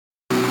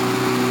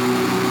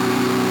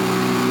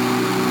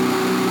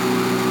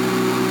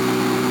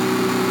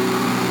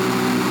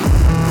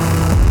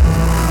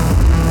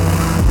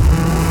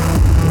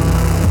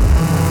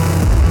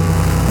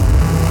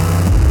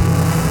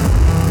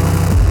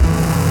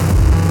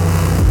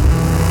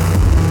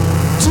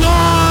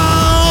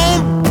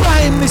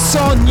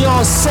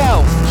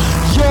yourself.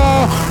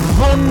 Your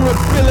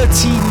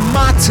vulnerability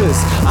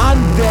matters, and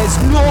there's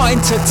no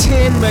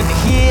entertainment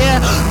here,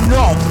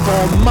 not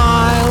for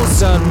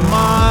miles and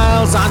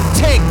miles. And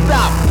take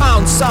that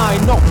pound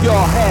sign off your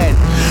head.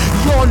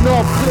 You're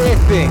no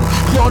plaything,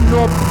 you're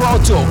no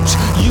product,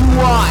 you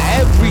are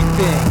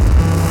everything.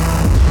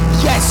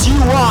 Yes, you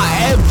are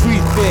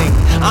everything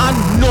and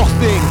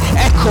nothing.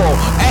 Echo,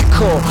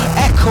 echo,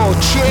 echo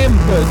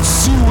chambered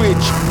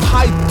sewage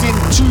piped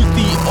into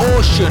the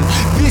ocean.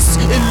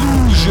 This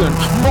illusion,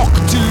 mock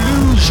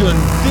delusion,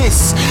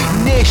 this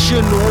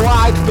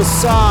nationwide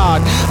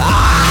facade.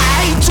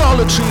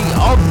 Idolatry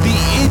of the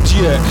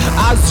idiot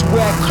as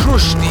we're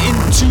crushed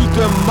into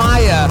the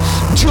mire.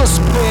 Just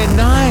play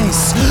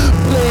nice,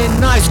 play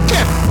nice.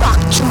 Get back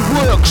to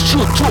work,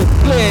 shut up,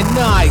 play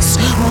nice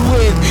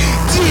with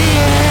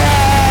dear.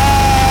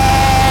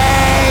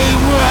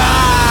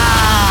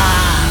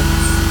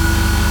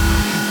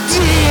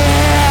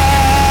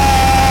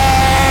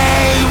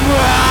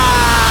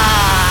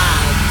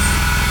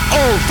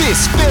 All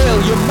this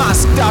failure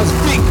masked as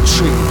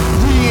victory,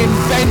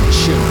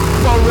 reinvention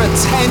for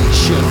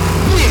attention.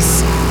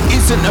 This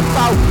isn't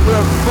about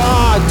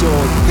bravado,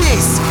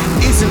 this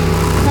isn't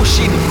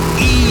pushing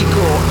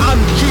ego.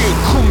 And here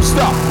comes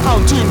that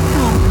pounding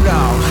boot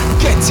now,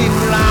 getting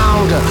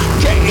louder,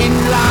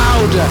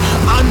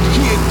 and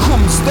here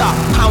comes that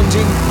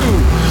pounding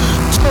boot.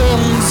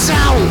 Tongues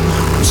out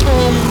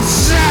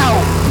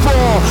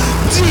for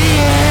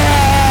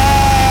dear.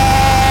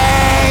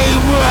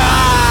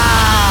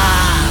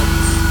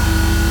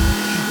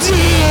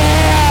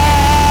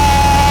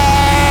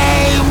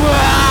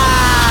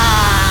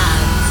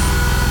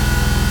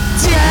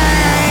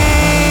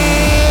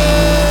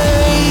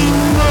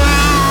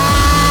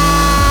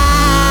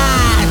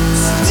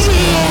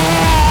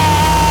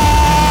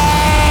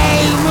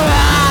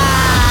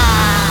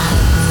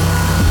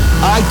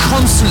 I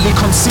constantly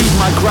concede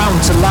my ground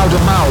to louder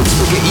mouths,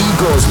 bigger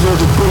egos,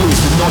 loaded bullies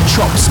with no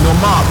chops, no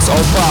marks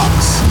or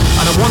barks.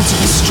 And I want to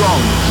be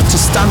strong, to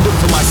stand up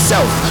for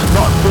myself,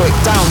 not break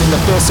down in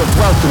the face of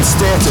wealth and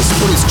status,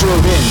 but it's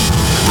drilled in.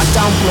 I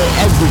downplay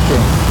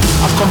everything.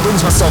 I've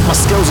convinced myself my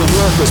skills are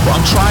worthless, but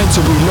I'm trying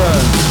to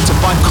relearn, to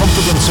find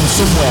confidence from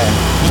somewhere,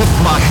 lift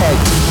my head.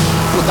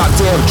 But that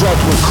day of dread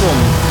will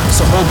come,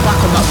 so hold back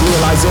on that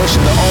realization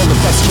that all the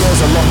best years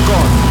are long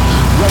gone.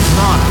 Red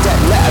mark,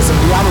 dead letters and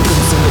the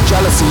arrogance and the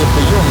jealousy of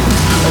the young,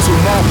 as we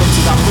morph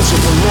into that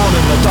miserable lone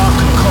in the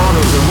darkened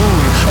corner of the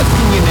room,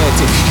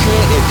 opinionated,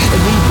 hated,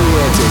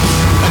 inebriated.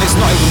 And it's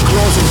not even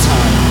closing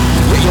time,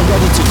 yet you're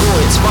ready to go,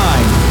 it's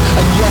fine.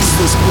 And yes,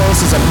 this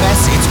place is a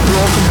mess, it's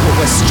broken,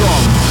 but we're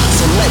strong.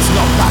 So let's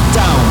not back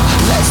down,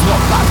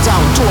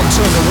 don't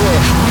turn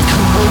away. We can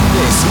win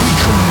this, we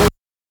can win.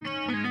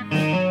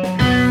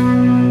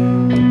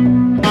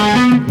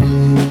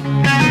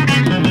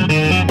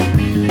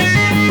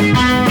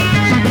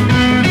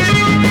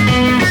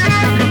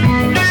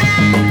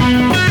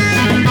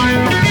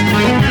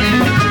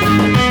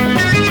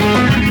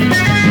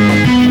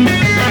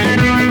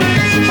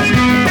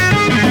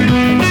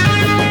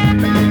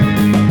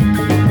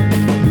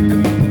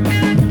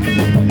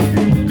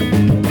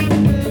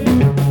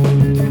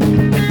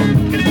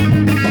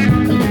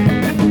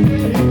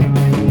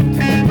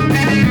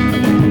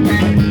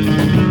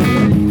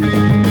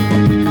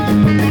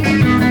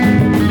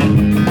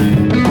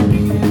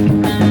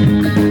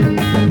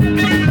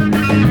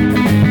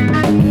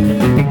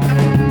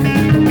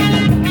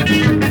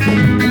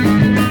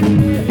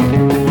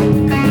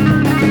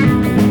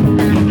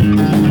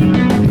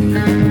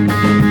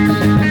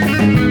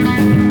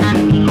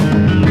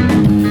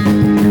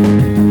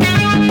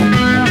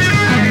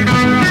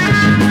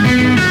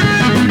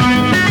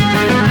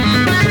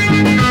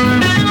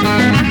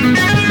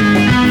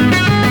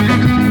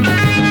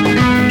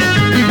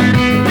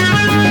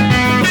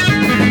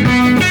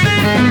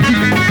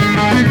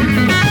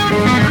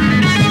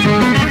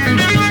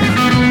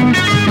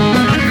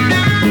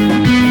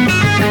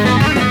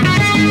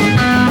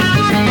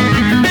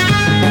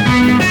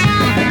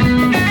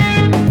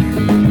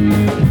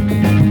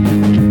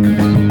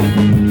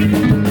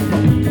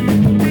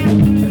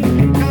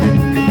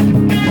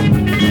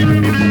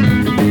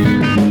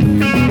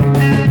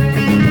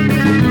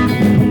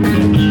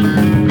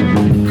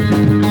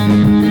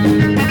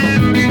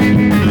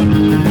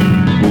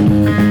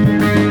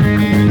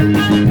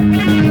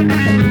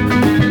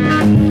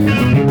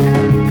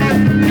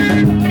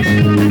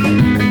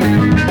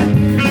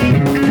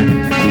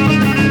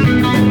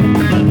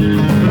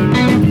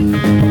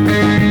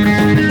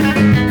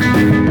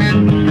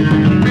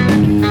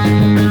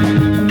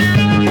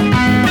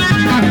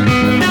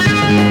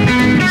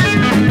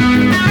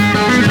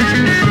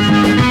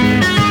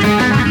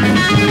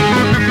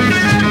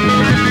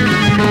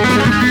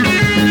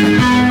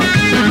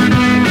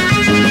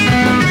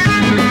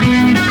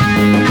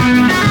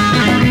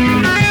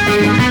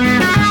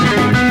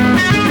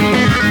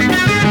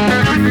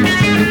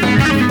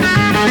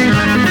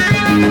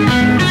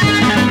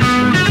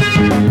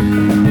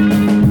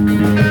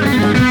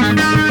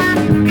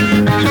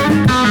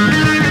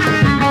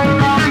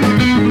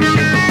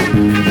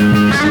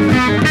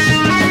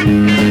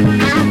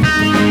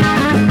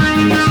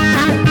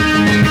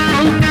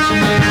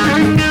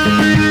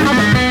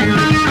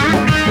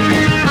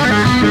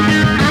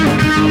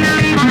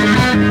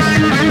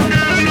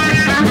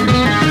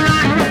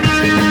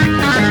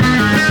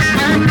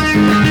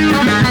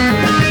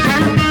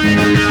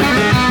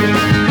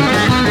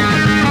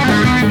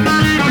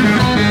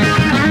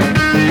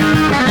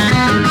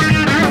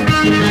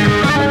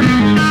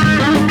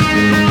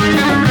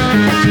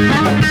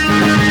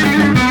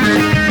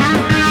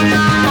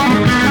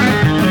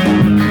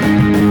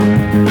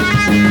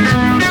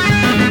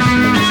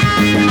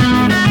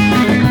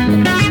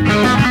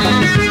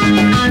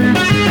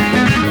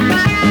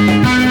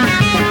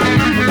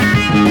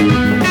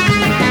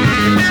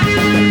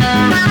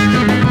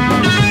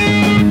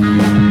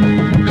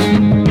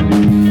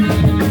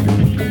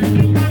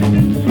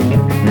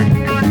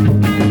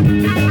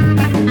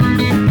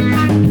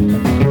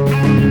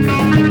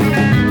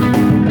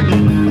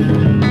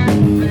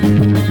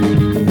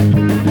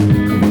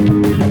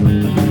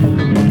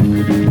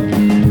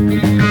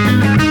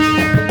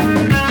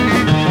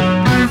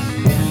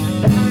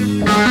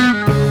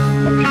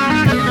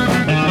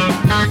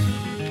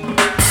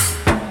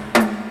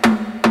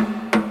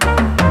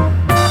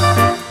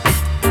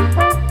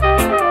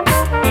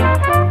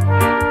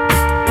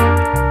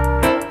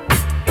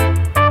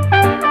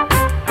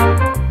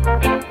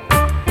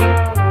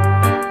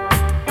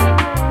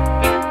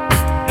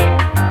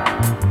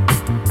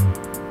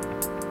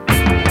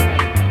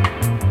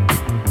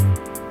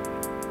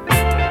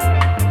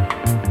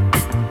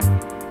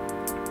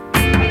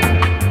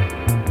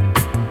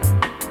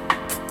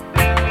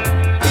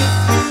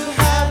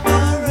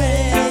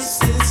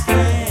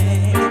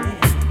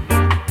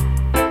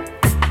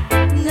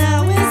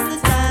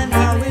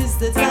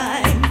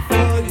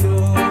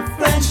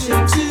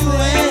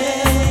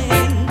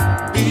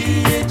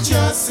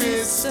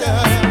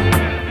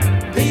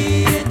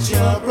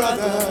 your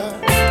brother,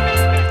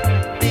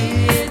 be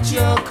it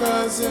your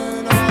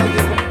cousin or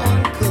your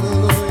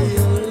uncle or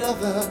your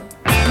lover.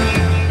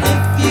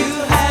 If you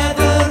have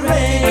a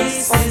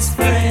racist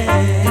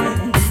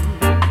friend,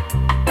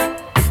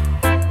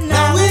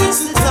 now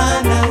is the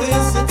time, now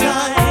is the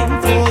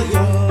time for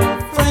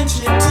your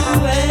friendship to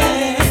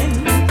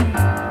end.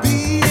 Be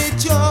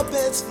it your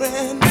best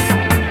friend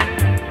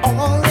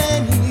or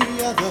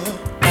any other.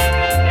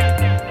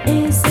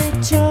 Is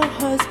it your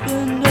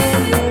husband or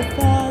your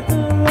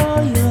father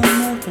or your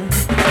mother?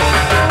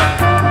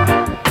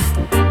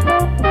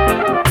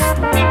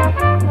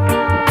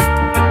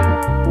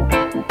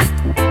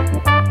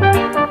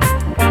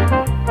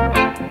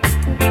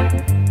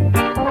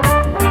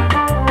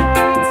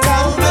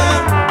 Tell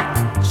them,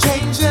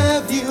 change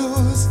their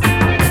views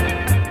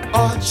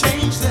or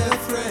change their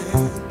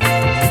friend.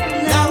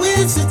 Now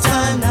is the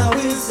time, now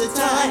is the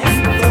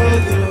time for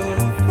your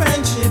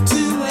friendship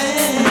to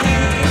end.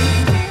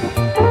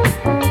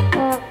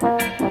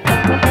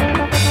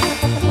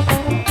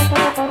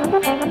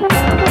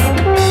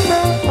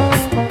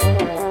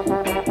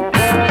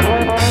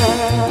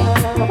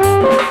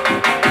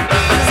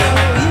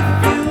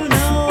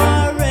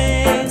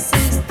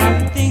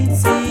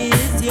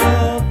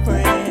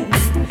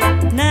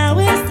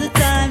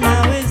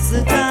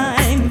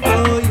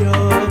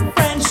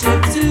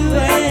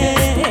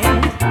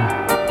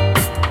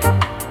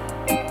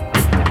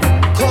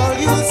 Call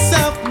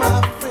yourself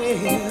my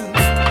friend.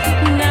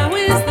 Now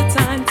is the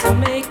time to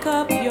make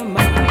up your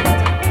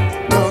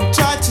mind. Don't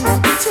try to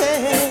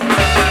pretend.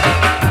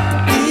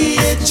 Be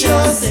it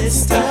your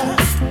sister,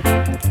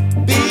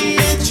 be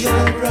it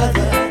your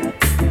brother,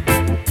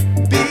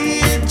 be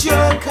it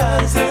your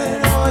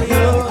cousin or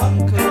your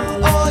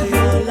uncle or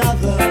your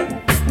lover.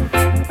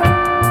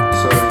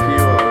 So if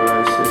you are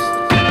racist,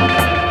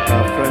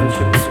 our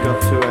friendship has got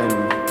to end.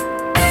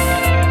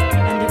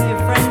 And if your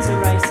friends are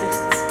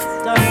racists,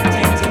 don't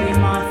pretend to be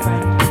my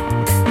friend.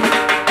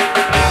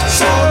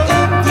 So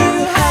if you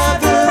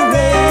have a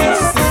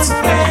racist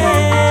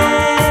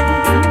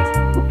friend,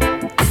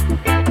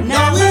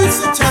 now is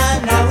the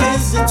time, now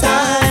is the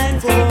time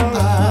for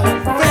our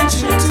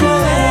friendship to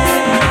end.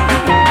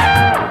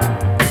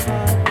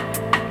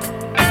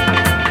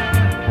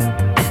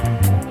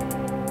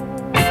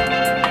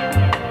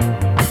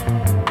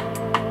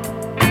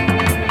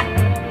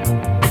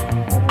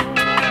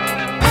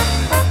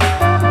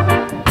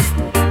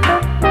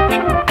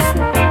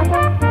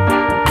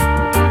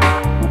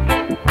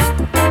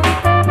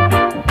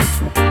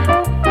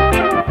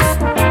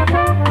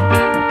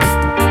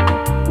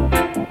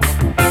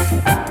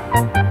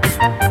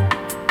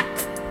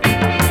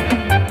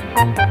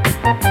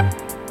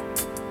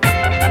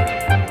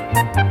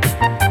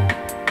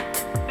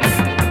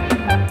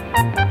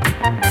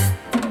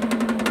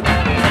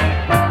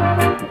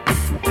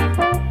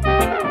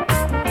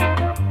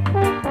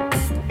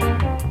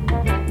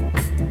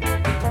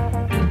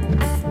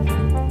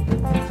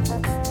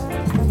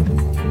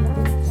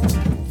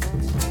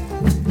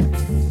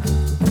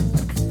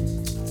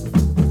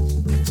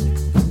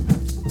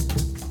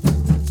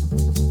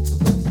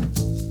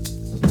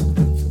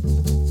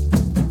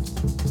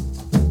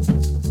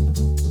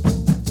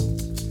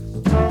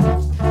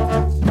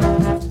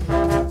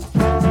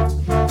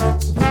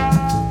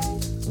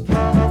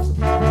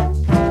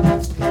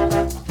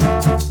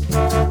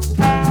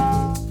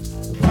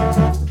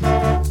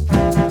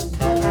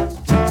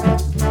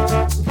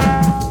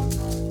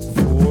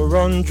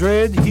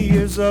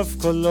 Years of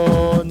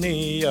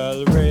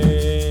colonial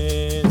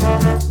reign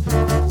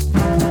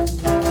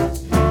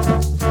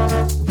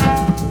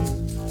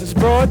has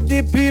brought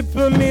the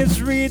people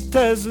misread,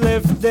 has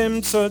left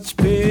them such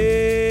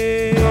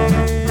pain.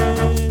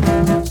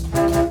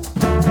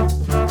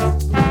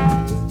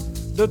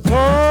 The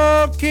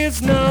talk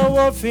is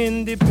now of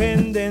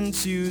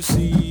independence, you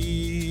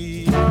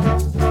see.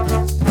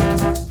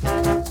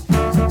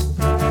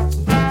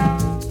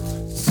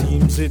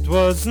 Seems it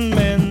wasn't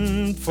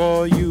meant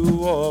for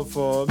you or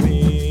for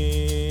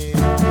me.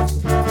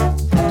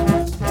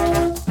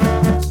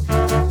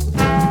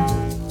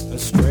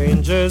 As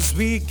strangers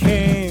we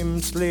came,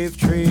 slave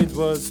trade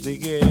was the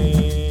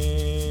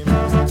game.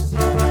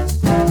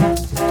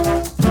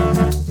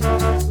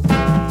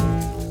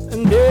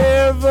 And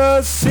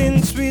ever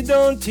since we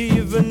don't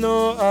even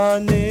know our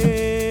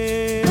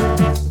name.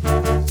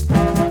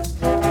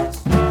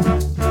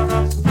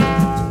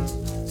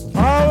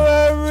 Our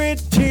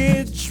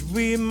heritage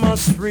we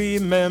must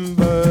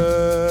remember.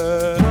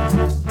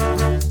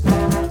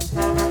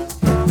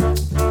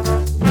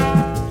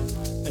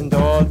 And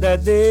all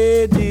that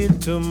they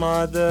did to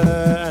mother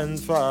and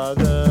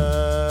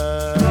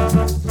father.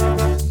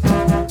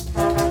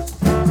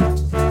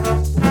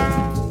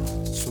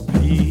 So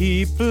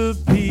people,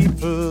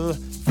 people,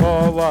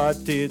 for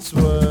what it's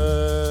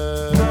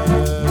worth,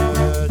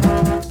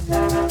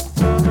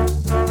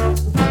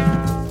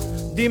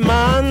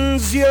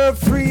 demands your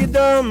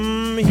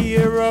freedom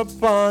here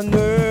upon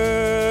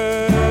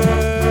earth.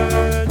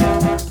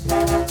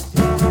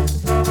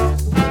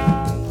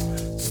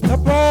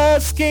 Stop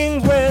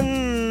asking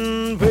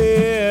when,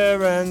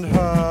 where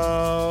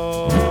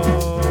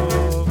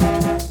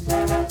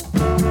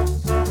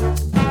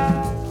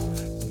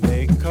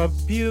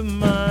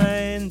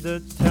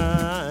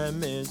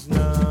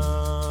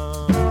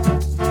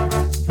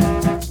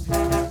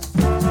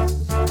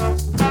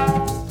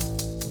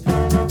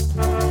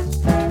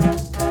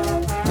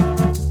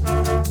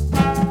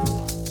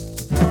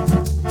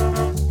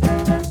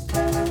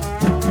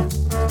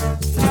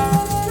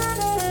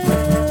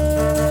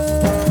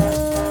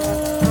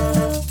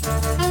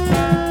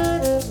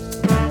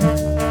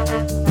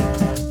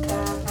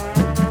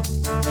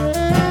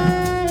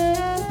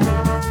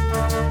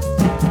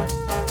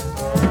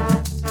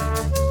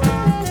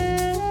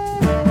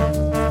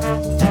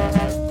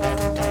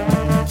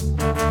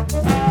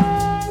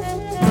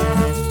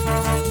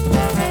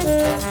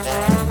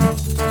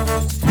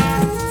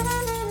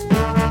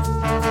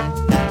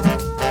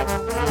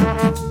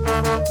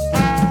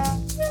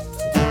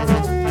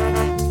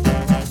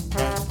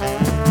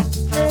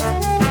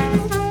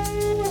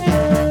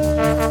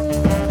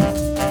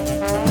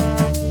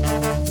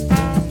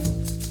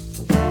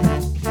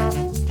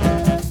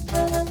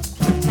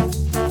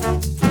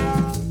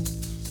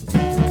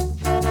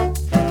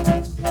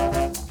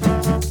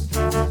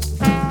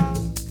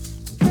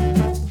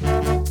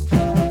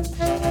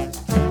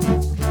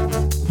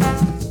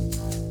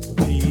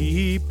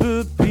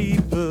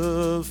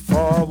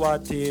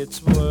what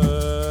it's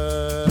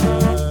worth.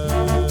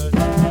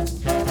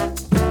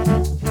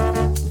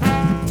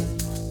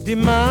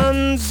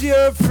 Demands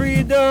your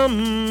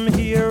freedom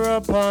here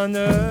upon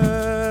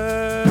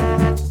earth.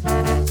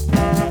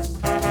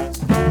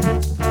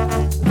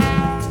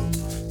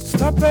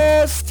 Stop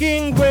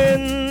asking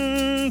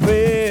when,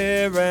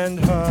 where, and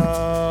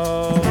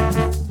how.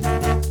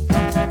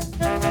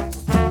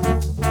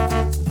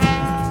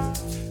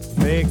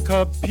 Make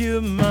up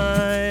your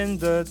mind,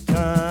 the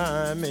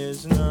time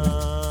is now.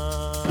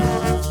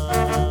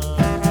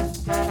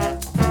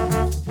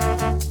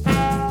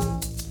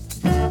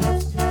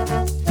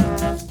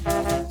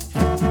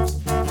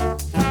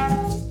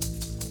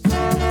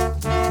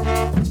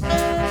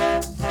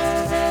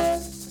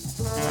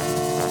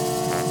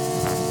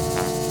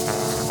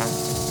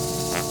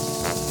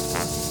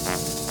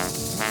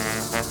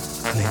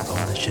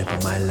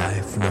 Of my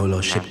life, no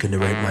lost ship can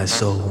erect my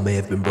soul. May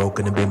have been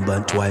broken and been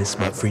burnt twice,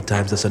 but 3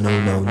 times that's a no,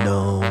 no,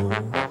 no.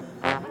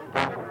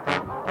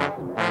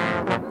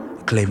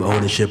 Claim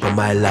ownership of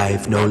my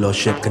life, no lost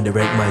ship can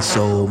direct my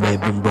soul. May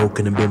have been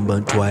broken and been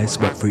burnt twice,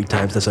 but 3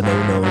 times that's a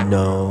no, no,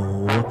 no.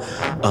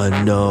 A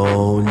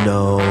no,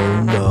 no,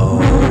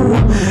 no.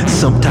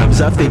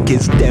 Sometimes I think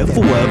it's death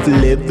worth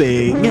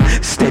living.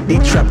 Steady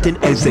trapped in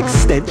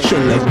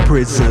existential of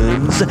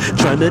prisons.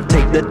 Trying to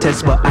take the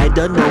test, but I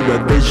done no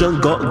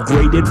revision. Got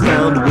graded,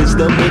 found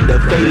wisdom in the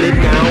failing,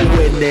 now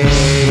winning.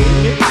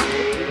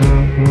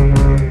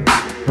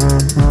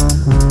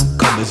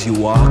 Come as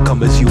you are,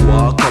 come as you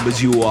are, come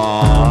as you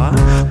are.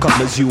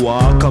 Come as you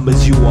are, come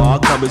as you are,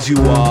 come as you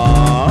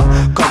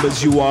are. Come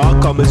as you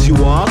are, come as you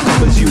are,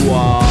 come as you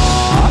are.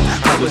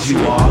 Come as you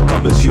are,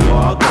 come as you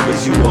are, come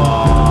as you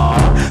are.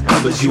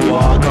 Come as you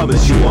are, come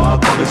as you are,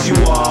 come as you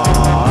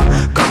are.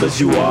 Come as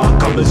you are,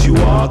 come as you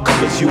are,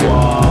 come as you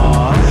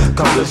are.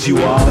 Come as you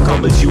are,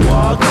 come as you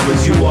are, come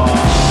as you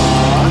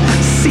are.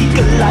 Seek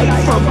a light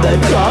from the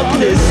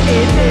darkness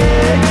in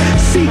it.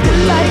 Seek a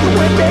light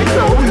when there's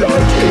no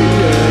light in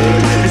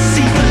it.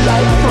 Seek a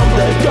light from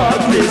the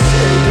darkness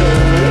in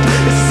it.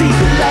 Seek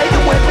a light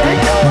when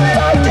there's no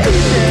light in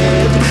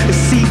it.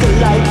 Seek a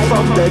light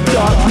from the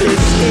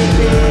darkness in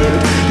it.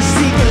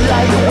 Seek a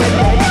light when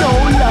there's no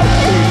light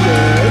in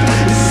it.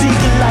 Seek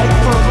a light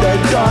from the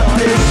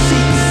darkness.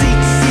 Seek,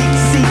 seek, seek,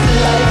 seek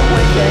light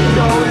when there's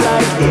no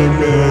light in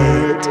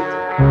it.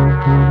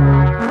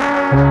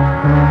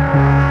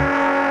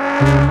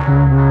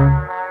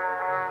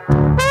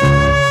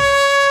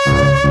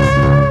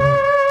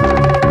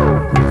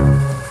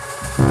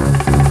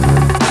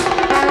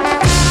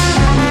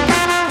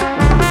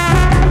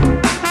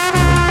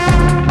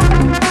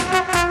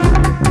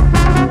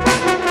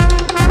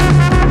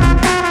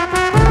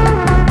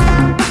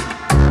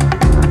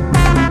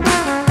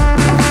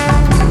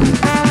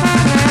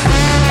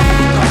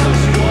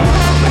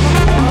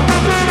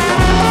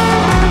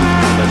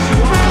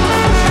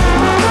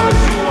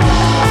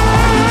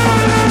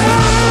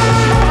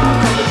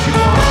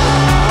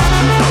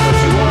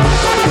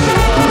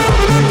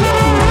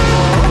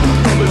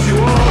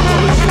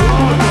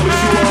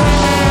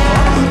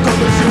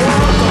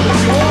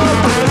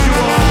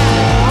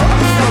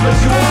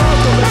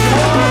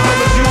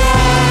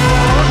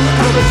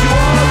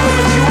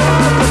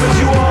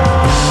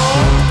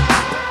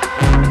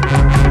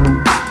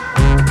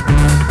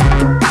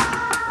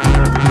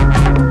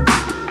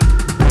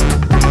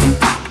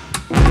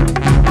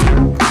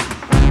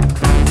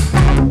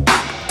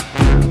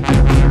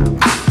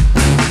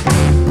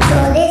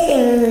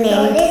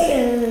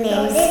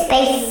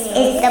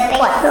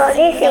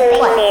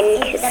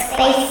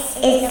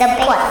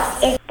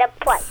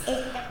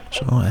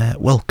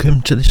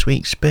 Welcome to this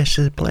week's Space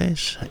is the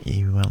Place.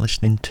 You are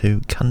listening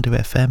to Candu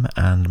FM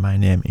and my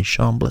name is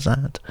Sean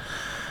Blizzard,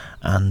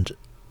 and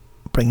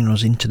bringing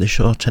us into the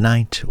show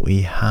tonight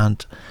we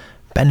had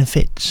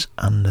Benefits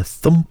and The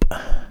Thump,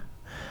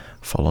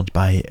 followed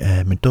by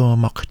Medor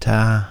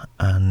Mokhtar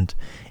and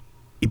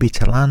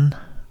Ibitalan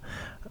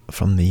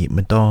from the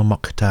Medor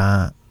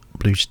Mokhtar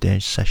Blue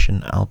Stage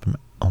Session album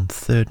on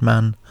Third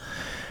Man.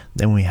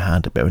 Then we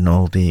had a bit of an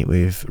oldie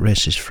with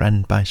Racist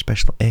Friend by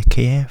Special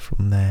AKA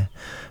from their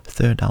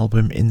third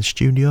album In the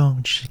Studio,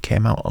 which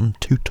came out on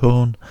Two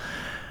Tone.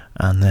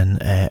 And then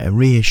a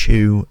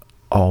reissue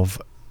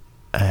of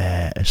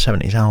a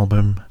 70s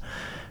album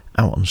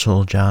out on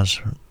Soul Jazz.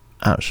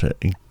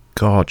 Absolutely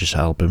gorgeous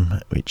album,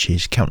 which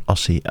is Count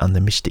Ossie and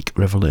the Mystic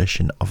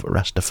Revelation of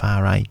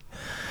Rastafari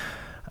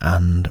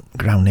and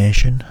Ground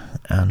Nation.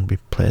 And we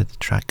played the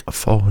track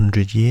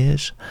 400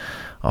 Years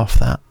off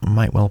that.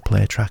 Might well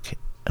play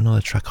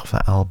another track off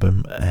that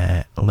album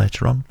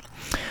later on.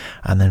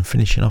 And then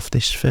finishing off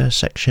this first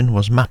section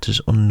was Matters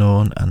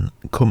Unknown and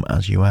Come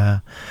As You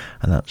Are,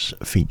 and that's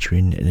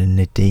featuring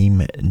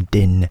Nadeem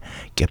Din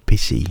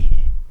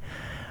Gapisi,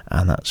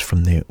 and that's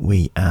from the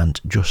We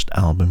Aren't Just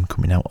album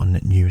coming out on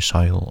New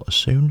Soil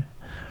soon.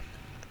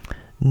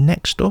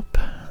 Next up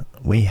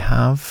we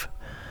have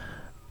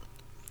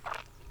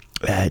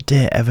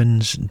Dale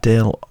Evans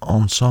Dale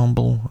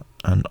Ensemble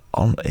and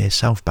On a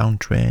Southbound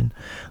Train.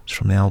 It's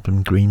from the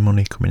album Green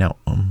Money, coming out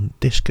on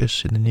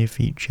Discus in the near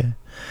future.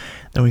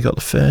 Then we got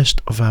the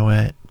first of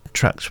our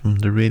tracks from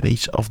the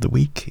release of the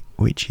week,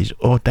 which is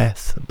Oh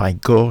Death by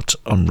Goat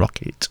on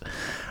Rocket,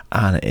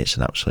 and it's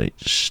an absolute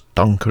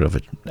stonker of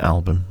an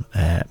album.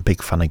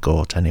 Big fan of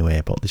Goat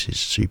anyway, but this is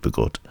super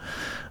good.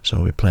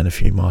 So we're playing a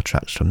few more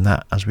tracks from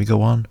that as we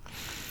go on,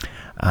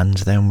 and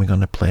then we're going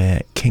to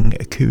play King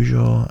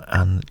Akujo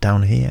and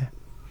Down Here,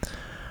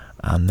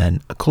 and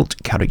then A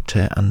Cult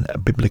Character and A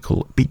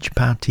Biblical Beach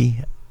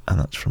Party, and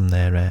that's from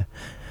their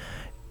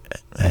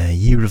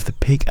Year of the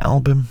Pig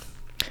album.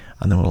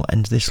 And then we'll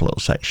end this little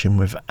section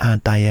with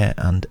Ardaya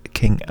and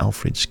King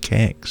Alfred's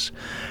Cakes,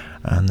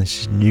 and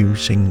this is new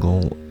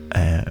single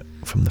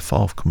from the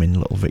forthcoming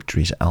Little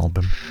Victories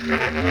album.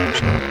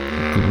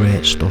 So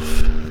great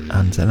stuff,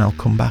 and then I'll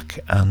come back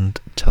and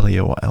tell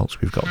you what else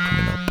we've got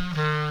coming up.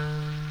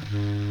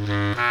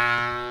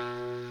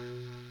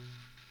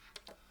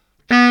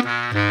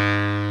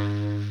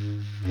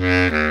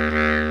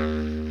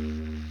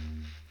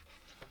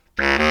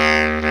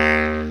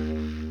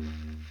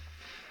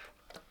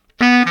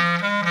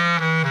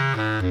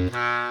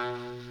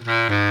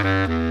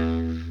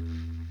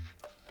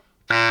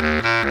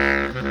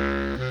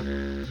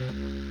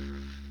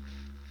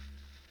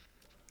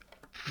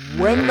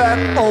 When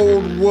that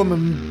old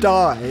woman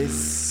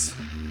dies,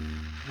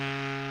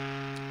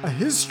 a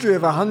history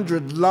of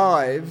 100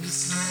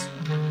 lives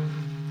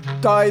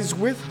dies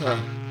with her.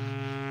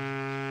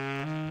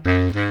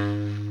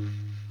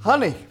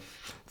 Honey,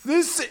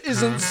 this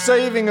isn't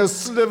saving a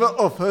sliver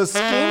of her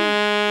skin.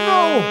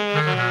 No.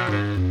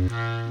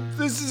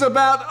 This is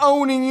about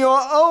owning your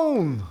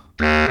own.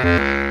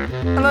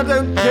 And I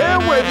don't care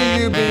whether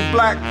you be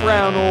black,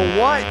 brown or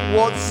white,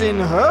 what's in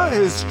her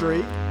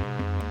history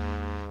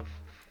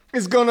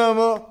is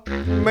gonna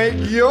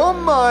make your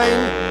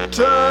mind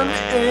turn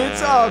in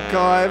its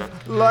archive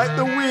like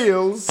the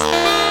wheels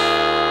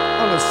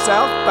on a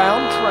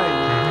southbound train.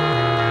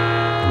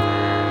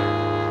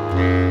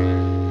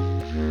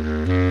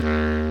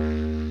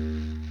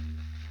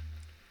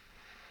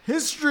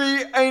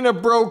 History ain't a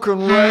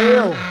broken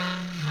rail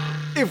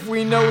if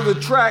we know the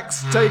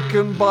tracks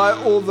taken by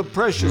all the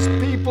precious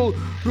people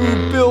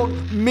who built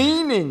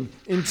meaning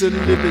into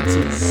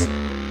liberties.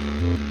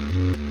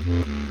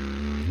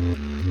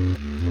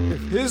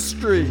 If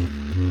history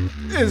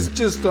is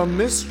just a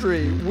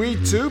mystery, we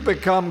too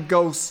become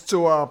ghosts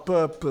to our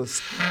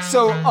purpose.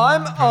 So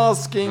I'm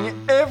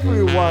asking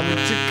everyone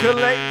to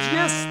collect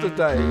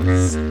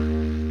yesterdays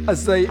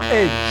as they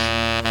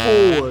edge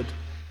forward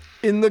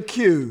in the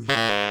queue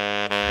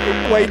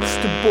that waits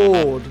to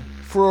board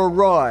for a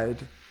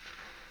ride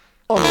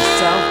on a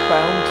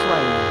southbound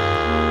train.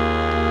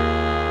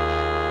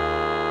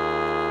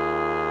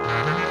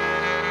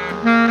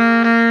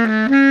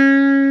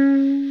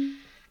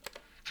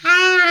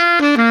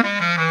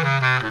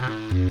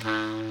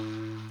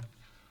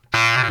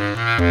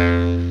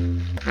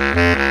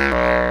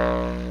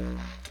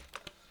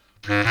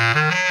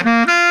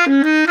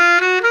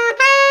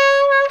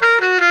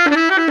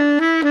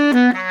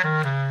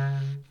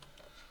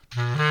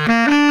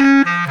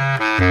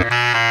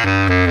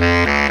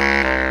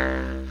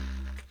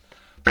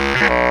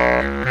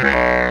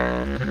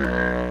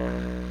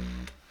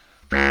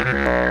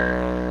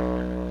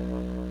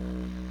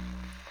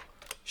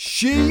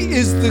 She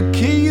is the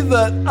key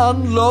that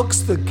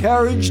unlocks the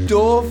carriage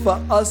door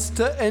for us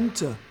to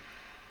enter.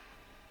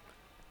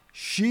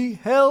 She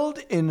held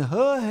in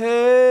her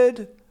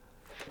head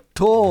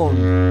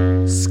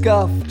torn,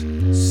 scuffed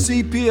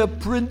sepia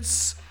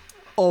prints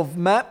of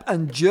map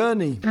and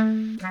journey.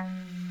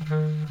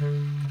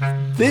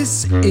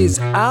 This is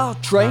our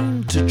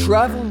train to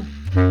travel.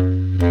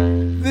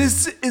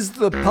 This is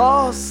the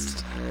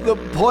past that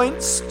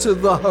points to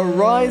the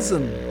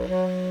horizon.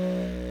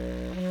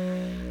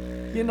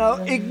 You know,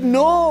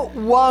 ignore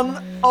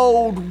one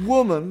old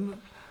woman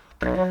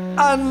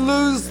and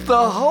lose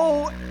the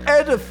whole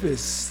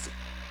edifice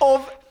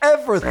of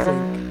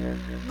everything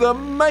that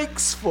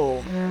makes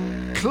for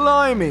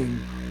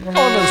climbing on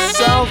a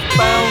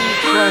southbound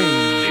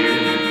train.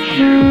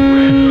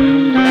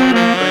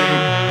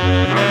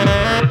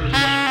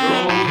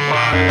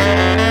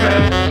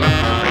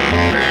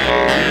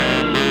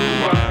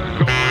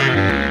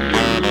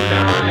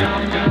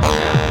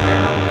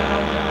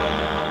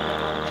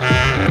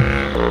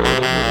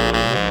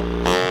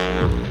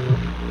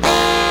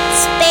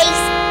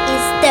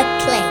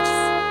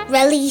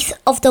 Release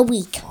of the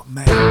week. Oh,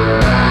 man.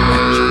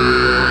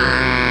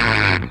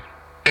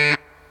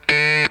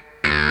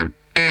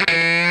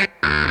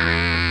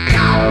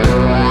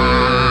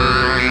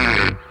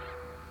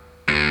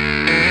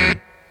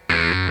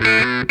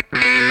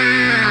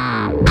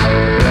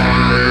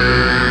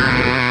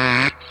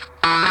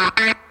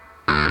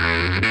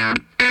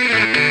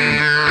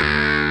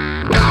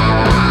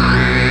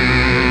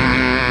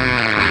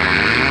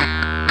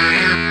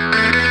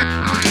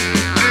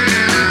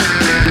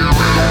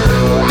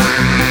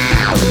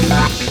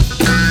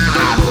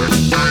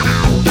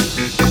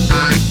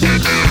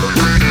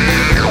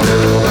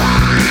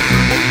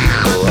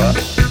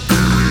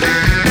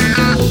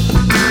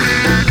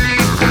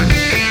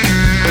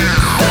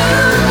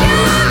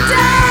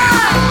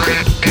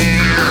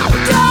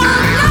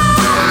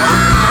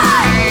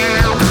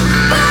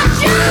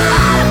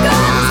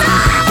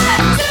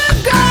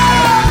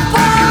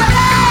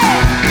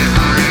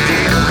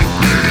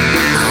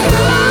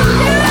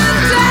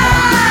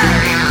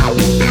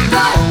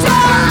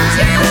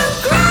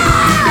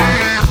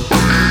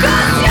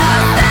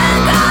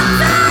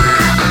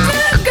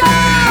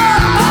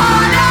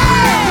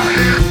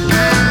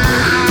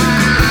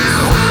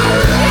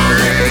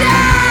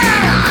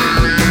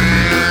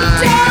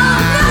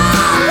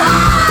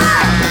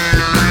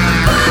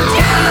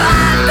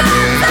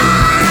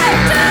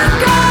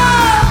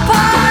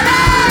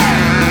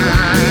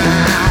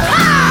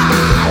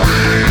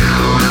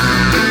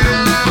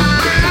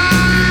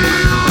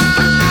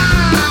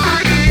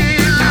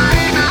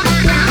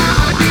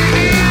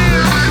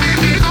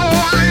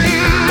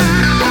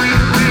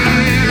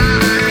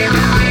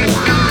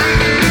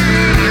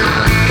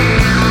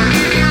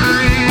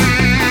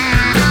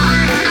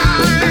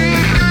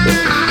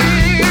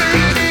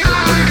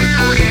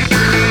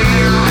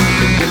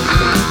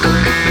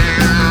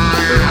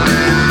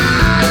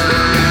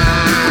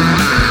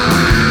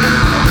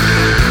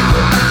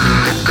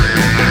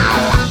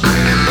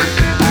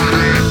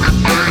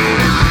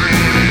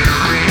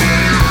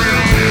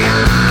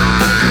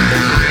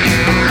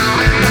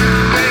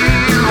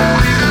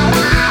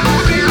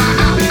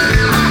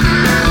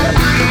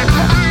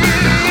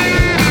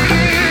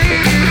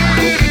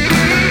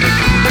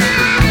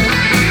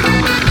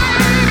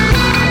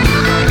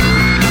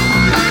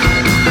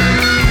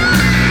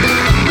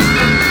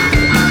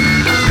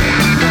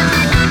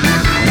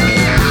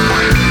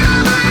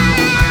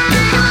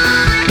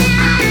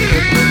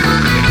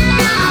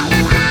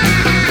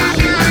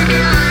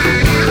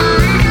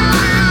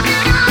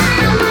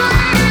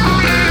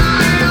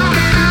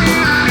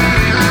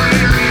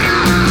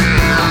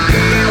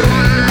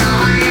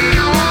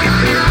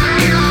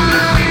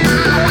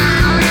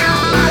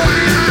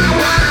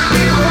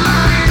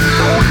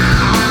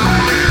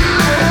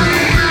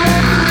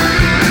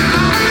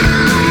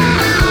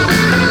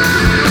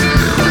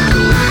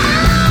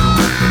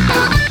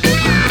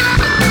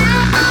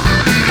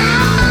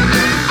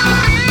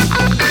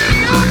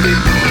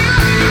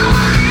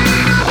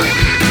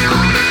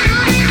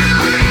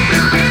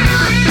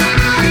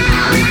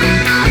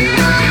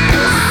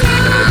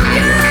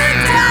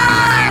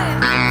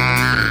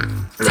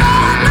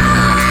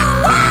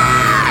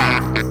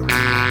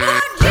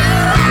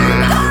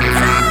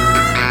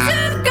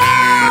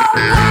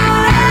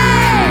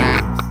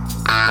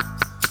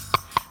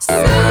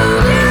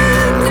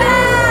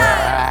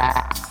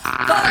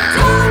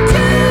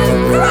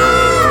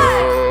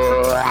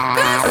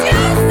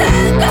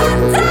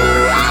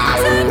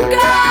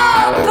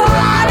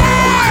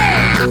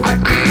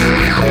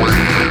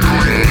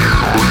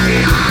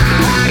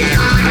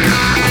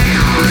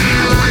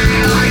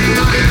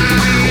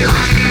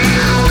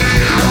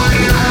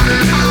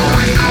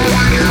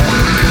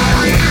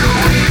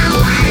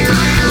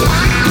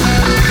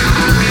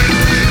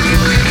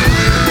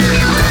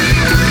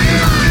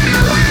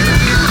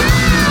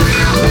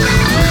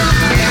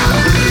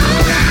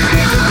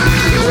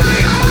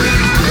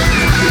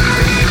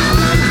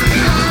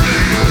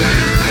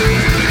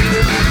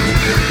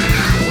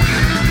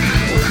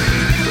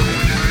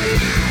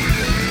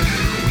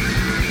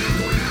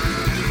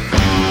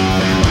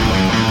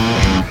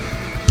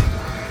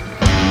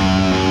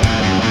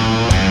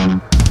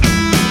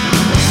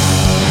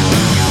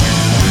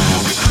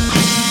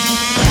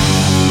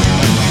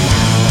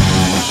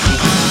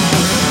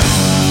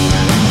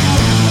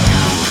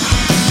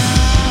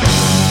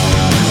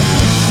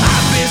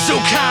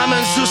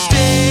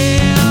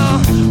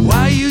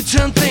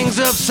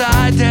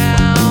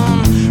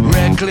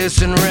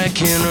 reckless and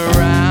wrecking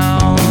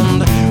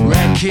around,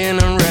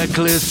 wrecking and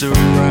reckless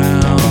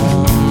around.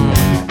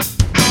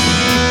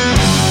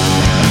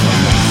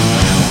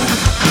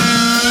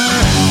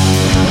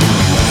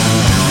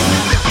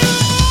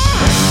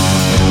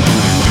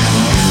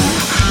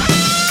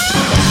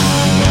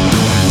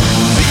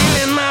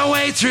 Feeling my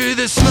way through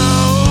the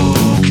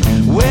smoke,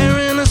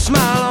 wearing a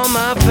smile on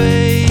my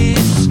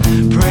face,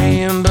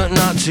 praying but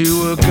not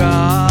to a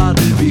God,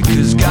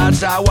 because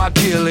God's how I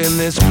kill in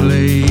this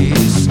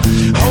place.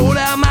 Hold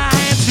out my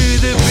hand to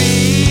the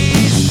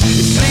beast,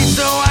 it sleeps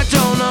so I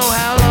don't know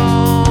how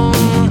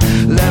long,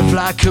 left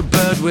like a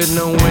bird with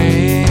no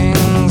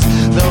wings,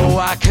 though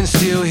I can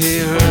still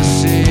hear her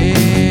sing.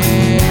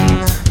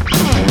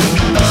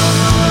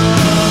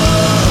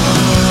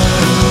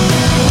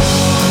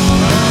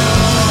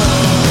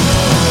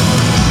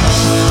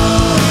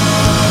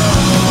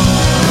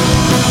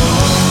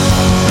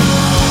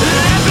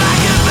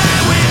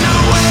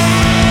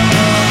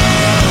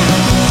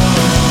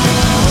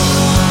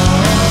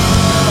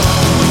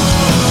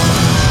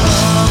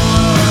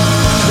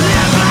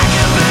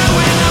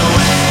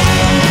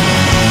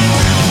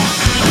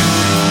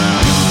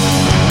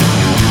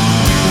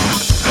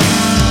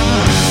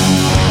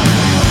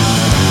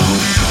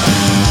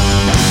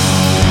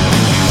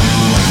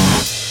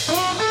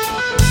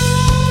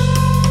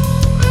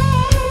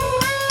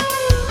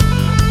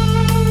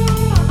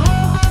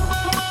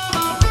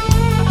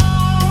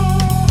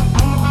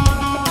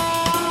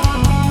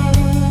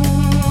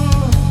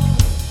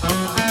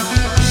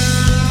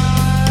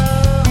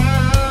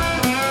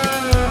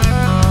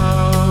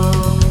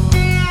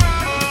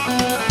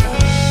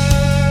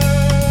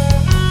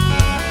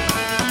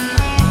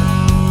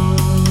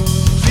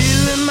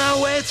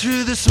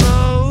 Through the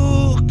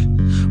smoke,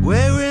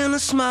 wearing a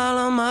smile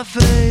on my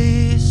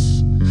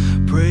face,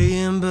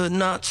 praying but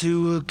not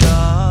to a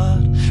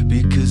God,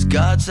 because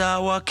God's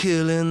how I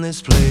kill in this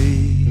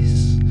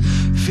place.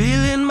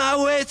 Feeling my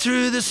way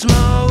through the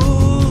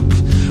smoke,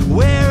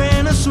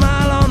 wearing a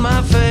smile on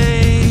my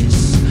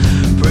face,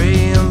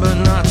 praying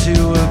but not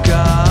to a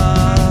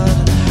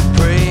God,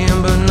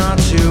 praying but not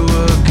to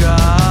a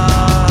God.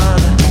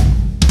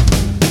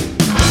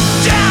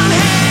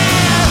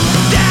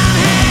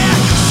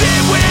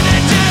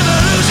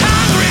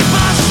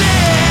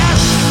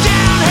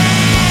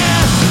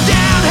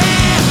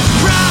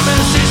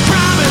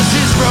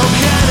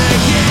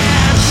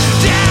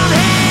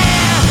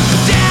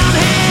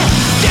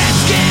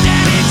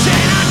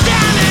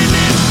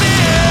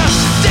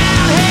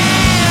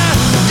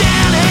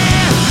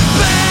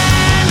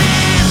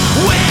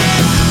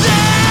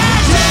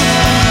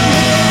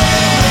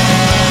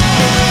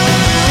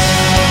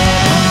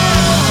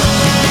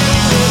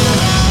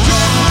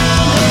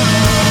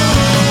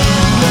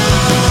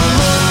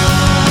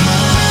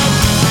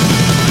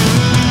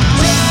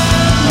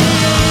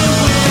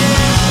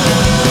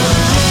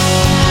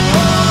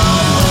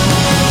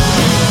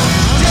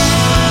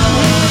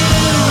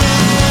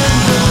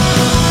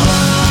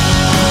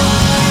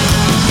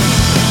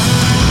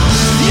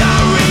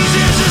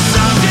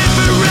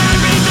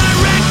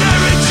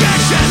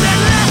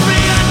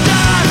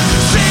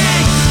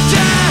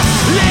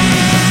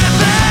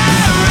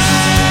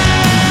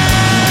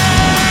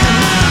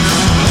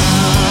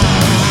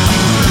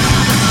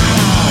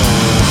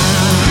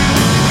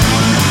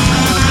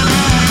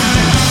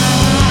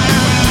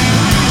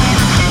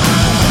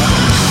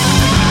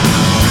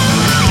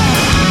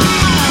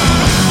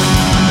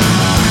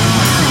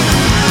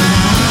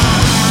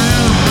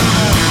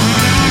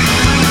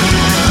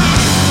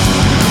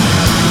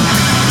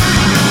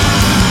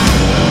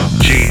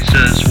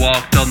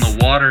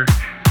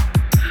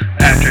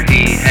 After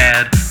he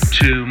had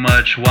too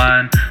much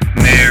wine,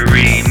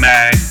 Mary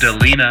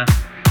Magdalena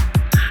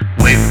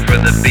waiting for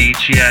the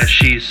beach, yeah,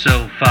 she's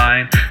so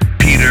fine.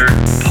 Peter,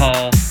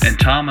 Paul, and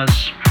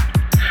Thomas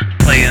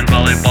playing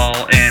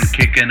volleyball and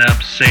kicking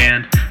up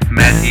sand.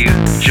 Matthew,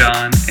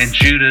 John, and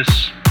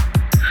Judas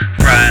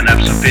frying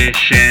up some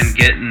fish and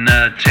getting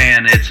a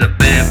tan. It's a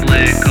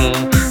biblical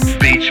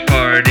beach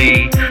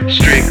party,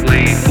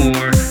 strictly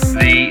for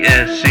the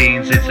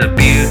Essenes. It's a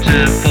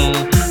beautiful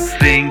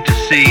thing to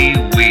see.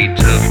 We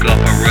took off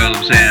our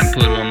robes and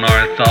put on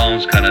our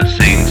thongs, gonna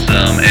sing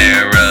some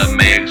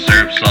Aramaic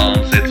surf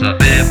songs. It's a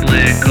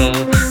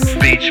biblical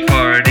beach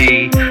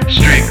party,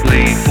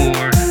 strictly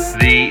for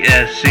the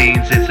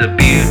Essenes. It's a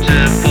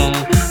beautiful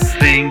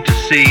thing to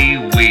see.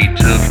 We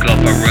took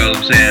off our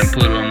robes and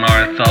put on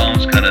our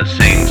thongs, gonna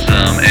sing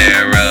some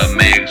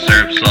Aramaic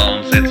surf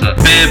songs. It's a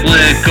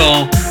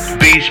biblical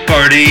beach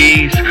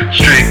parties,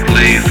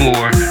 strictly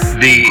for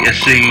the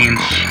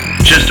Essenes.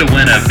 Just to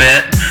win a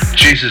bet,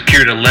 Jesus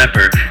cured a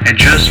leper, and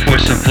just for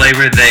some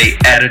flavor they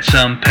added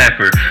some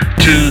pepper.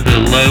 To the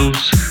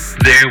loaves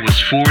there was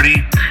 40,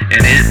 and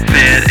it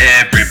fed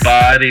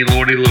everybody,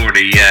 lordy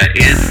lordy, yeah.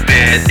 It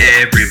fed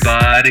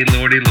everybody,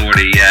 lordy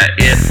lordy, yeah.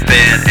 It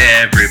fed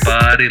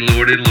everybody,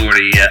 lordy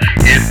lordy, yeah.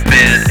 It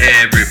fed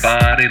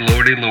everybody,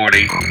 lordy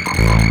lordy.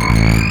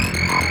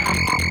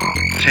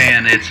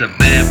 10, it's a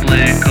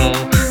biblical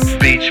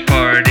beach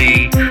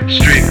party,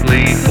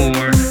 strictly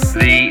for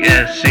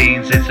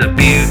Essenes. It's a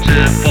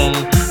beautiful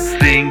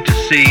thing to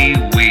see.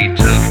 We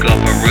took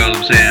off our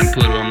robes and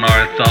put on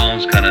our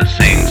thongs, gonna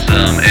sing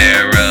some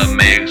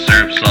Aramaic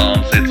surf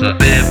songs. It's a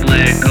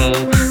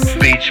biblical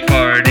beach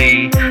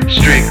party,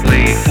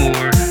 strictly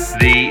for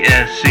the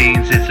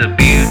Essenes. It's a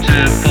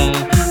beautiful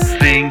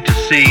thing to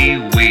see.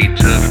 We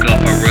took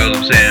off our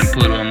robes and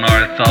put on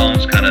our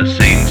thongs, gonna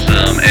sing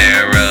some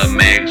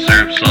Aramaic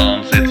surf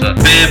songs. It's a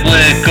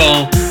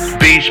biblical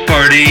beach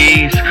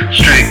parties,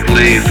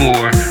 strictly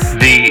for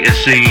the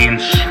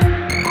Essenes.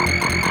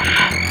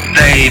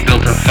 They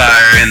built a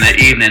fire in the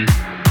evening,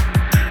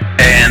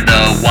 and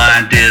the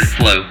wine did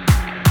flow.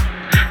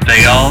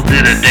 They all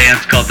did a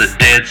dance called the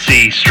Dead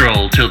Sea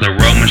Stroll, till the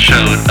Romans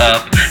showed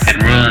up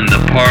and ruined the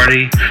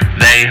party.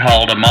 They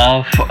hauled them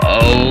off,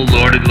 oh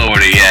lordy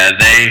lordy, yeah,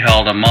 they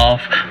hauled them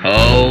off,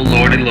 oh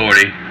lordy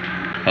lordy,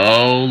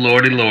 oh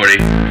lordy lordy,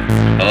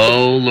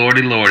 oh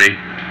lordy lordy.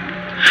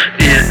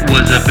 It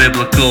was a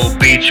biblical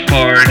beach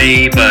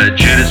party, but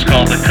Judas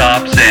called the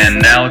cops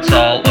and now it's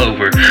all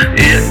over.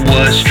 It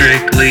was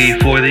strictly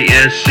for the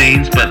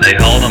Essenes, but they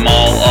hauled them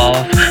all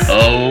off.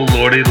 Oh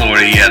lordy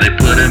lordy, yeah, they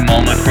put him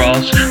on the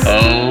cross.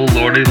 Oh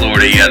lordy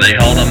lordy, yeah, they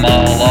hauled them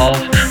all off.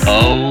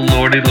 Oh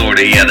lordy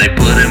lordy, yeah, they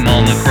put him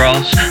on the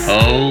cross.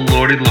 Oh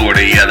lordy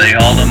lordy, yeah, they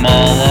hauled them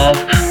all off.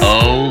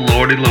 Oh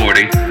lordy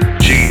lordy.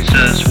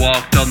 Jesus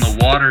walked on the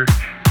water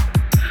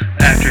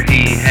after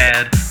he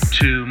had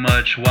too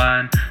much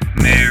wine.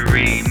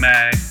 Mary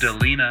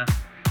Magdalena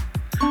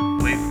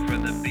waiting for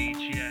the beach,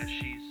 yeah,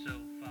 she's so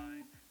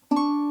fine.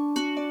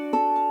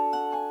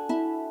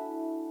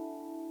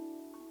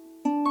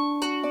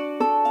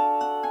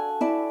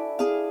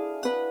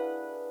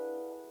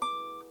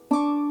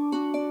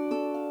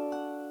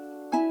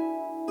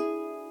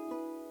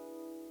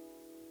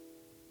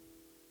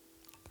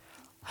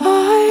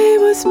 I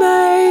was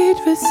made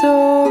for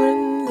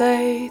soaring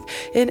late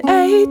in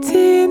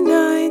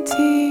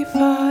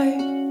 1895.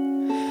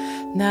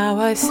 Now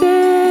I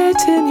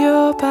sit in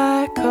your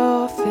back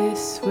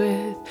office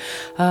with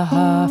a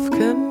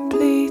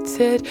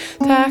half-completed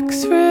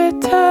tax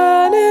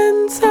return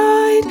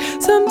inside.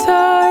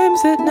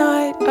 Sometimes at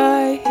night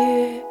I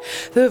hear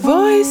the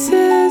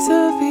voices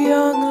of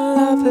young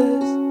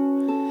lovers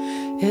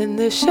in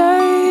the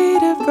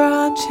shade of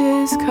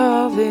branches,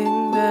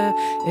 carving their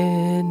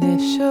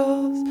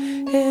initials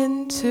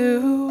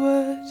into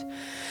wood.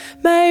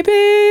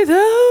 Maybe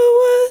the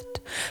wood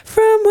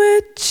from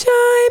which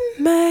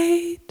I'm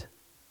made.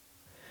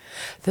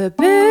 The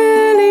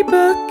Billy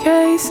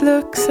bookcase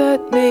looks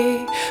at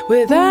me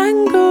with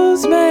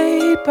angles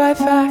made by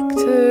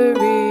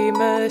factory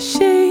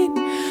machine,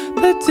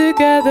 put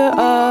together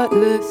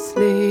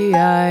artlessly.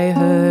 I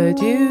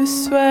heard you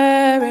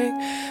swearing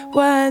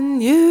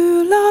when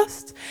you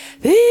lost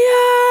the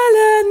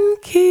Allen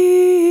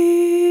key.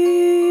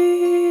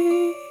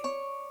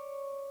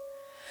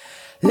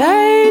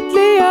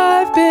 Lately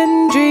I've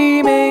been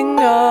dreaming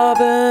of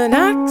an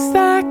axe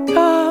that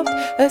carved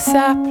a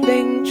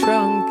sapling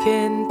trunk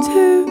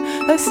into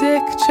a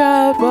sick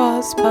child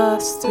was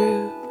passed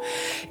through.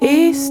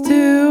 East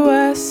to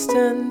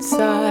western,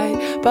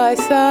 side by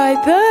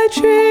side, the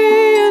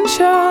tree and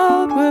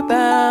child were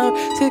bound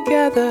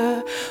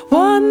together,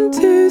 one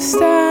to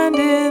stand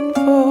in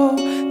for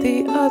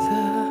the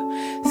other.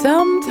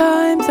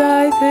 Sometimes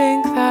I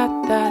think that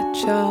that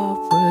child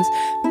was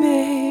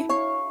me.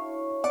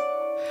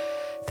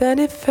 Then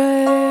it fades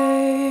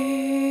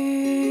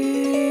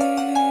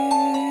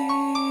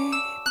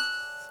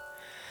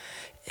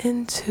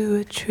into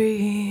a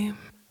dream.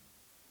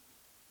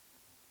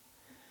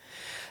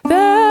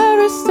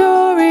 There are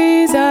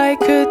stories I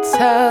could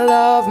tell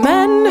of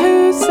men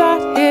who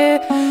sat here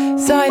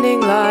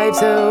signing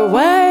lives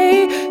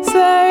away,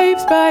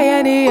 slaves by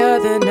any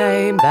other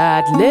name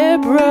that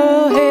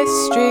liberal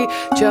history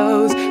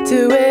chose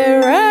to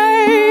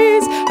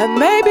erase. And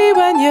maybe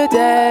when you're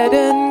dead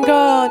and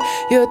gone,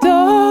 your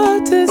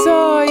daughters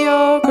or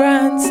your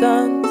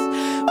grandsons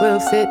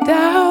will sit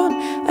down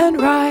and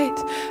write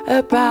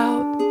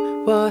about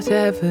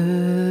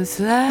whatever's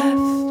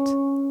left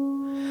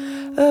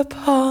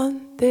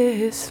upon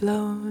this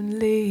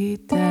lonely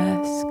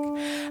desk.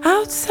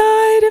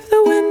 Outside of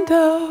the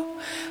window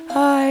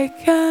I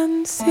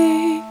can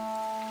see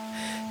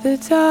the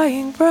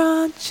dying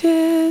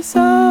branches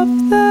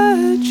of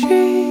the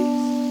trees.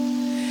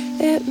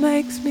 It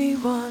makes me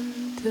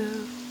wonder,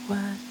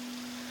 when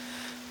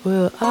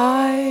will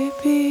I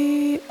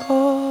be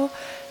all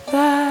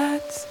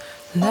that's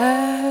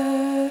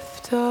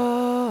left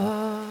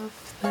of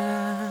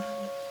them?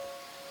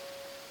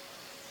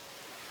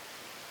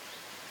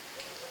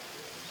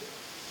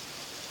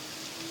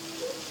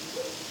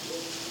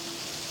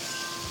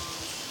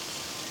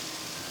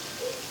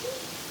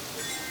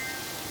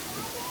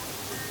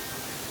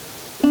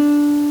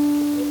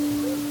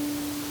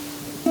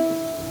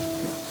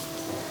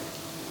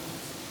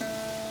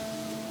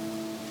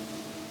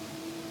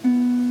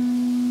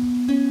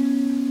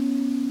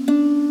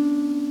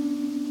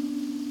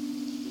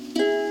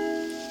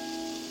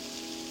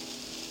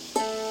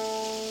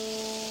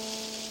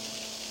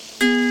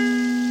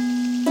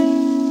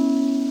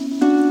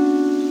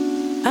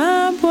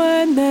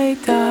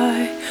 they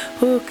die,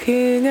 will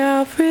King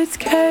Alfred's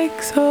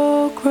cakes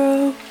all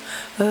grow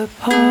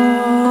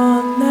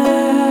upon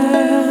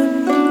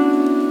them?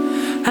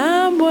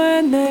 And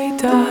when they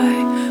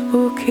die,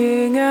 will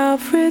King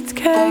Alfred's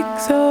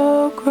cakes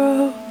all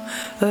grow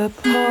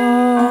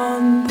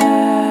upon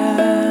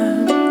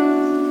them?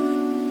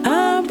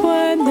 And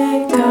when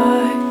they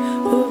die,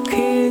 will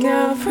King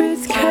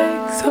Alfred's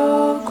cakes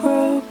all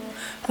grow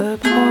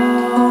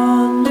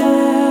upon them?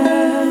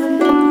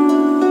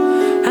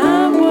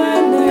 And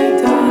when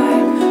they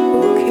die,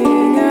 will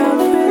King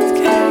Alfred's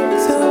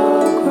cakes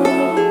all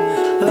grow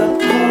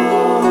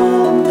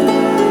upon them?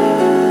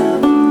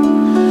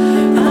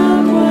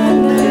 And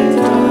when they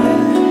die,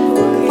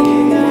 will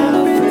King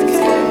Alfred's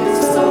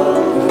cakes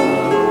all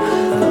grow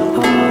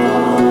upon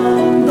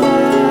them?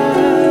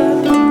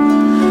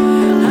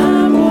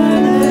 And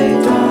when they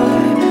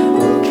die,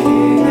 will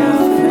King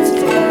Alfred's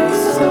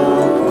cakes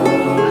all grow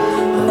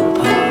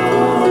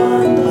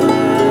upon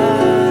them?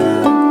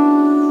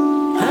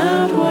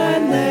 And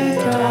when they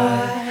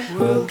die,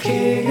 will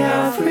King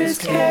Alfred's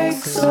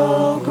cakes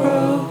all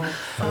grow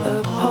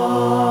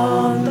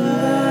upon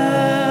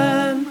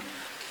them?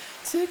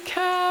 To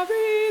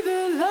carry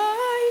the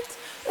light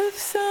of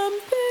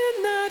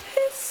something that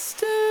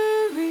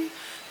history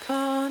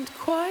can't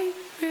quite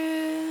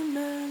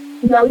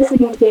remember. You're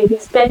listening to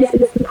Space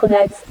is the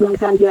Place on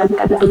Candu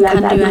FM.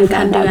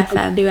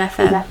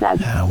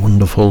 Yeah,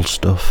 wonderful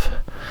stuff.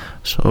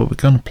 So we're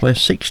going to play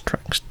 6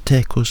 tracks to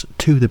take us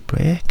to the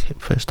break.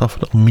 First off, a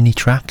little mini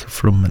track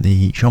from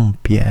the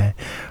Jean-Pierre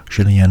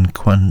Julien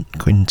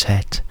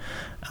Quintet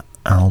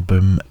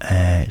album.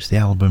 It's the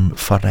album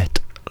Forêt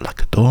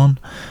Lacadon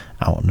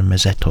out on the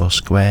Mazzetto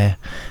Square.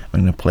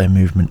 I'm going to play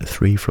Movement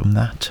 3 from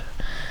that.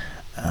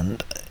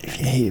 And if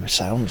you hear the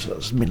sounds,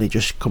 that's merely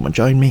just come and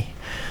join me.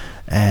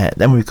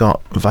 Then we've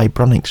got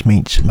Vibronics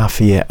meets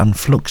Mafia and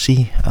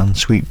Fluxy and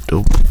Sweet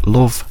Dub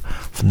Love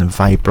from the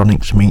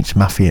Vibronics meets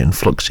Mafia and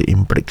Fluxy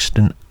in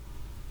Brixton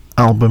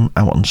album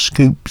out on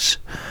Scoops.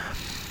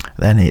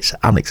 Then it's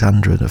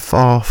Alexandra the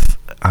Fourth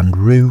and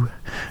Rue,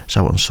 it's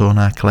out on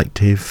Sonar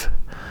Collective.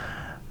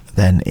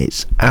 Then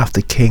it's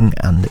Arthur King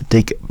and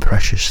Dig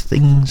Precious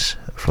Things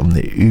from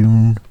the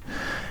Oon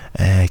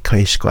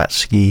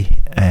Koiskwatsky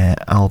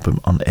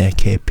album on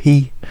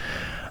AKP.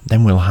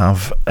 Then we'll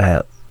have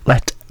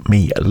Let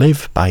Me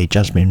Live by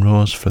Jasmine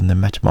Rose from the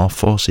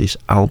Metamorphosis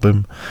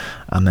album.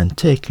 And then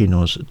taking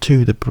us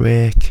to the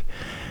break,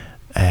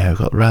 we've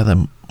got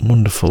rather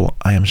wonderful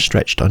I Am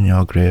Stretched on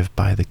Your Grave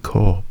by The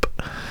Cope.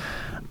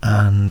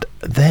 And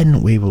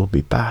then we will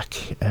be back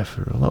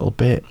for a little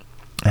bit.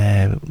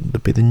 There'll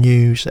be the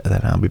news, and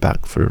then I'll be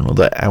back for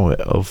another hour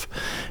of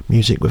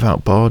Music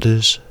Without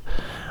Borders,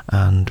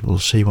 and we'll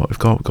see what we've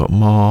got. We've got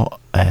more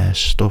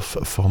stuff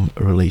from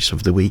Release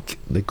of the Week,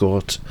 the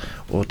Goat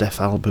or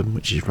Death album,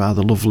 which is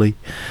rather lovely,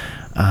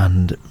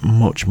 and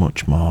much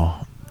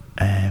more.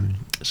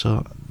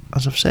 So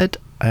as I've said,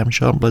 I am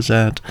Sean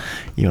Blizzard.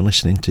 You're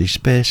listening to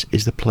Space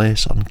is the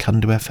Place on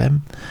Candu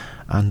FM,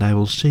 and I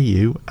will see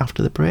you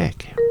after the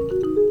break.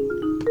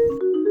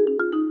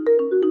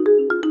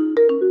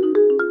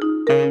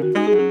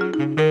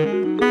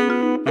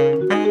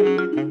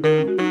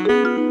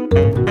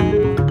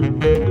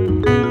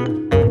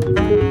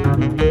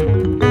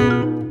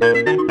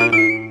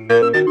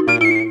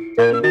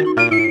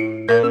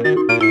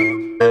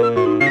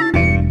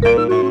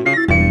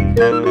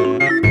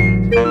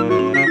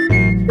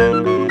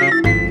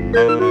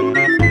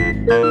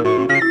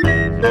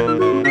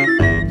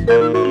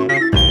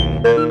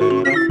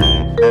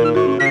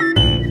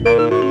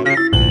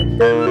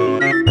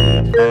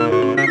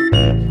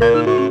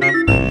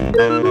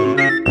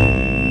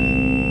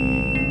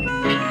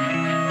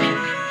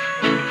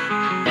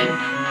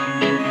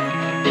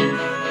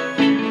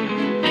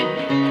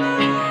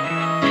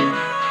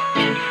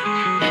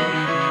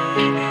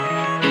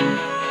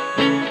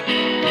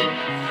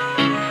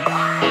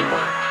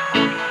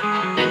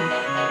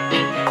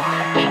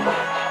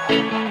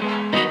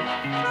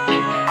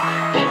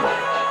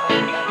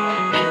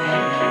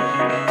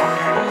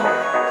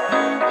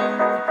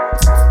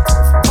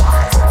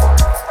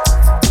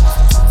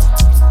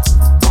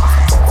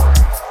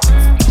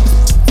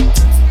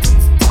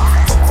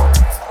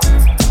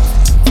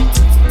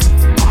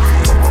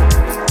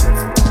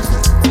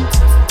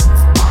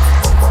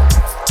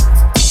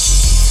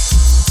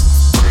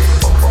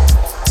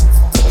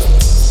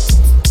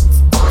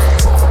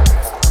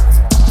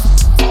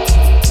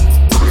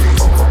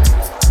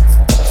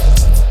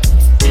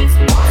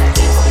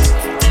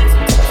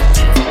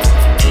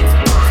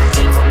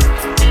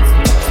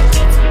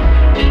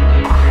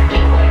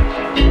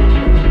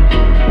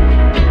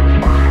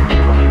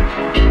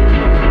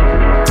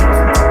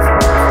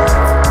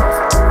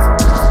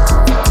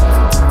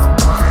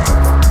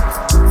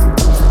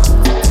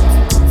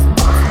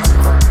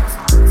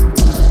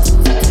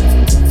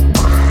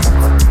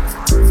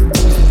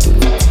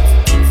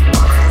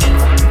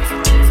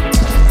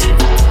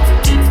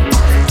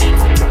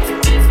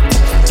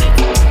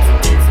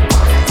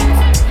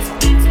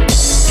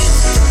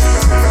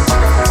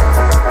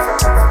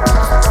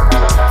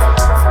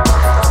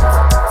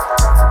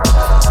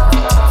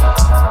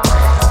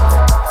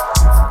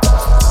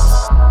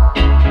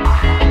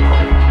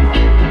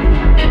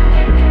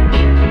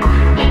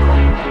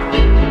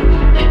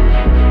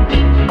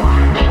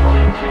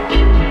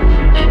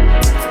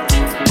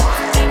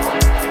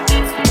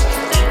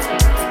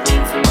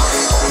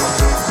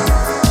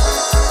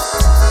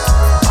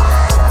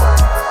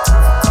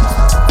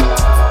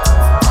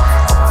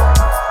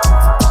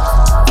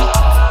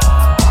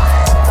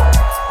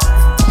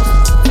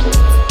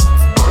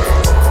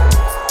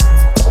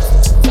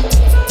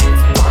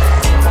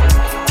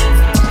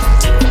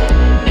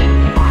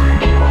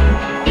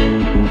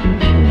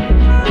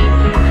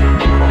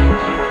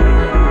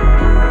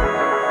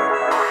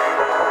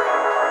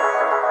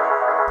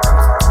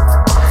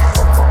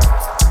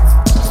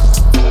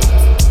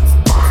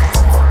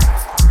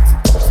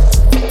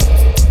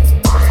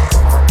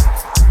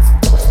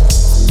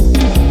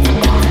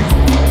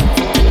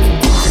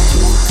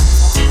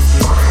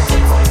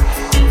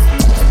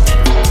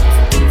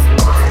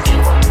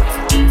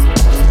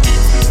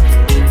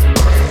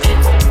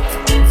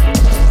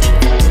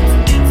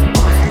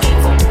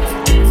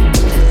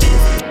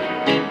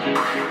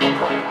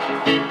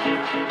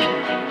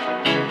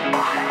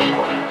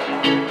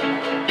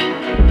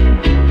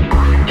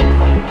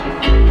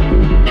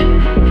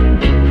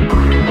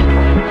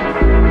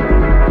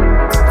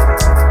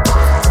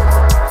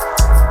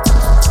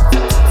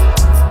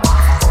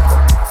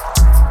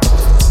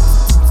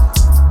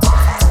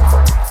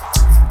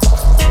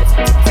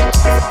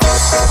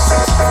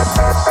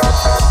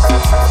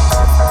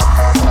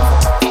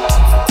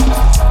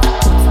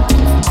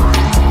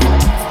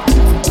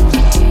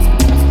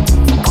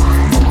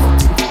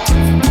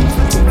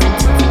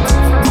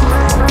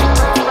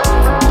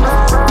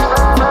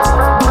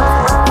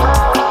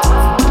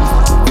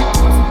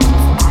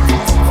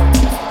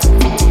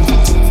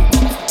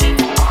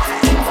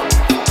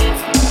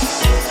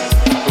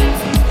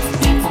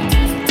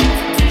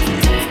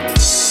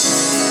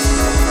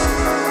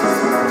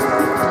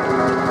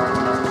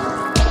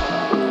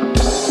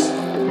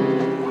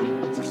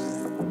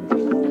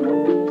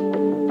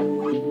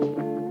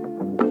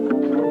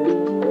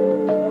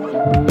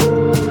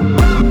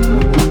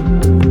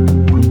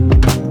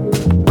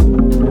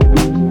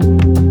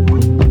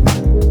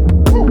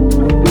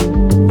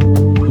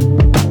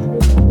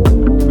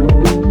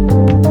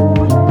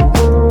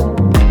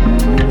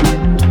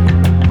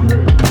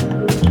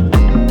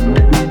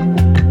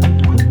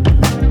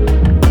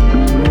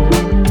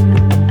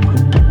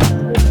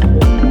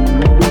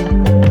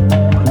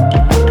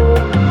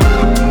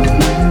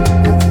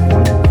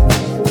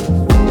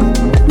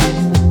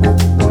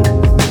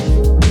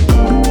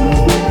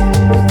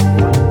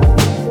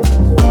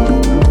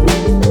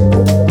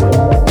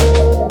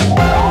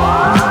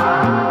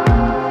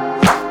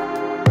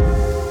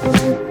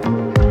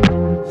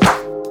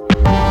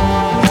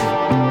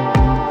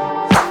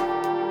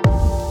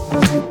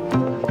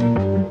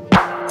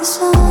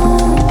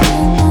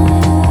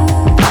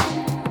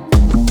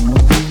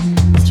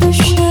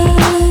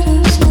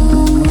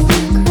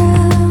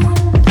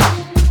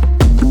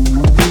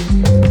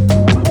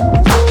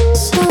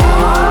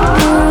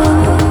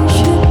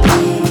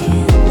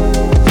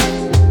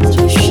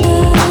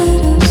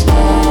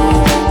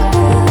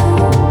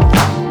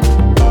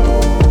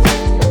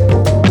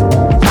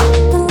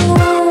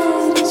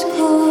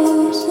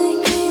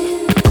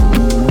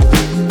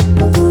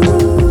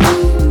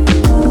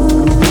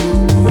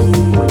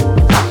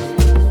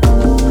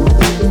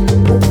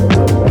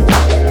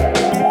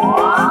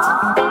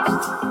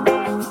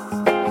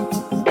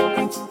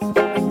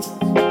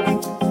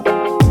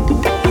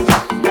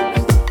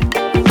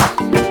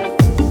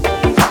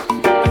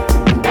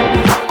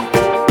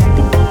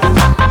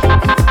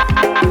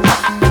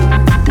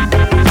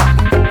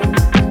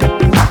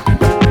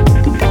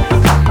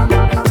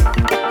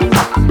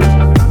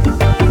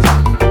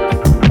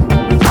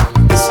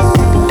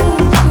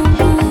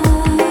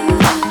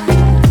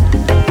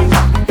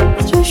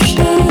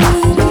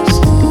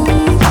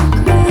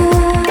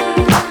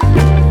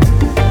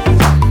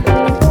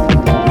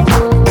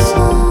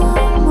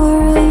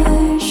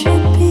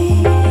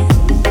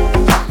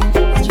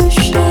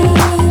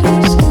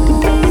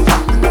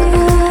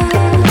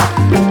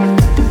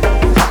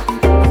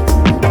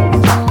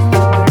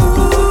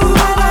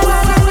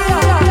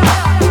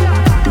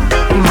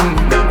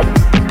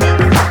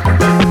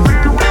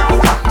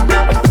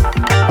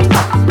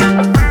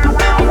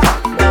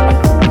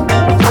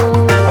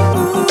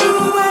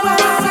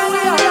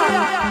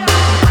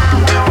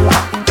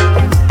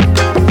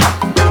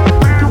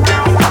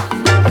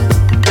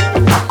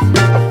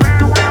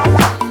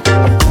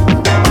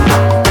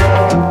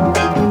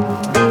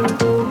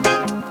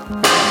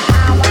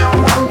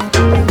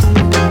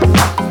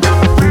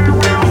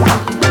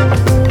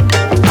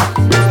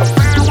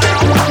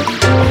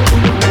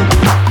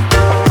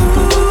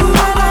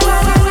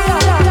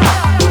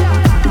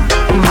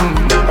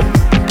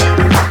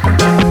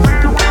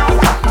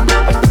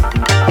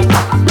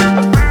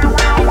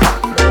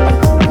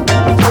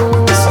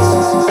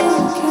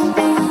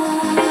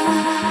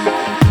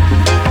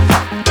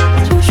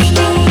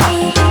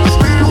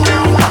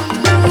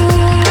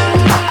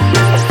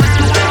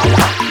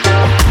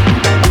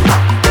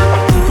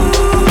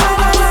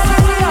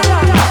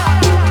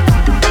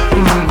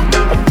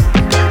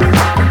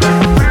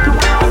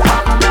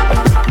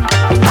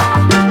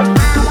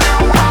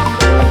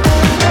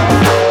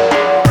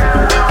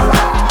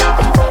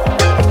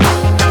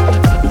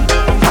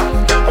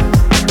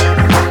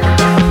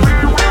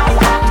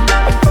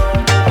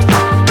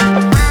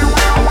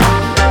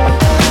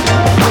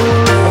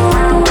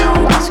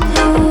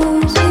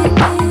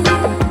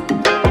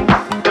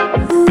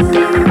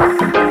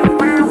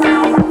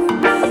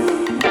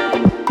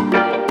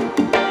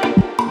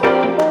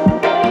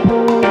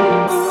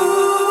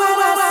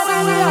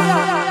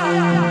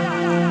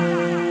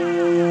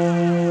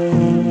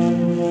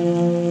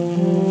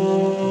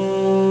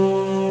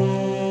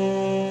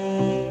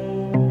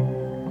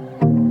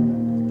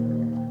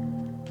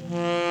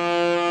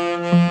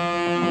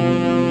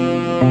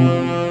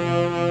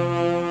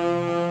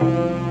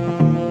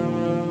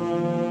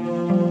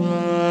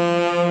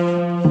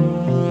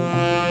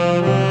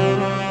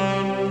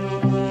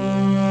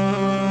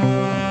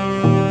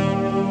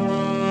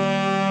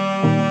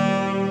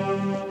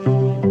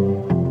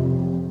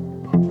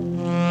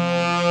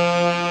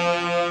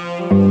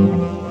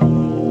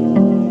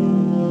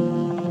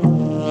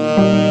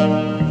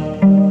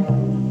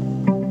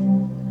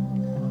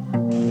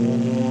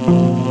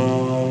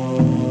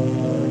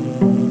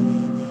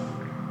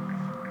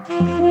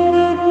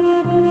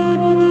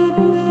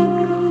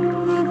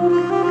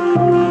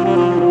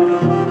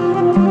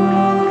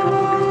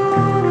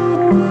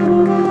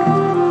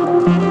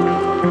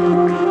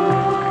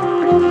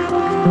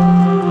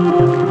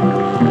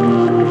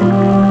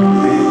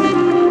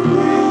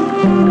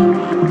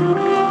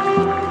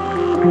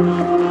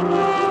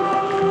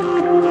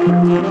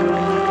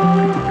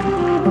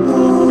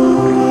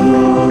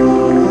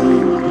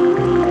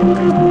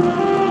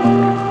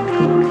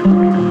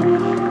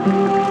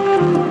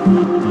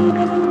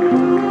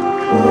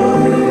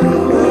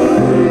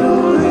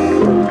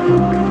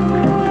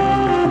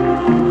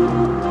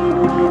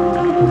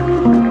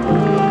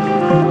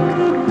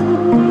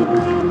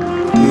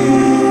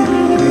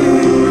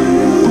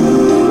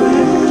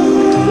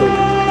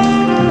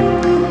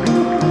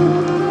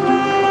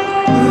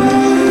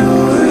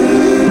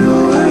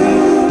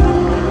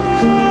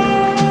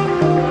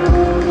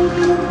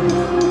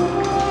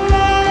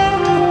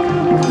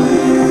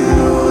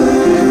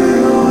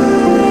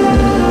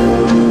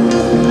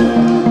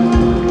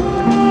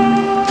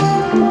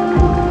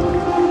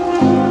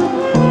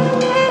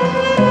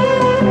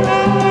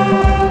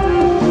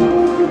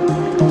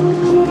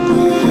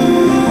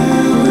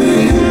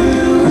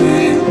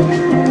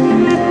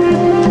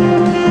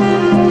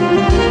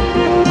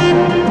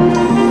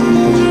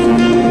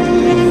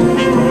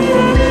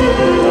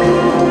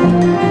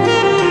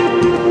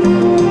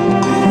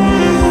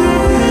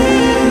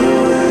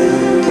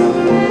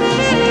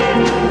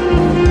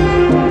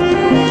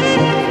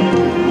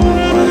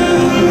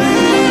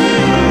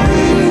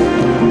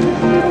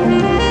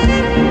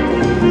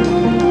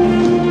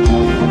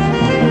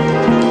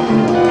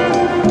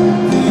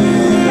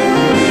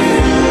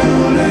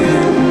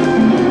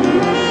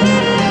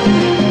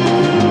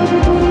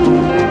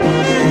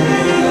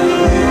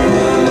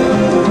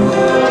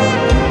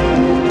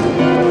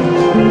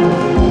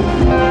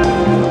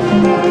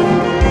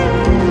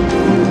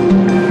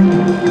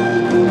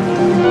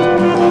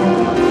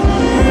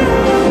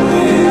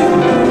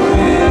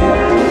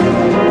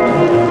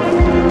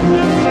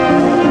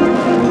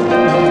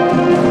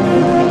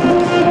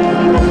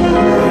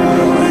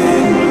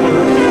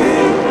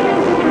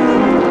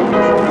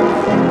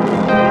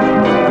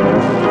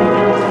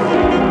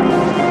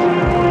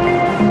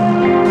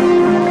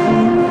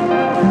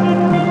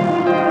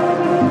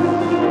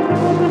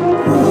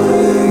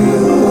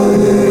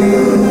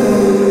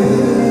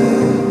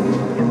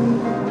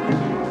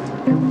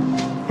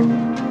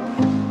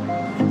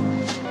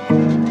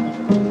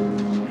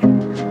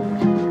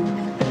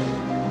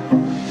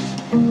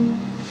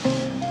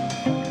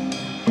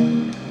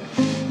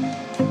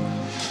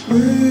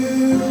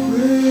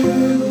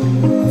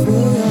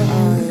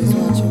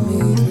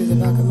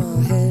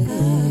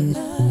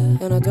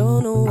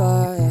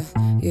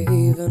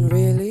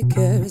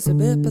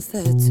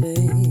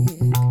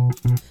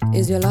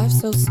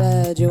 So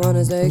sad you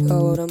wanna take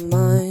hold of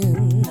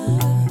mine.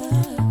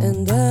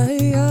 And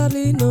I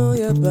hardly know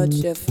you, but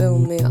you feel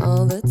me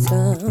all the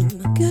time.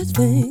 Good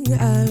thing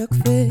I look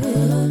fit.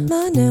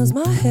 My nails,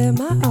 my hair,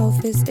 my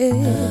outfit's it.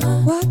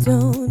 Why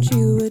don't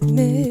you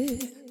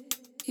admit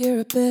you're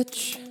a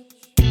bitch?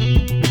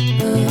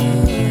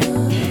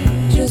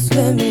 Just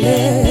let me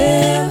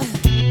live.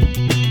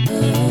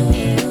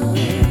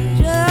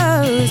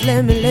 Just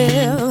let me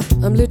live.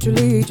 I'm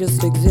literally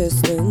just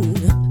existing.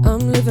 I'm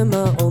living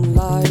my own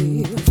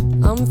life.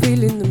 I'm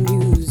feeling the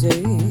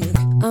music.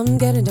 I'm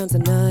getting down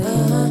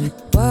tonight.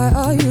 Why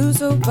are you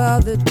so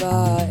bothered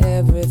by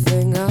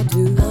everything I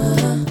do?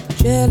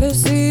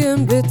 Jealousy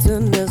and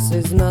bitterness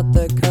is not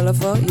the color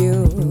for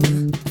you.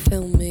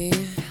 Film me.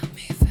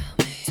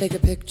 Take a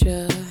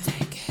picture.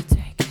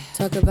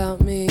 Talk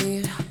about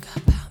me.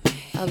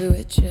 I'll be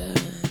with you.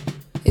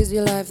 Is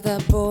your life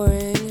that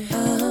boring?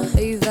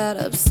 Are you that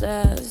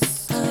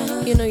obsessed?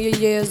 You know your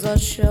years are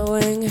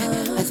showing.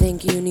 I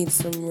think you need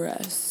some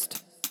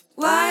rest.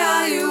 Why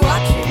are you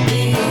watching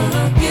me?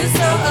 You're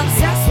so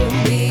obsessed with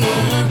me.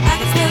 I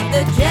can smell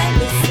the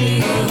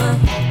jealousy,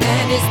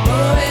 and it's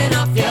pouring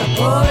off you,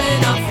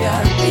 pouring off you.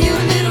 You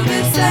a little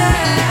bit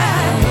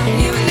sad,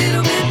 you a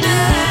little bit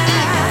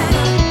mad.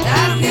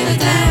 I don't give a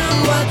damn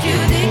what you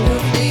think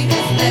of me.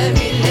 Just let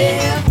me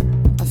live.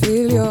 I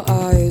feel your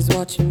eyes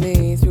watching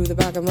me through the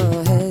back of my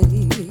head,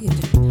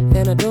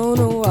 and I don't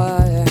know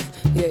why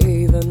you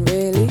even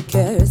really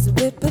care. It's a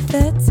bit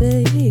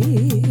pathetic.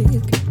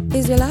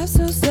 Is your life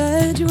so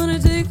sad you wanna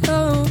take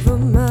over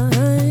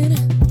mine?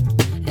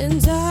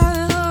 And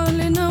I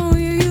hardly know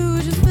you,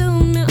 you just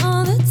feel me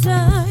all the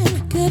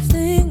time. Good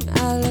thing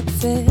I look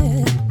fit.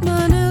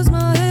 My nails,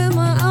 my hair,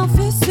 my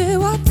outfit. Say,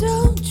 why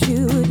don't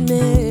you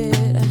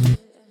admit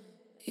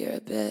you're a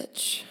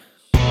bitch?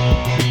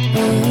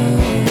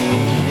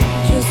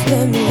 Just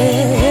let me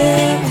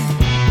live.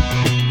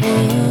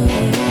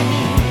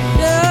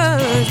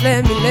 Just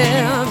let me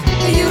live.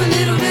 You a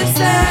little bit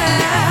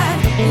sad,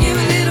 you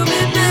a little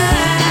bit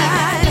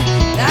mad.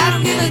 I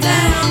don't give a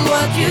damn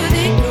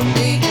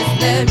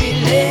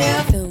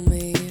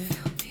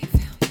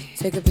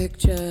Take a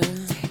picture.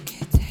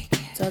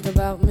 Talk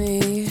about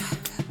me.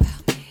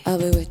 I'll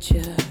be with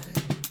you.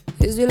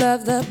 Is your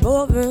love that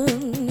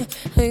boring?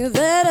 Are you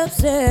that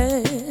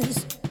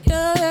obsessed? Your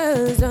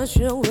eyes are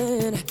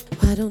showing.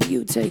 Why don't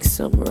you take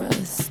some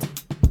rest?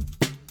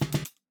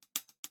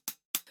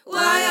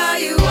 Why are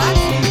you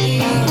watching me?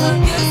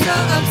 You're so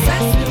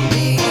obsessed with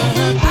me.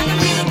 I can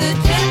feel the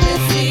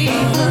jealousy,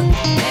 and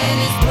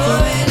it's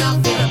pouring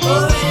off you,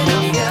 pouring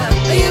off you.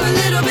 Are you a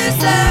little bit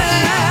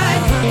sad?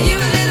 Are you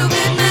a little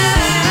bit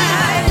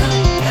mad?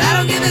 I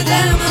don't give a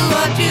damn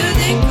what you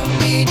think of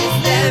me. Just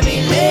let me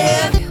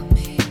live.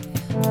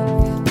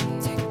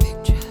 Take a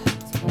picture.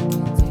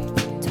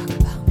 Talk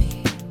about me.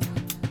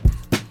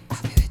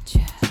 I'll be with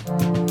you.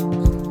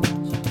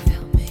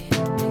 Film me.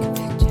 Take a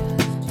picture.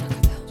 Talk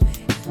about me.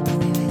 I'll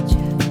be with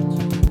you.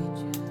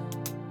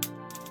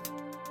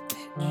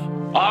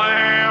 I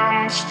am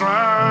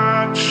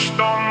stretched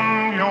on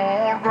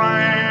your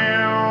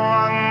grave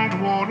and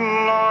would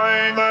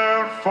lie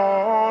there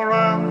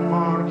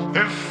forever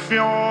if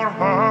your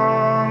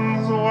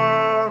hands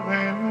were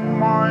in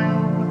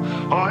mine.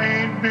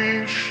 I'd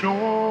be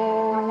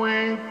sure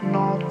we'd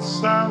not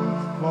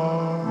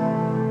sever.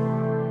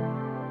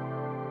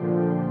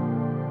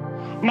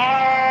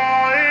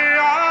 My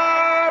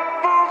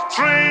apple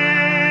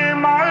tree,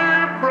 my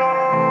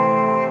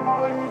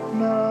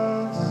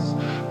brightness,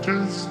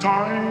 'tis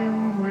time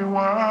we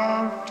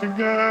were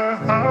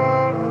together,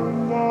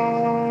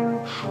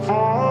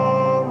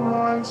 for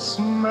I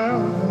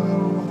smell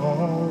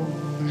of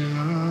the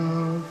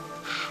earth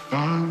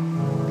and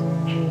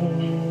the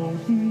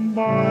warm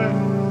by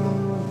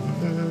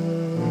the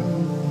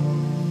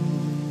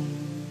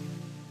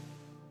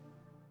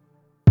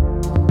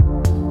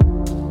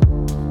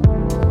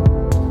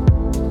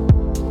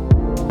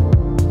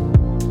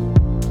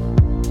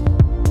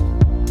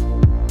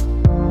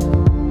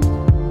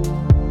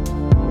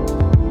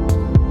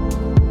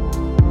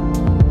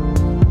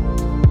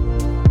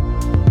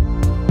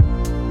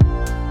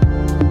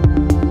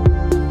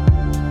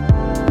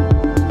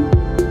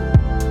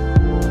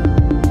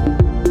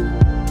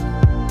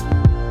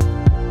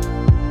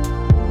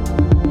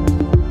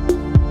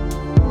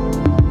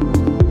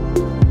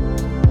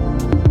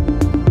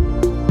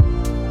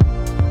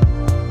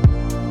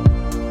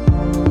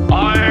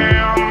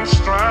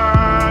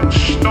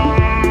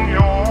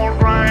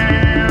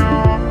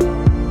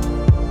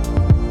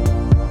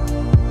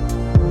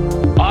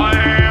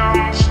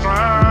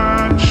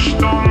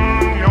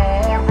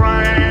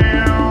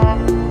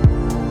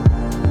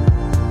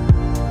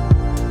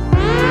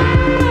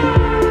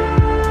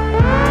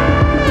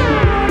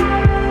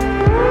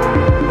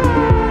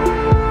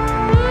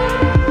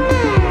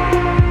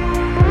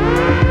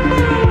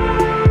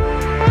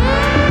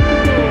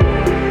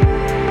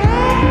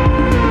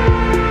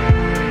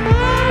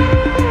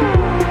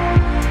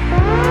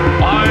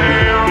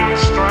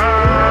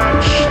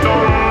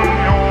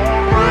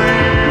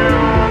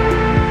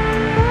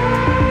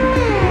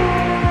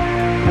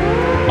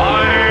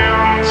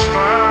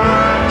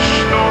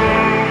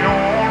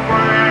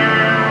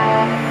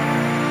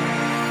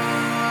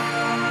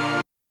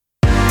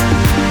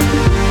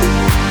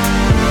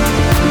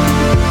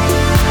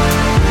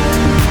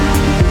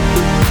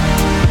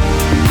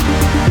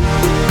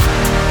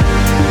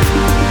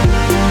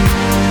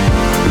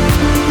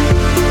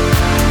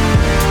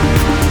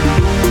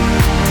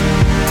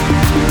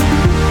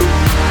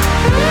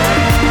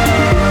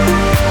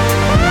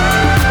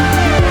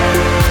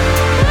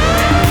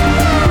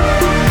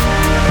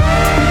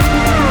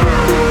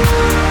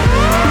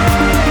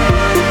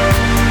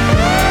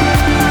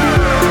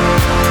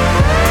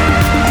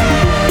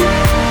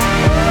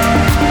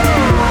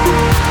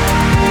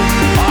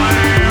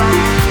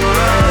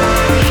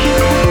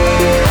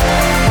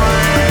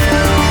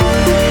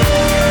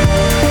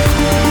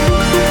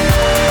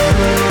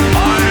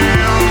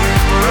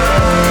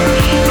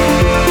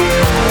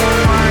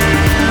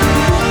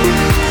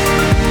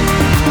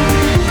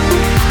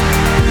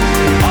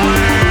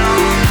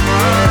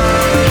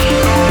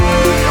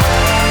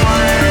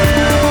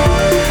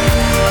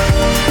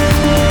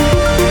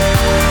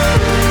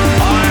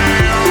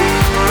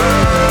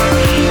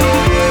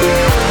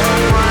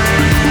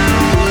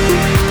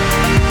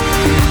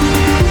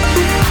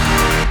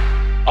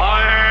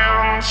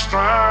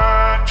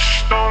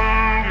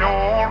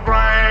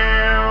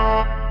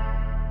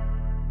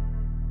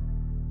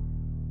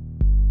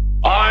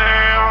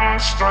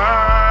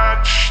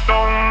stretched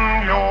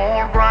on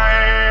your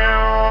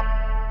grave.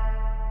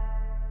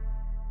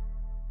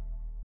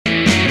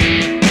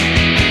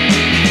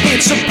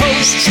 It's a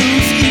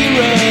post-truth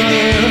era,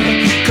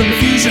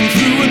 confusion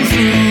through and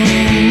through.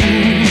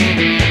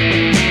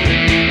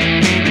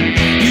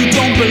 You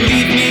don't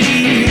believe me,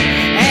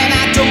 and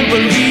I don't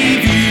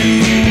believe you.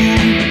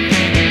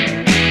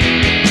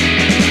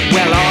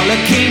 Well, all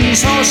the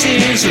king's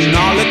horses and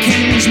all the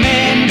king's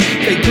men,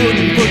 they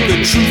couldn't put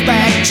the truth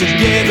back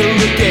together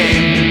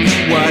again.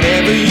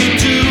 Whatever you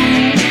do,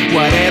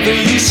 whatever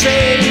you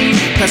say,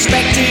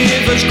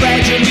 perspective has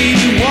gradually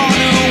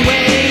worn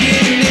away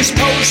in this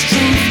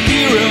post-truth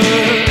era.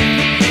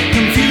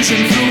 Confusion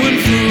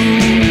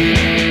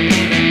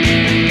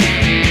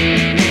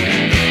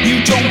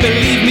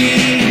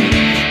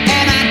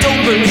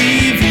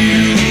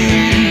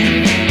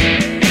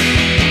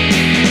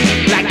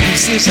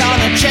pieces on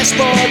a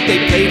chessboard,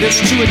 they played us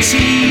to a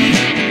T.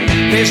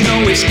 There's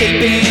no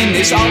escaping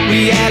this alt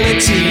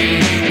reality.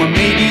 Well,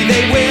 maybe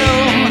they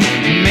will,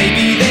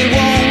 maybe they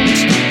won't.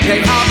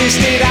 They've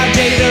harvested our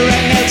data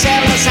and they'll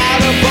tell us how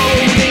to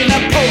vote in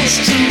a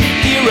post-truth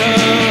era.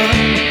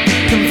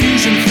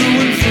 Confusion through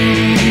and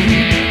through.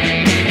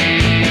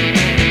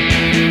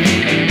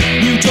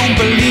 You don't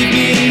believe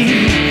me,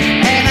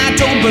 and I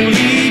don't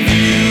believe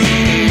you.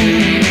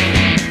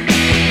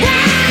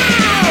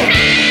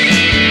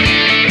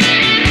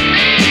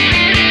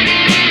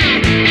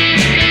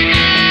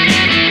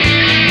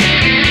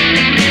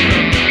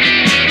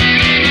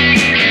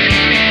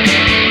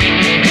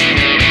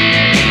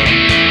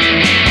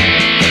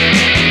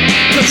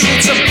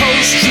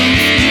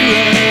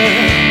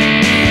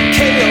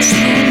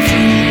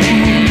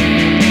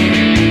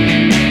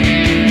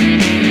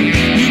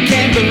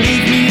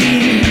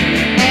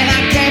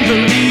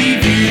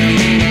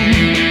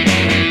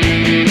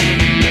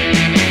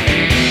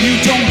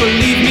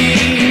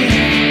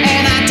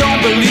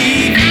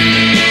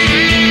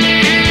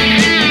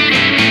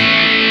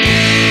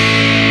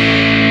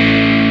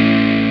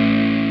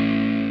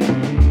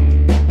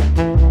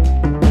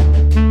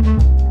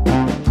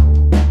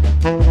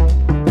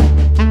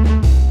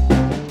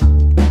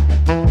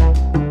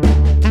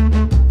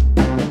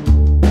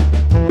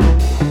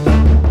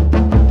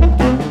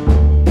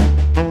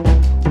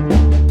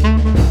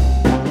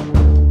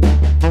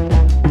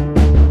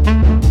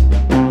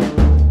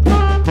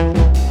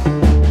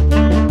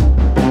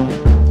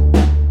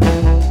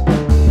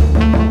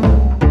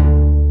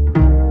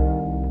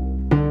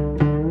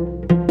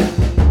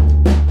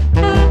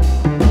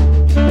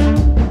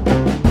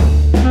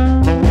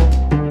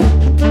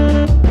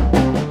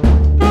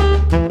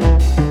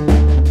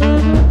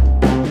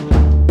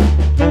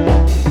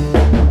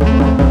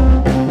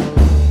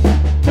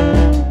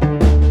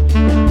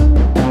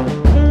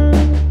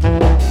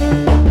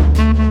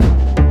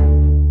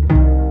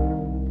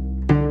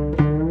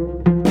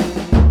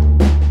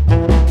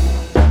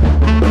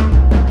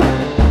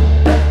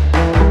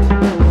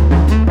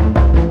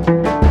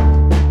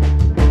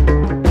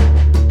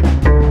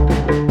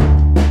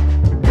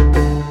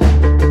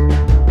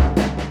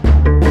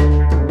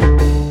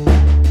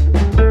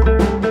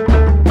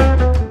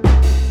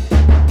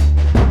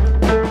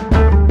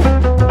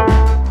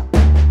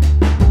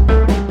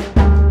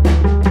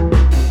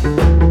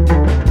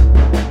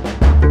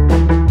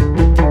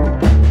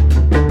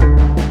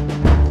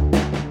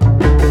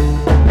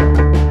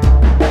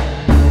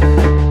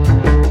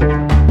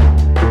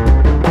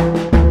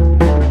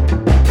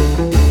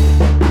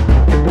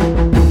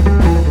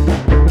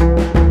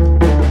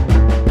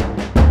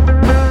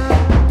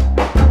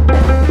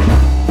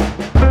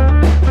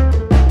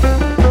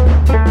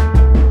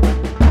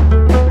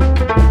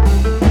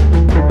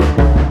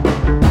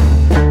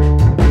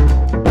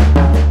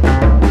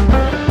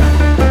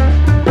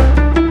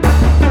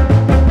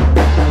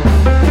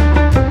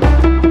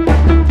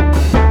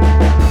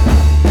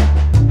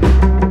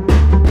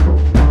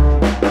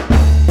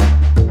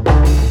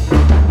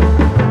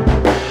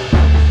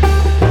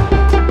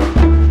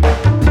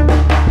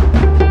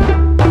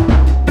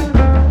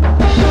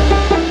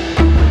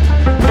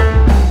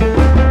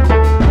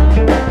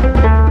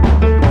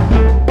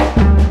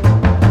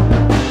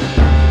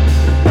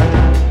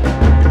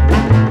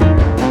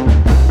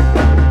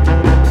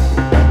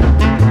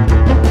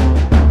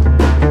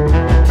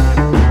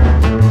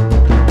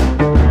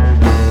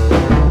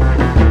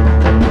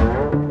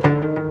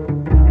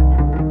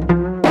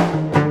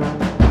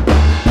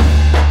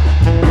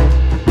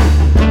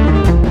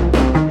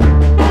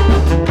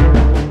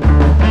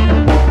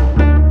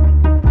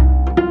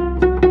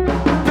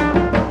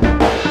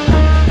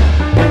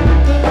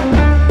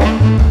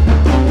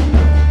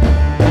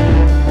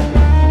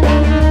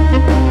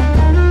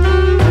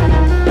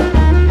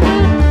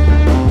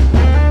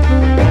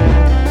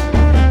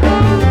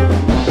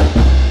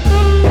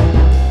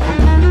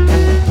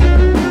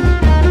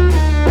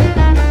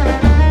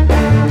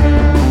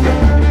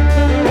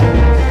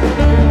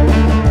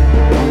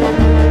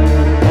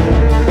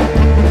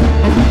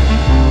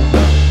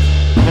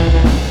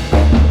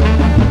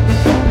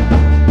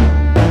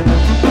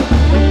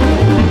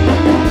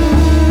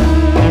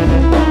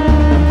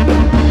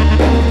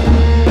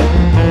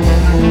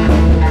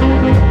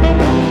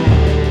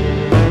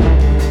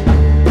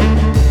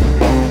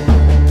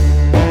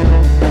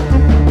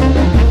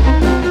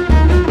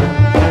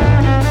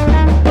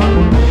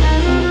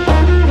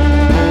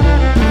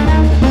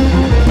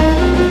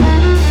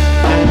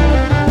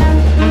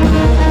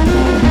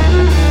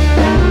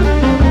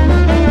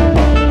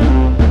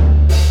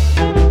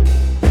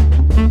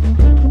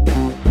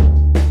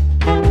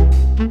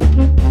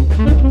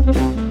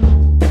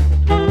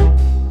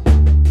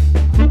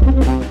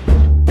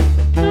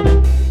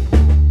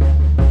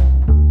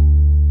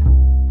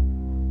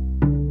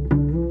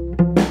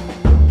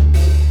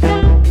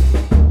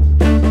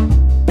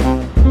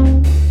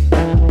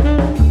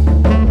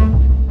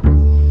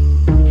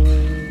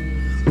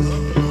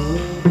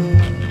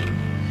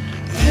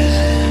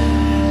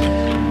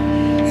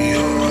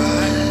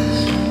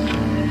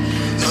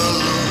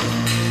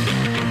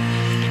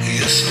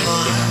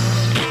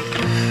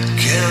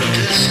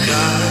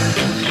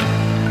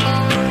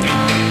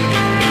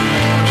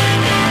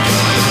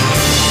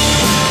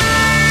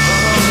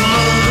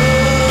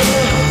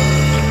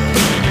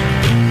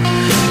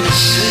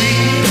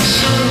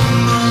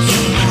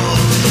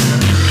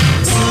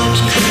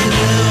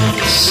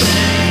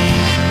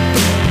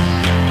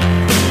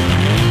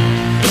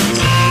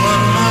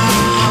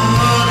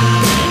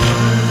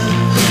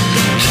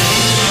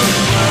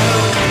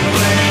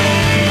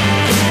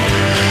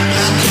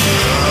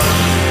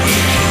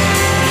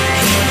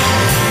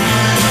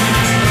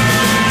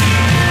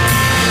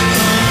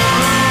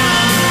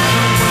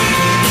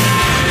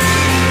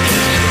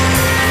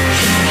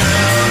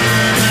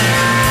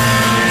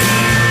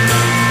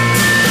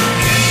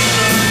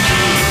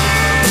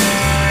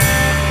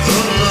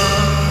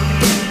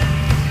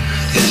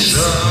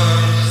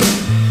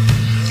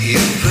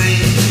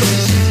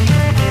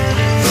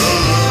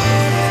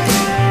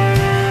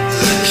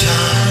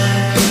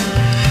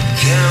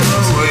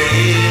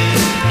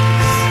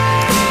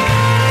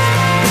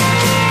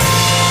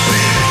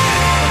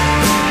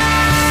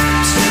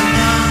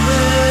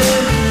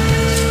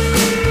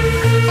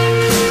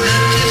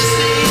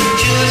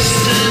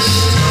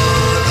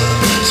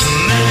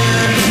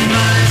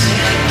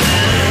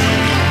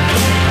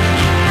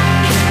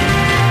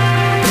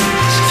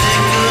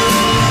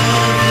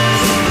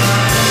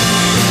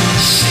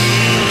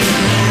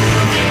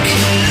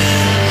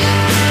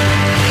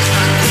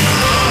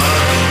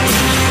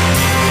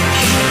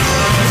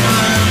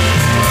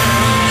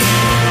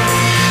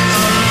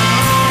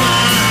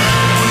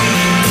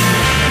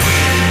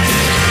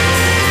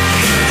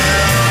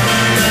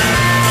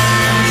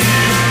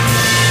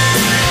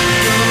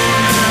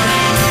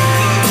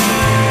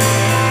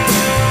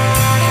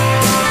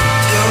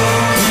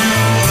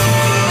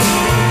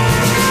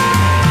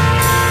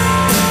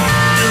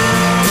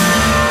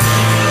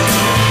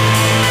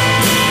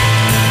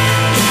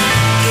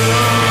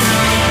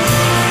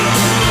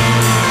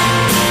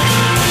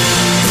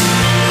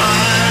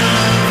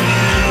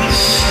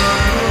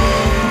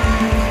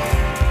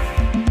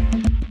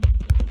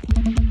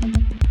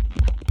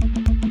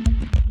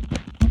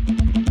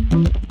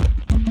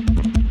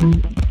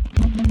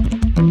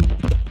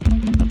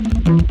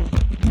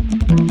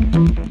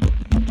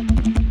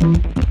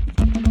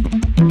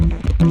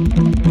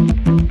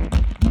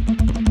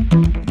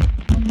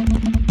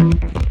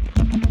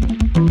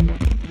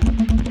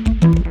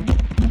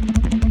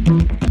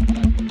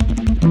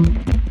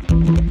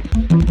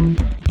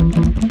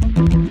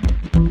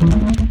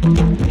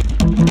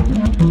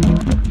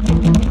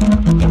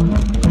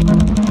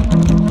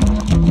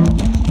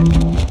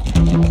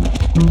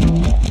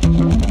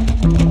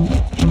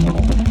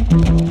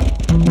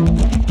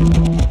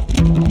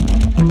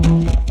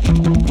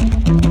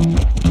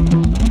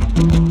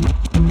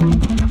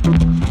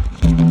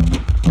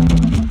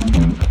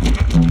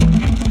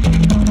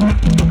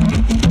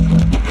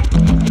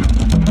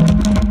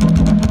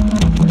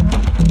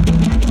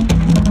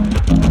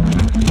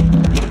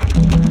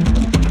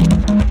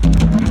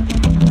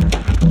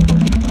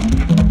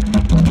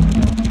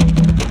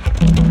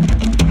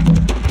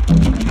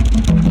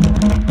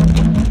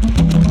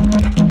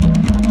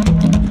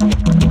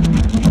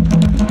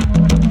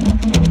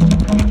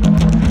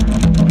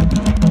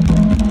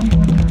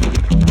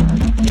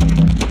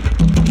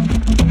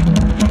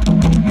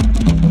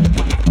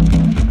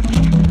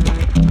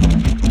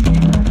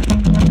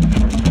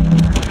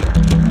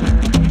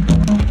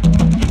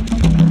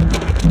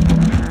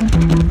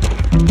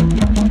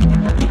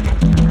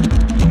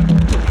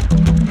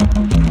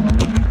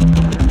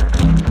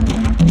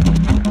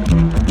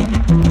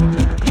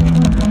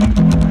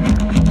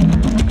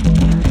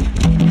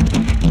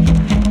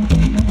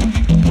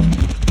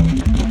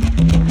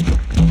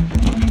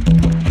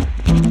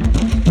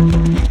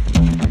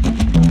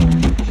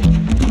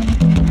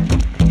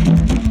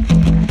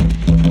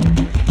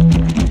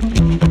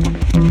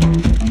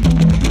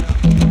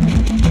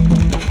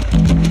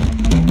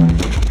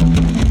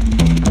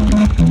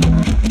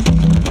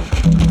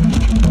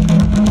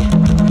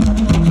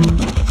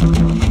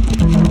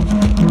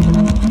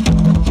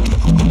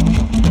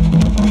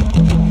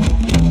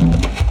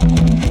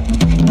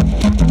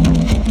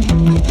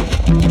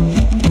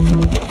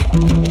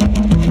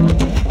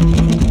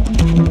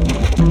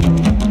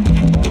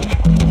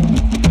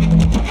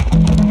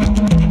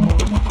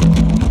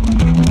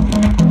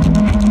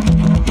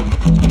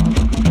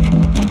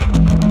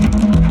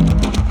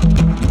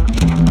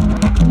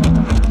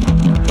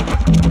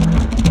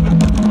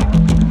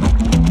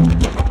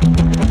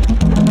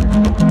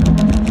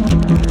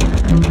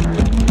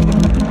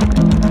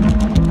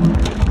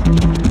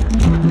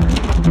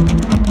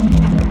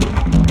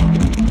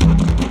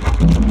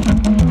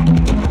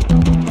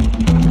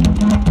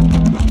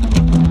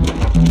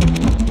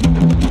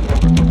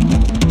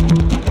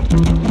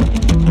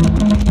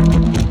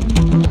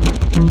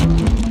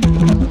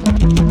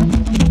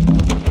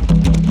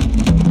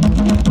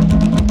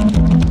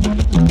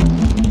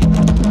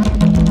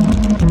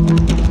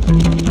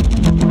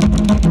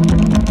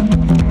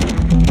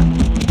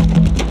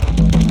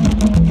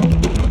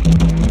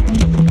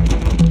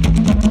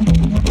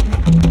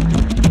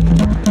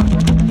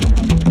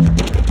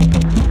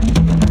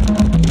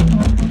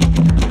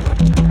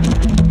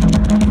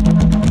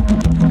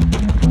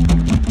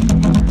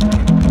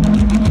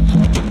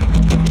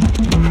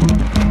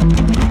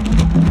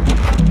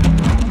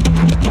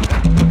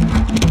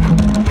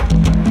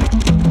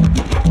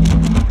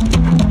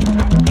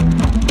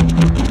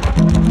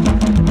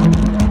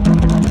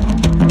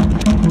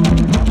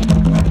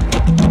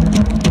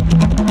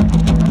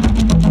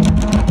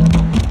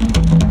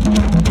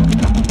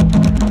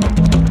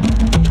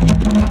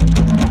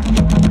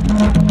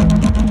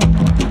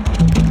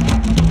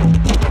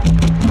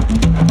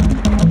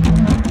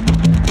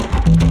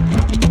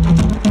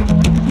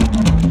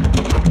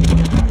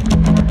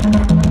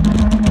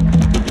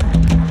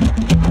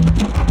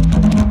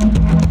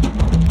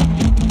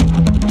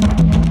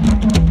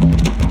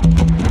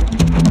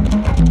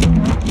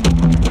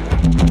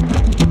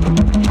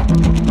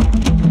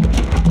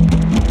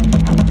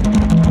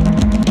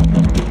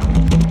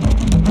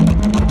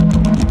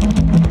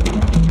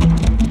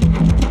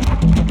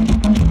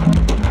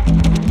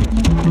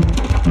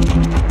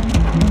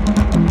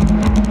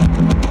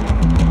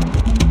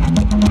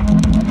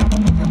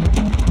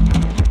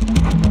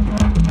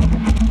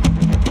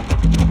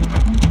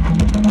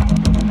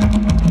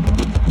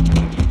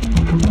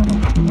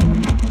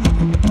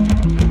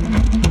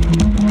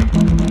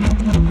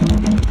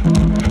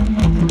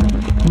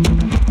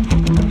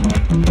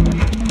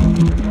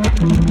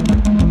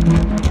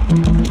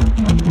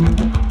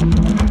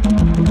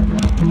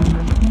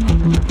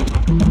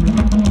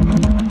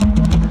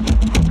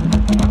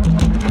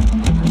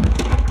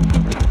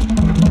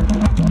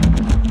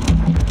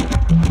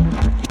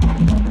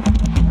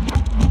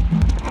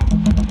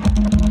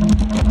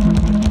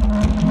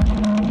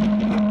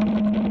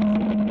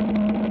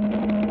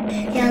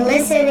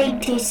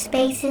 to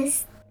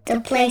Spaces,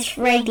 the Place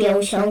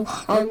radio show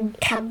on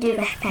Candu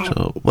FM.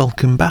 So,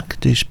 welcome back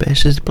to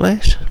Spaces, the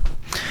Place.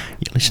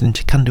 You're listening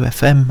to Candu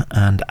FM,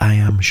 and I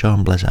am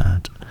Sean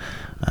Blizzard.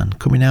 And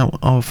coming out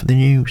of the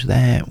news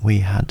there, we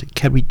had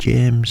Kerry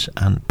James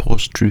and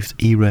Post-Truth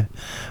Era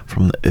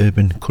from the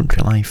Urban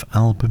Country Life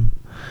album.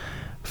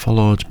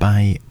 followed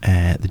by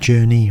The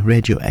Journey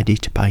radio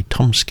edit by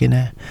Tom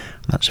Skinner.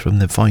 That's from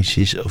the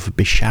Voices of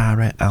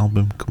Bishara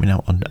album coming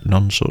out on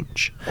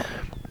Nonsuch.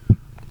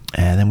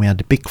 Then we had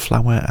The Big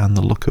Flower and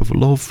The Look of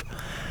Love,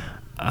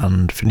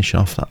 and finishing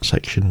off that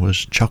section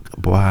was Choc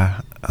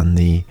Bois and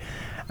the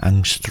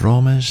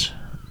Angstromers,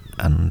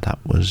 and that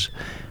was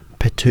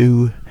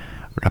Petu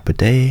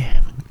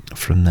Rapide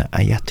from the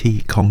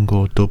Ayati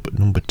Congo Dub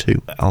No.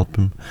 2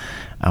 album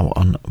out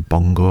on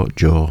Bongo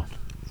Joe.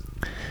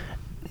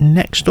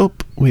 Next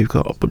up, we've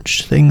got a bunch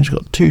of things. We've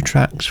got 2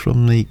 tracks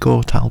from the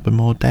Goat album,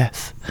 Or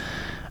Death,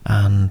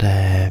 and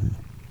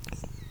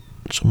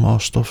some more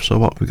stuff. So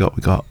what we got?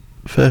 We got,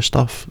 first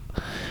off,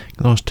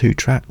 those 2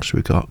 tracks.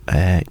 We got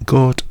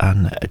Goat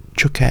and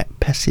Chuket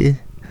Pessi,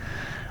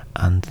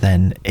 and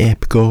then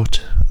Ape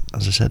Goat,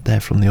 as I said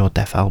there, from the Or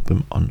Death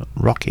album on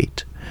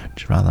Rocket,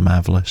 which is rather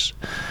marvellous.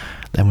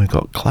 Then we've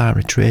got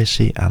Clara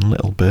Tracy and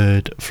Little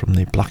Bird from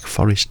the Black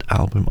Forest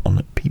album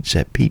on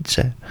Pizza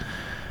Pizza.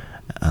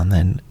 And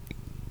then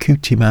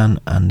Cootie Man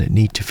and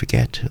Need to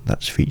Forget,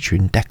 that's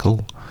featuring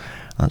Deckel,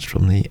 that's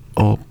from the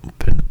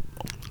Open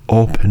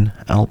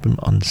album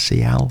on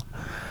Cial.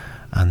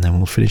 And then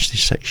we'll finish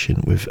this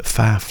section with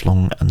Far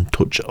Flung and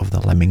Touch of the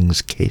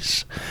Lemmings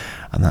Kiss,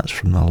 and that's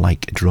from the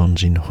Like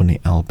Drones in Honey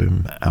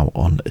album out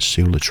on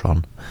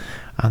Sulatron.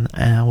 And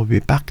I will be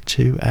back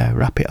to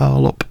wrap it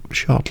all up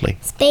shortly.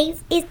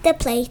 Space is the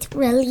Place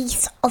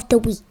release of the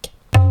week.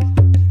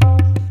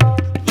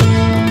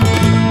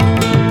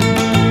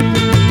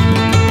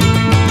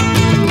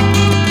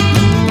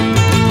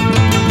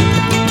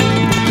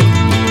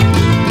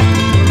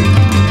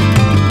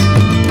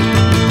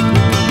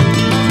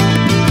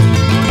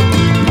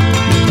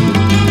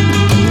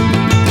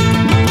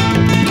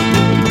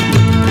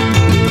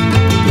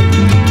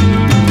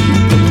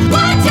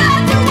 What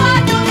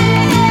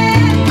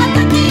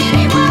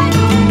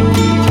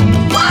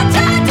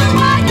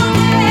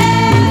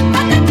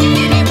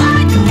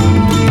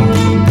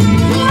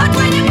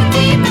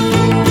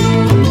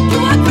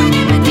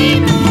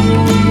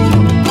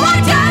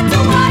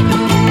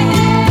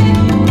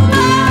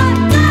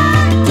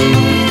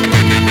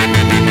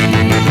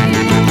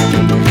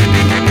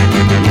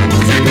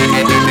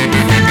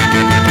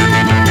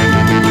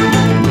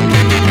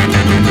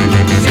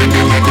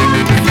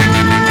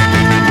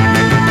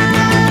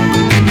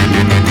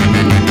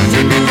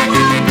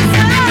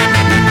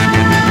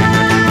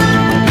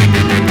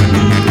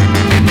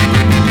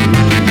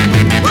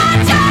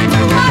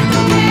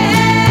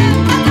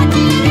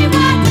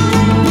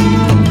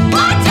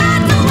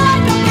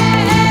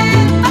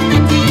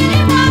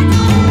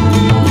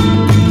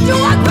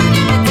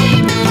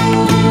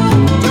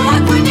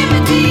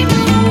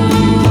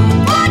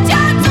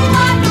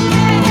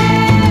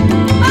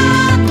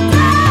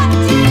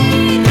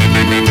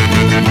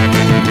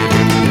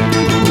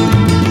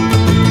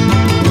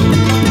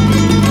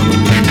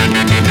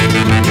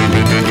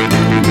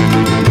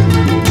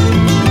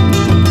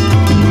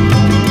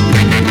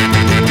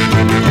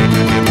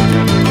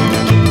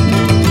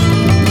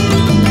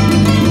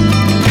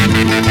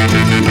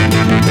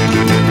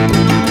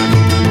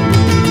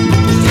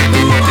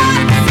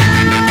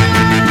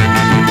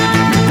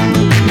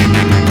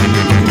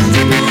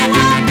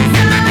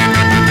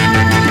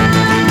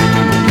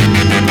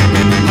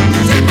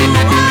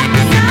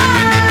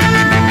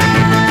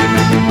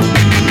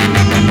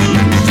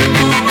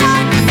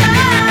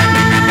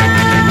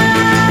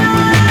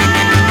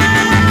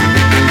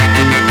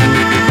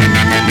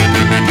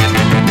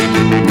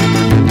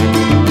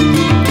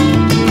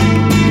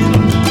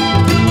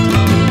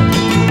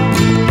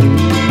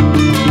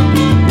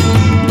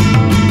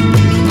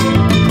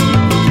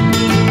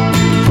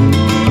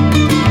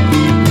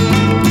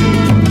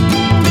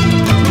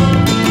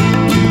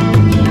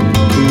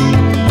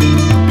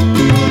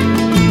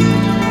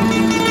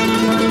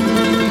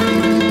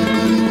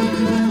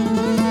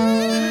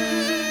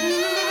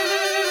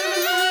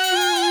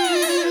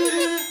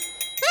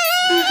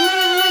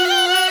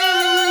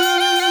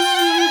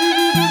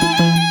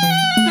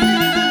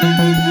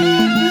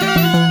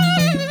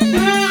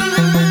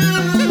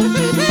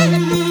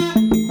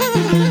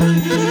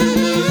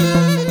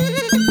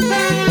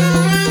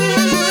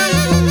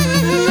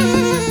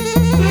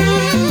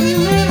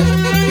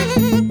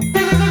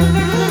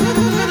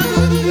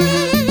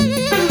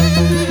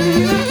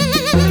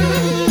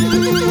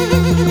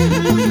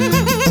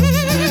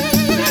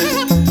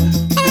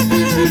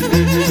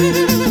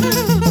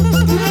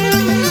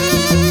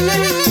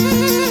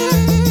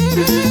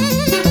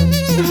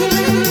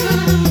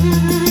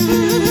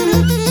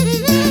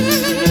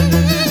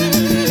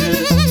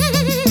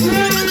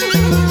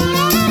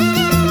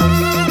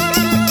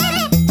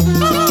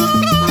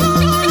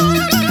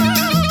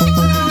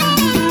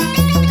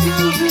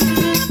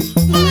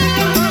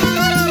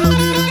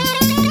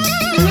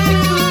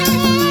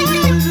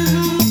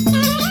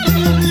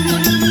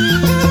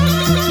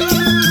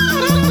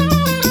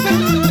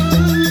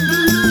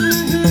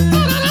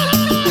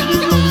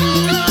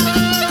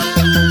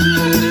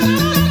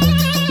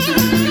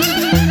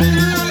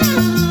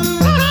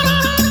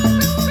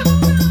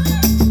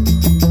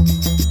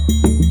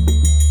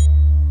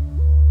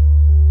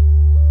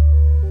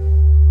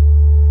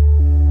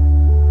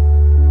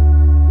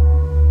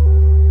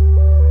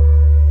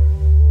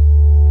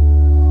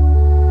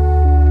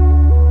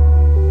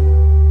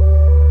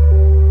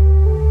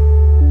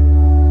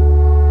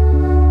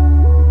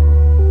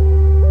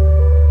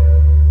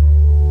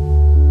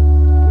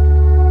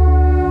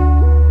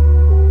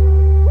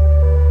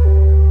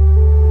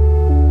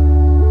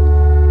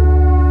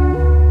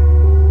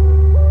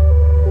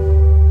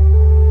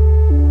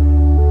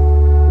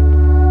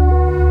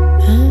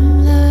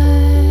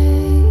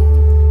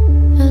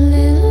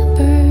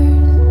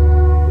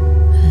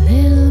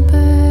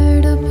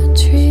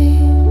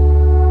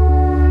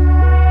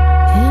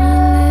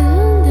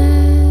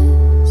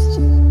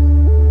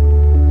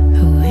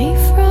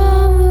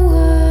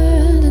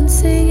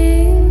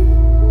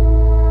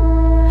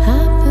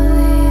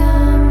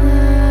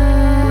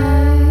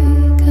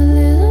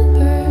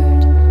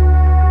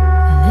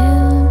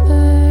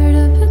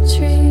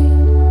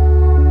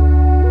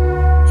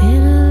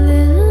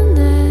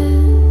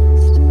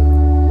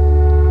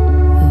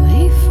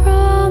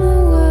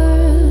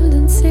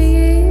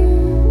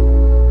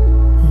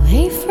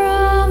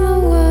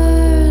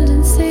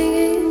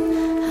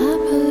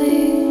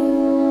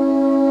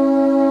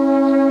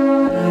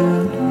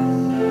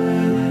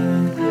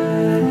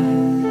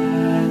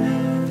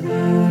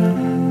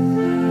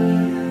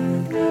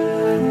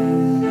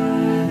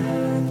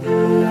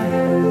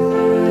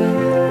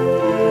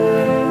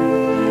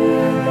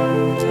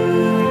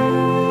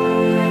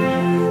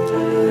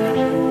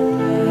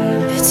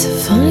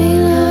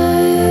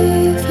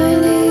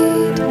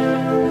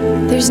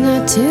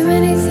Too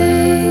many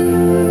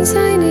things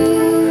I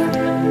need.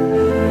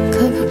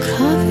 Cup of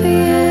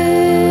coffee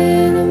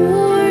in the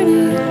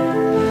morning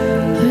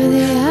or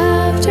the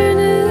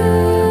afternoon.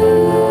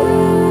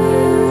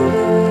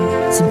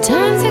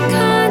 Sometimes I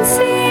can't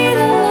see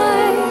the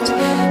light.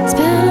 It's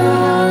been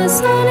all a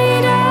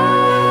sunny day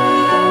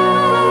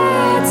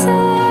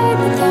outside,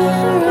 but then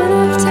I run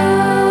off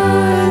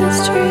down the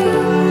street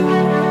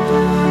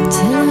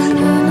till the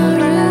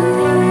moon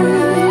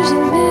rouge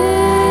at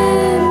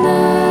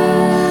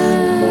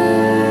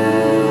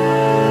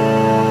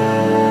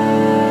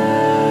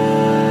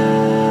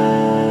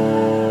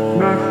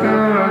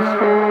Nothing lasts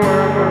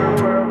forever.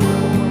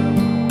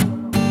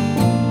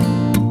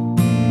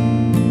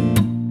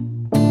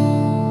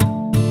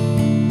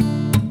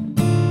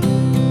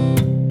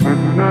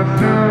 And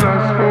nothing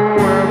lasts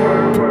forever.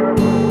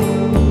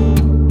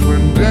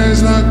 When days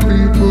like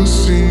people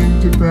seem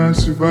to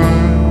pass you by,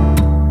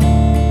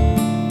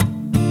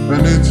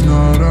 and it's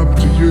not up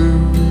to you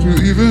to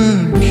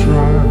even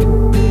try.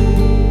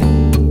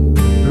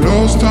 It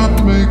all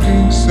stopped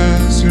making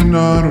sense, you're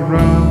not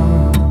around.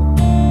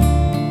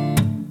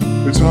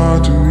 It's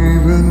hard to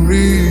even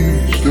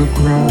reach the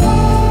ground.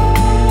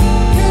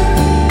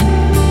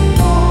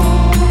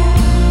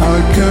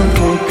 I can't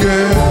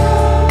forget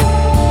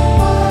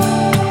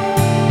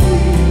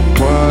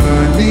what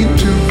I need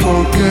to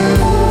forget.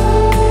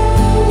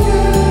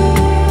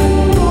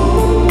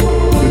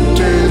 The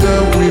day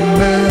that we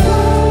met,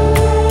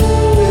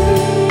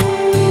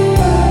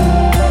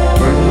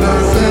 but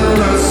nothing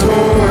lasts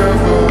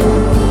forever.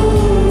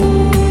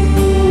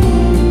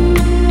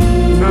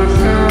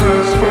 Nothing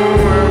lasts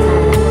forever.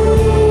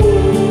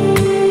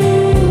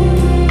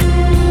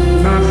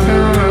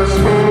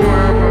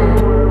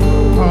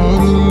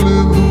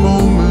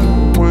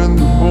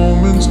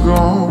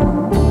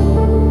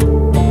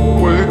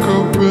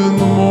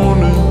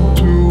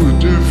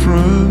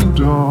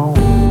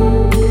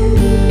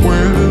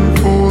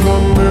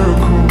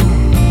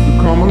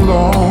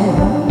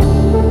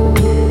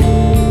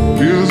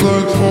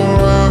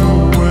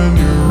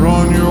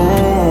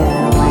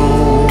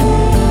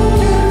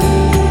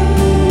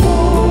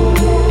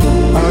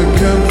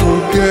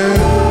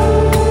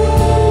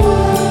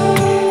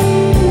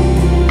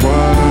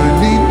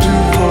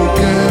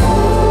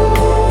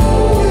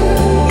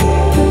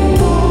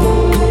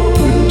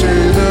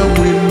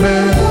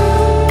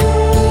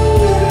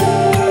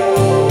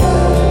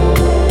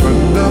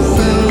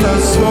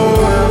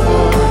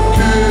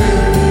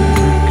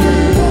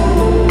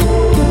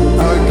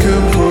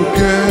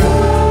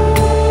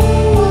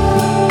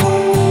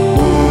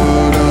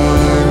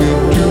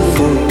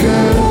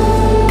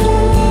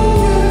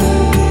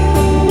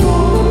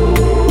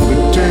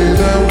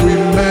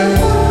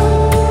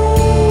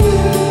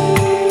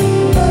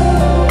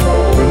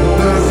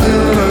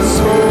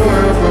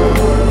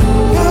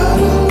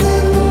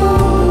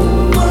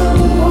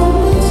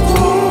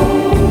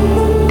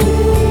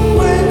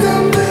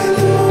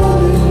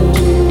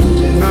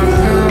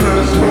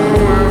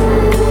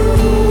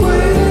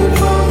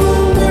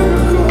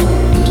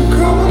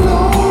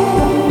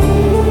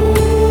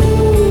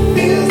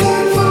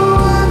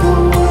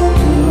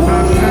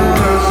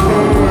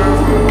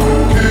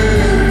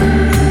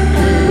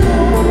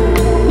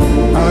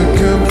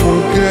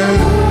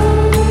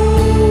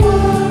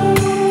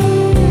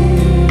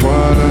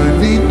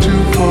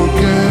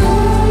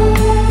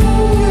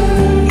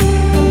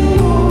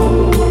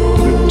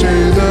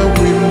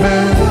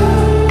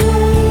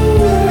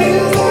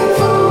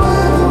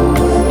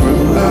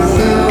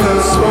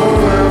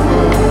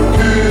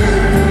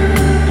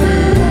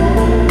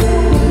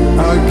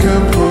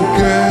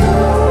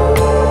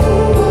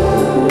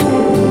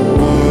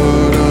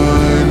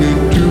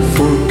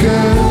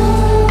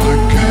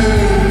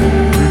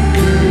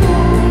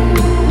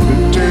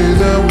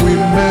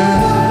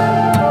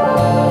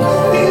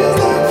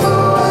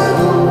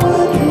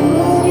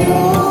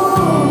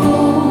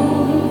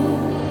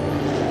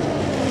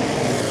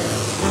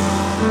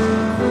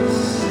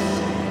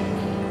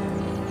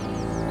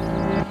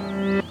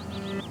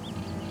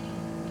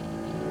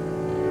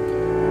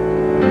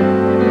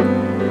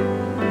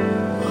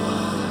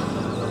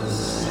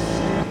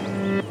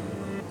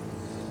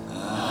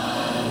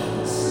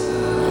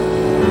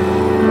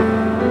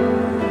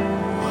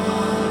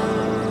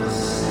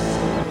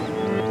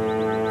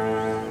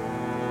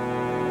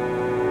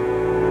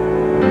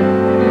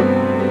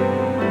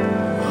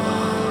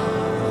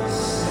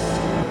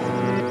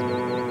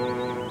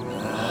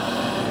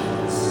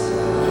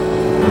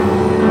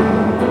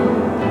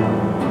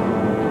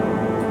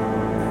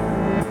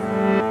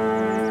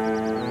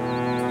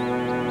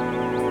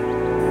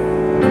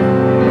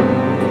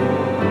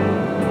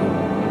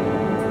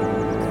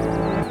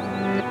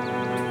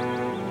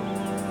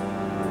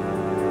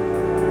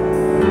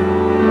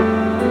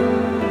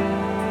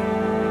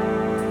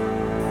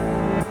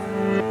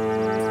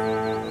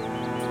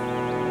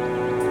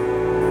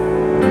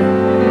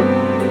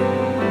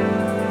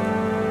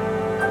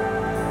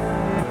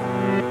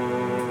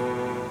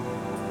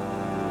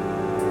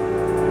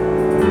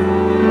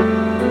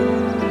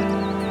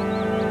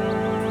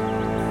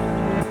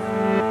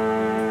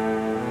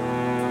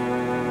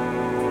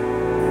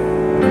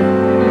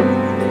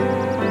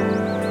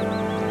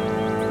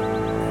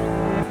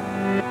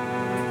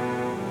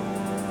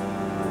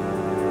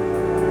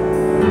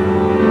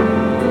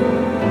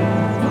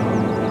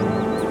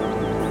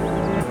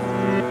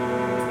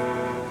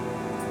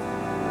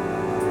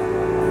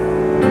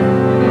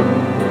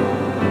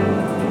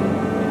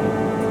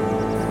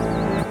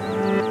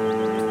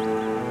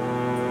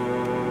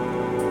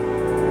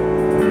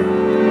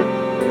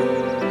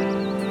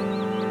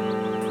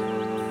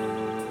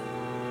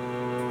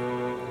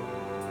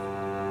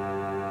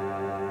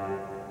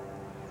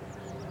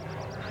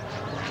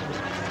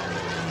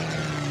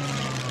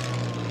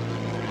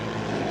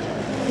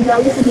 You're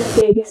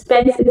listening to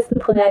Space is the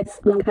Place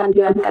on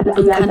Candu FM.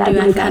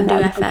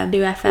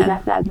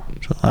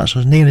 So that's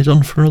us nearly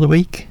done for another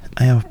week.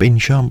 I have been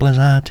Sean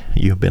Blizzard.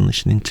 You've been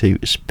listening to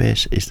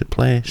Space is the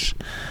Place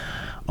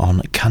on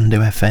Candu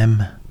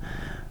FM.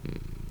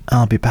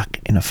 I'll be back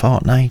in a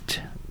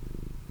fortnight.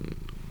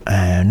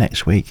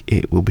 Next week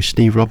it will be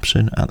Steve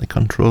Robson at the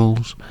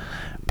controls,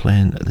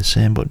 playing the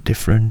same but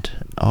different.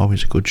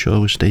 Always a good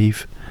show with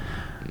Steve.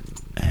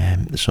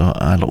 So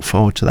I look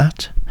forward to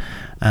that.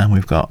 And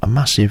we've got a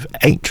massive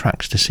 8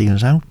 tracks to see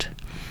us out.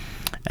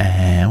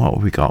 What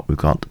have we got? We've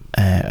got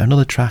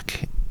another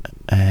track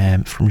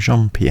from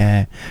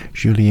Jean-Pierre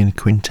Julien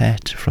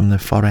Quintet from the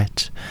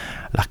Foret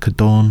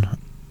Lacadon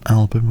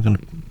album. We're going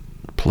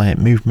to play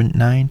Movement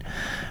 9,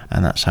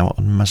 and that's out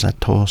on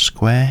Mazator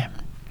Square.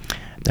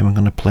 Then we're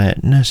going to play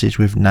Nurses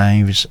with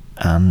Knives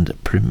and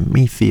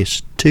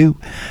Prometheus 2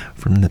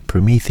 from the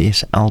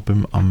Prometheus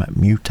album on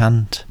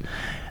Mutant.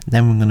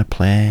 Then we're going to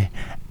play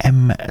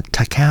M.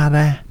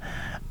 Takara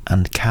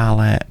and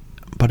Carla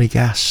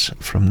Borigas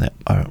from the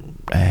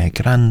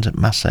Grand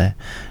Massa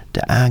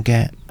de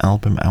Arge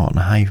album out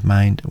on Hive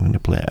Mind. We're going to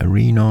play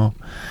Areno.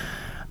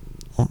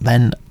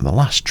 Then the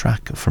last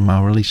track from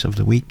our release of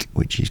the week,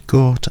 which is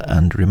Goat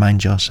and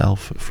Remind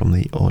Yourself from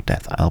the O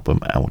Death album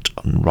out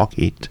on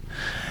Rocket.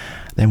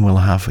 Then we'll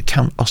have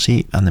Count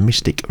Ossie and the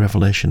Mystic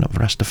Revelation of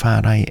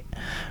Rastafari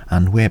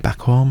and Way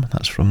Back Home.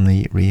 That's from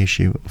the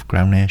reissue of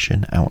Ground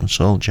Nation out on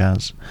Soul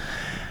Jazz.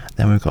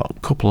 Then we've got a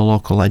couple of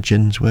local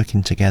legends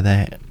working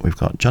together. We've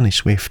got Johnny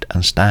Swift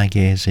and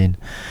Stargazing,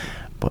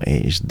 but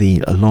it is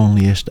the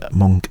Loneliest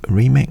Monk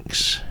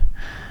remix.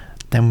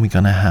 Then we're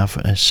going to have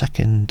a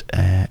second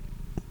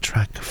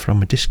track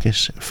from a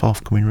Discus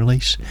forthcoming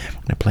release. We're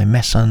going to play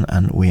Messan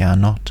and We Are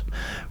Not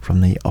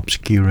from the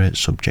Obscura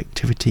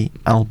Subjectivity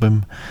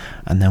album,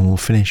 and then we'll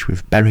finish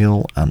with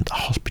Burial and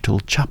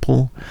Hospital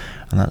Chapel,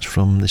 and that's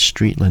from the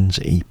Streetlands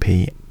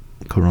EP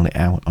currently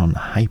out on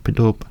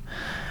Hyperdub.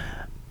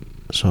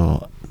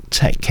 So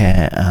take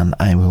care, and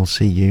I will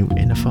see you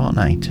in a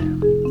fortnight.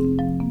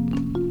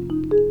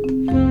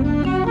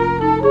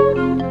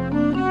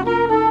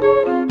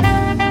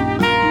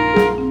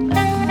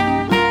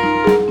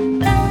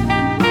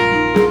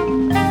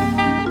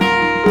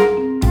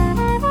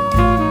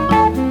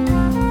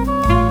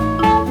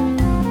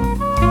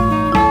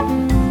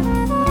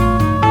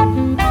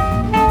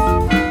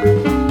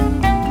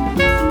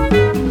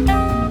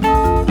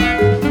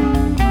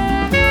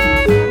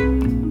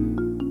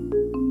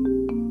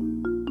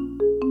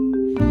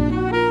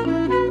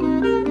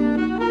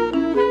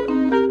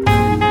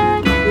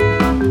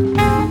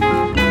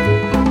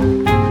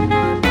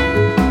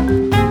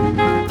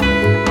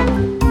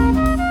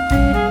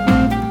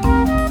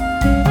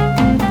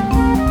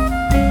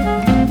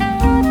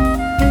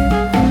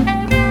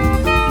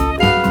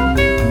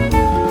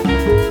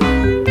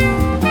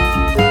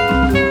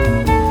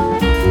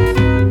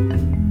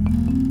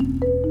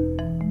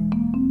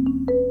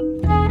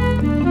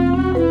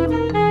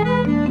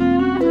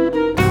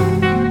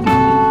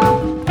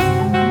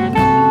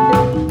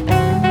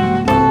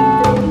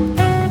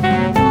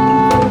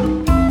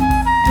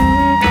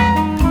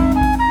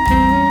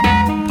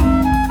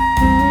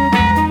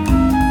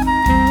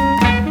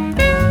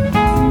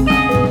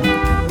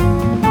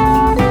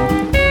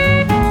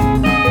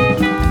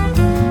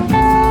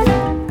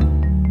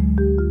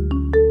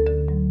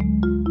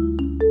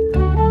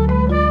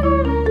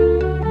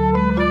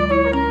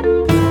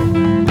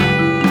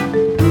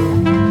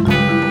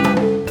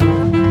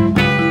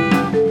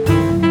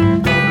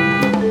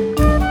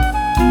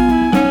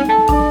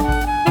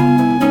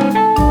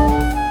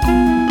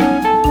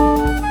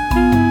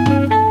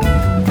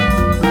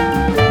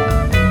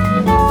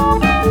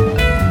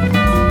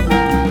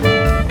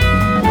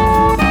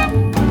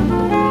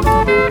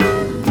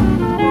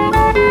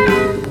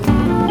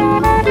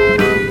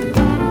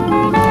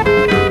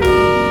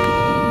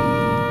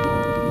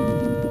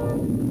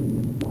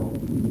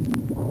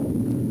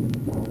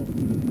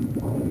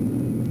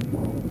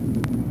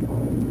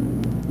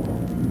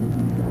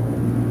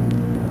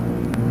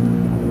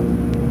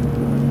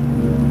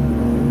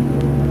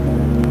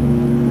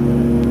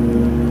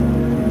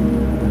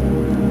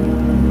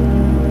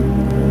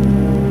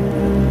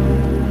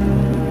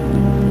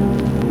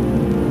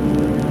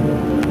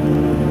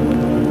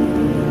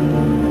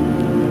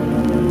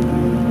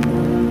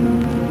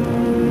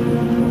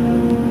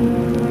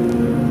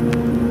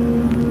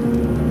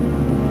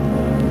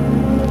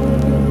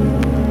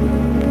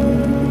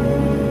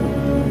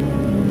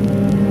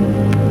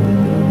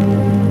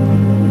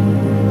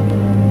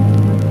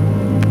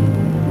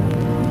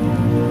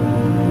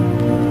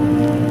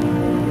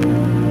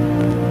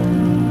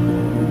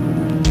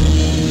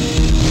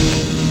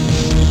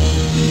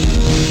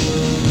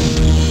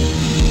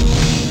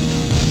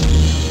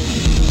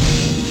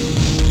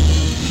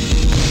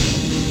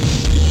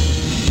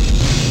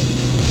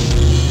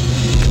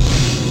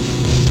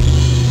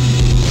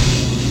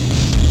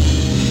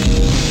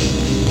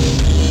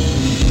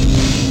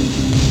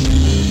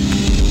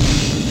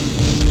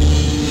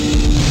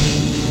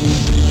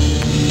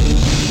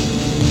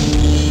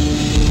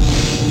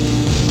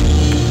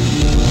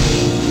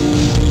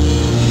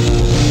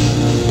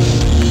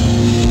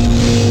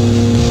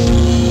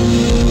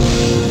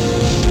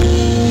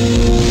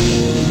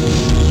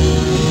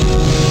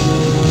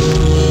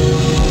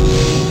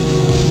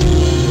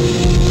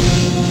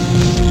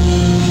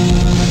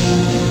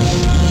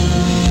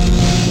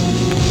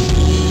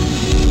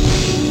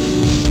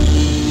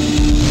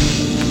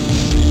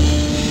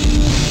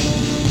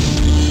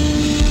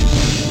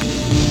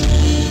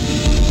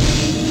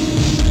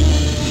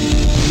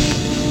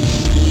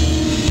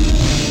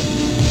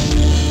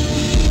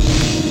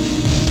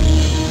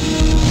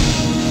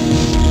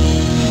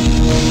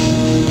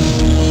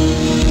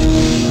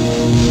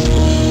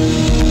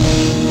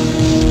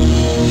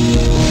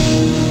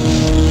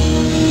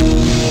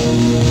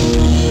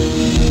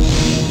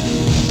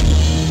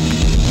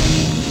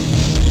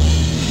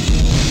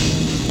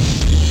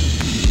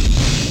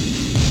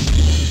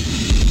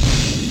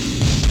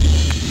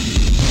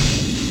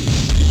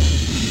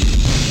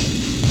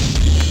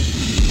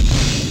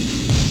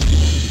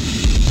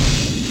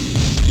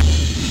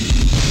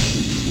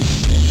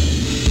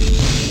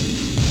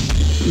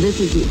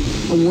 this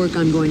is a work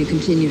I'm going to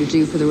continue to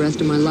do for the rest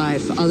of my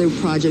life. Other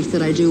projects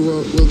that I do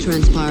will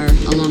transpire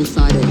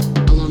alongside it.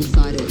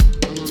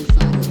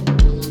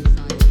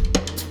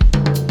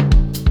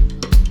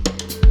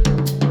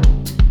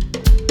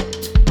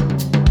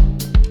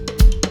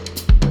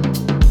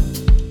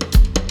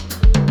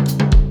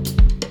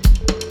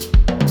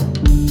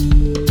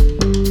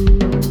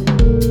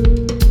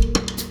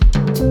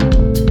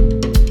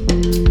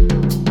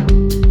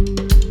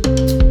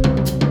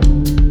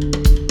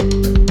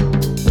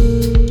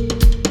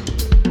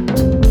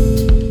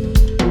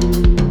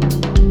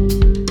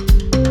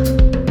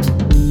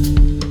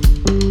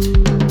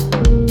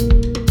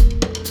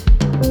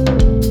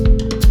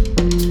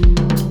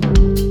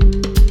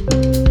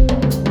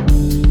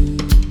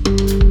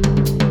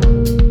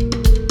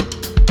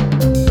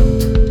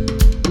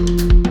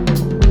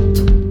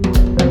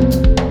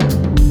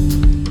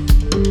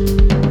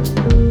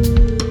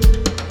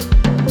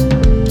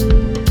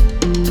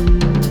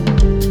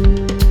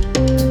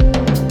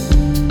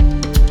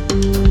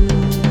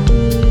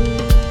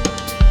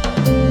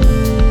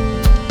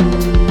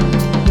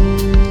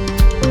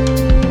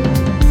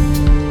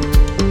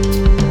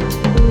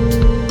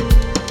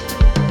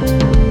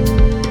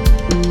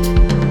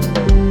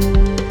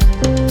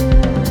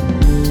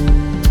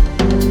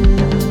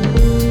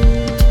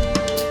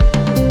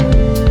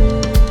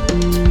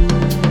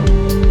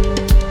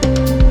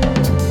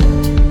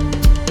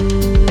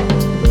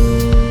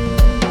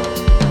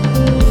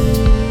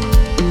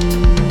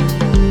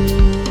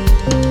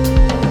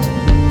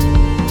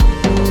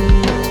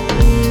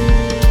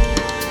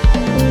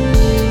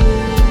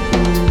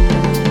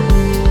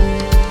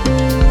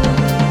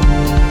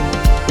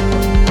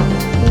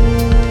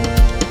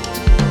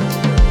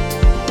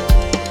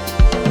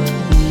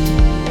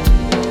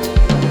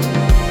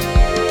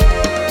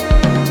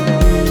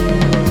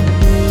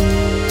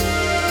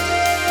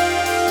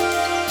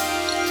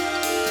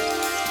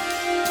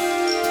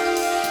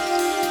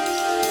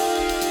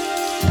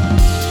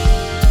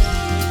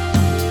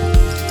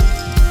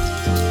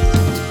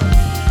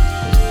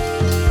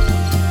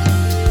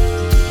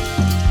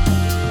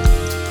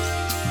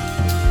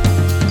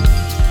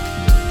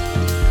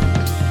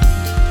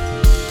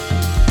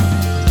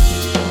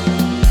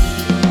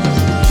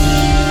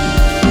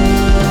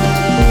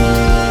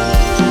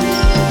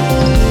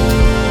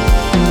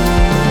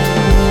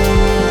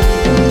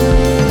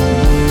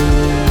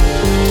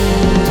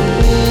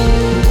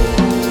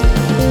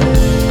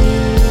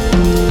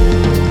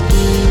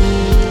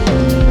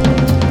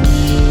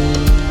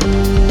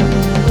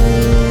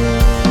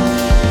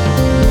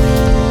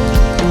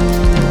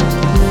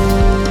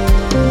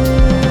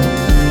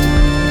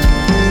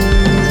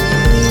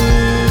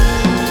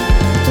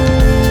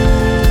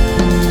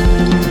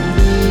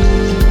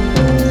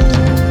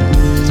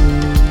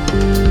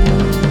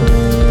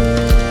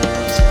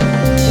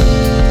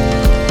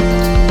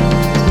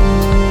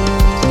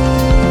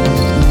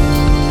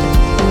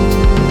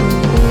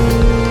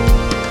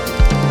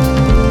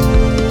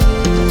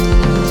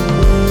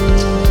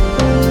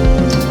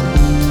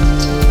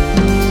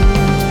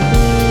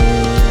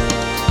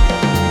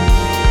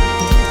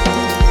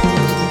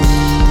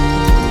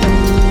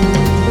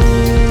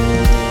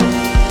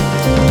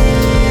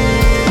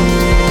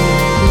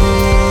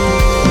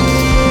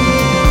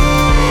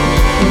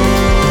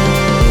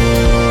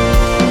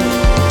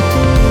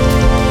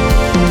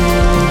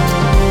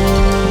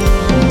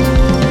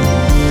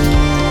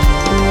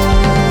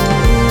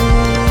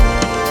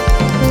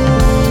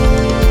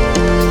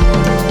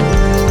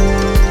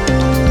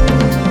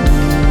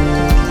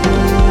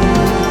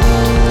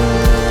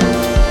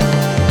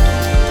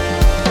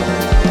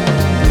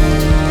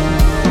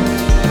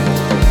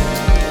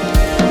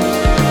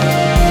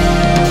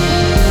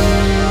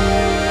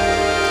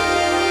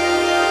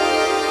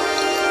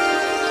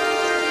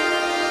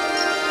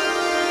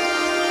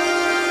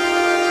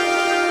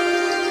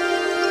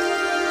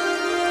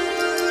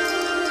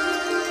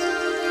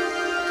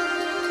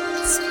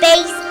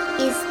 Space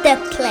is the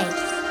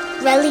place.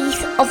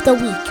 Release of the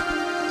week.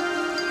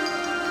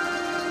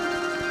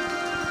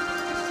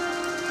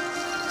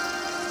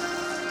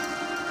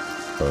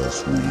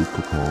 As we look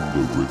upon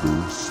the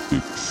river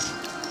Styx,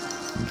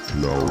 and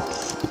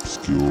clouds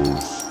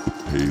obscures the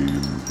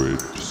pale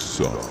red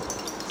sun,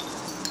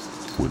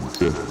 when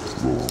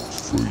death roams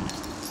free,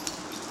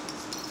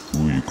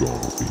 who you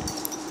gonna be?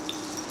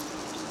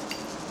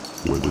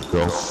 When the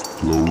dust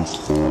flows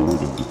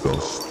forward and the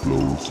dust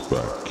flows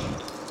back,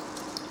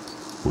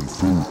 when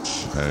fruits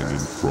hanging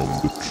from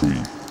the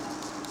tree,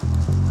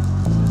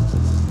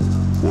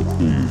 what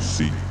do you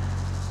see?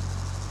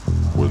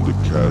 When the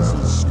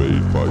castles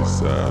made by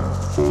sand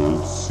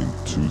falls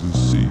into the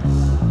sea,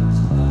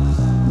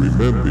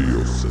 remember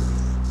yourself,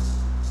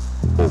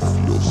 of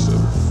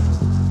yourself,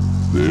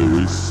 there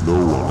is no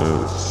one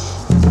else.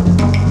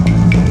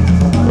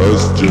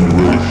 As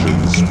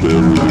generations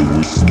bury their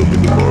wisdom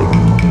in the mud,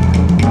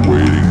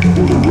 waiting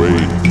for the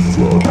rain to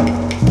flood,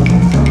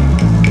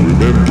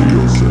 remember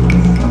yourself,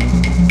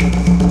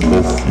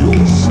 of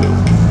yourself,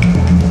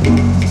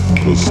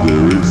 'cause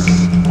there is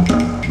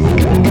no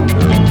one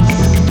else.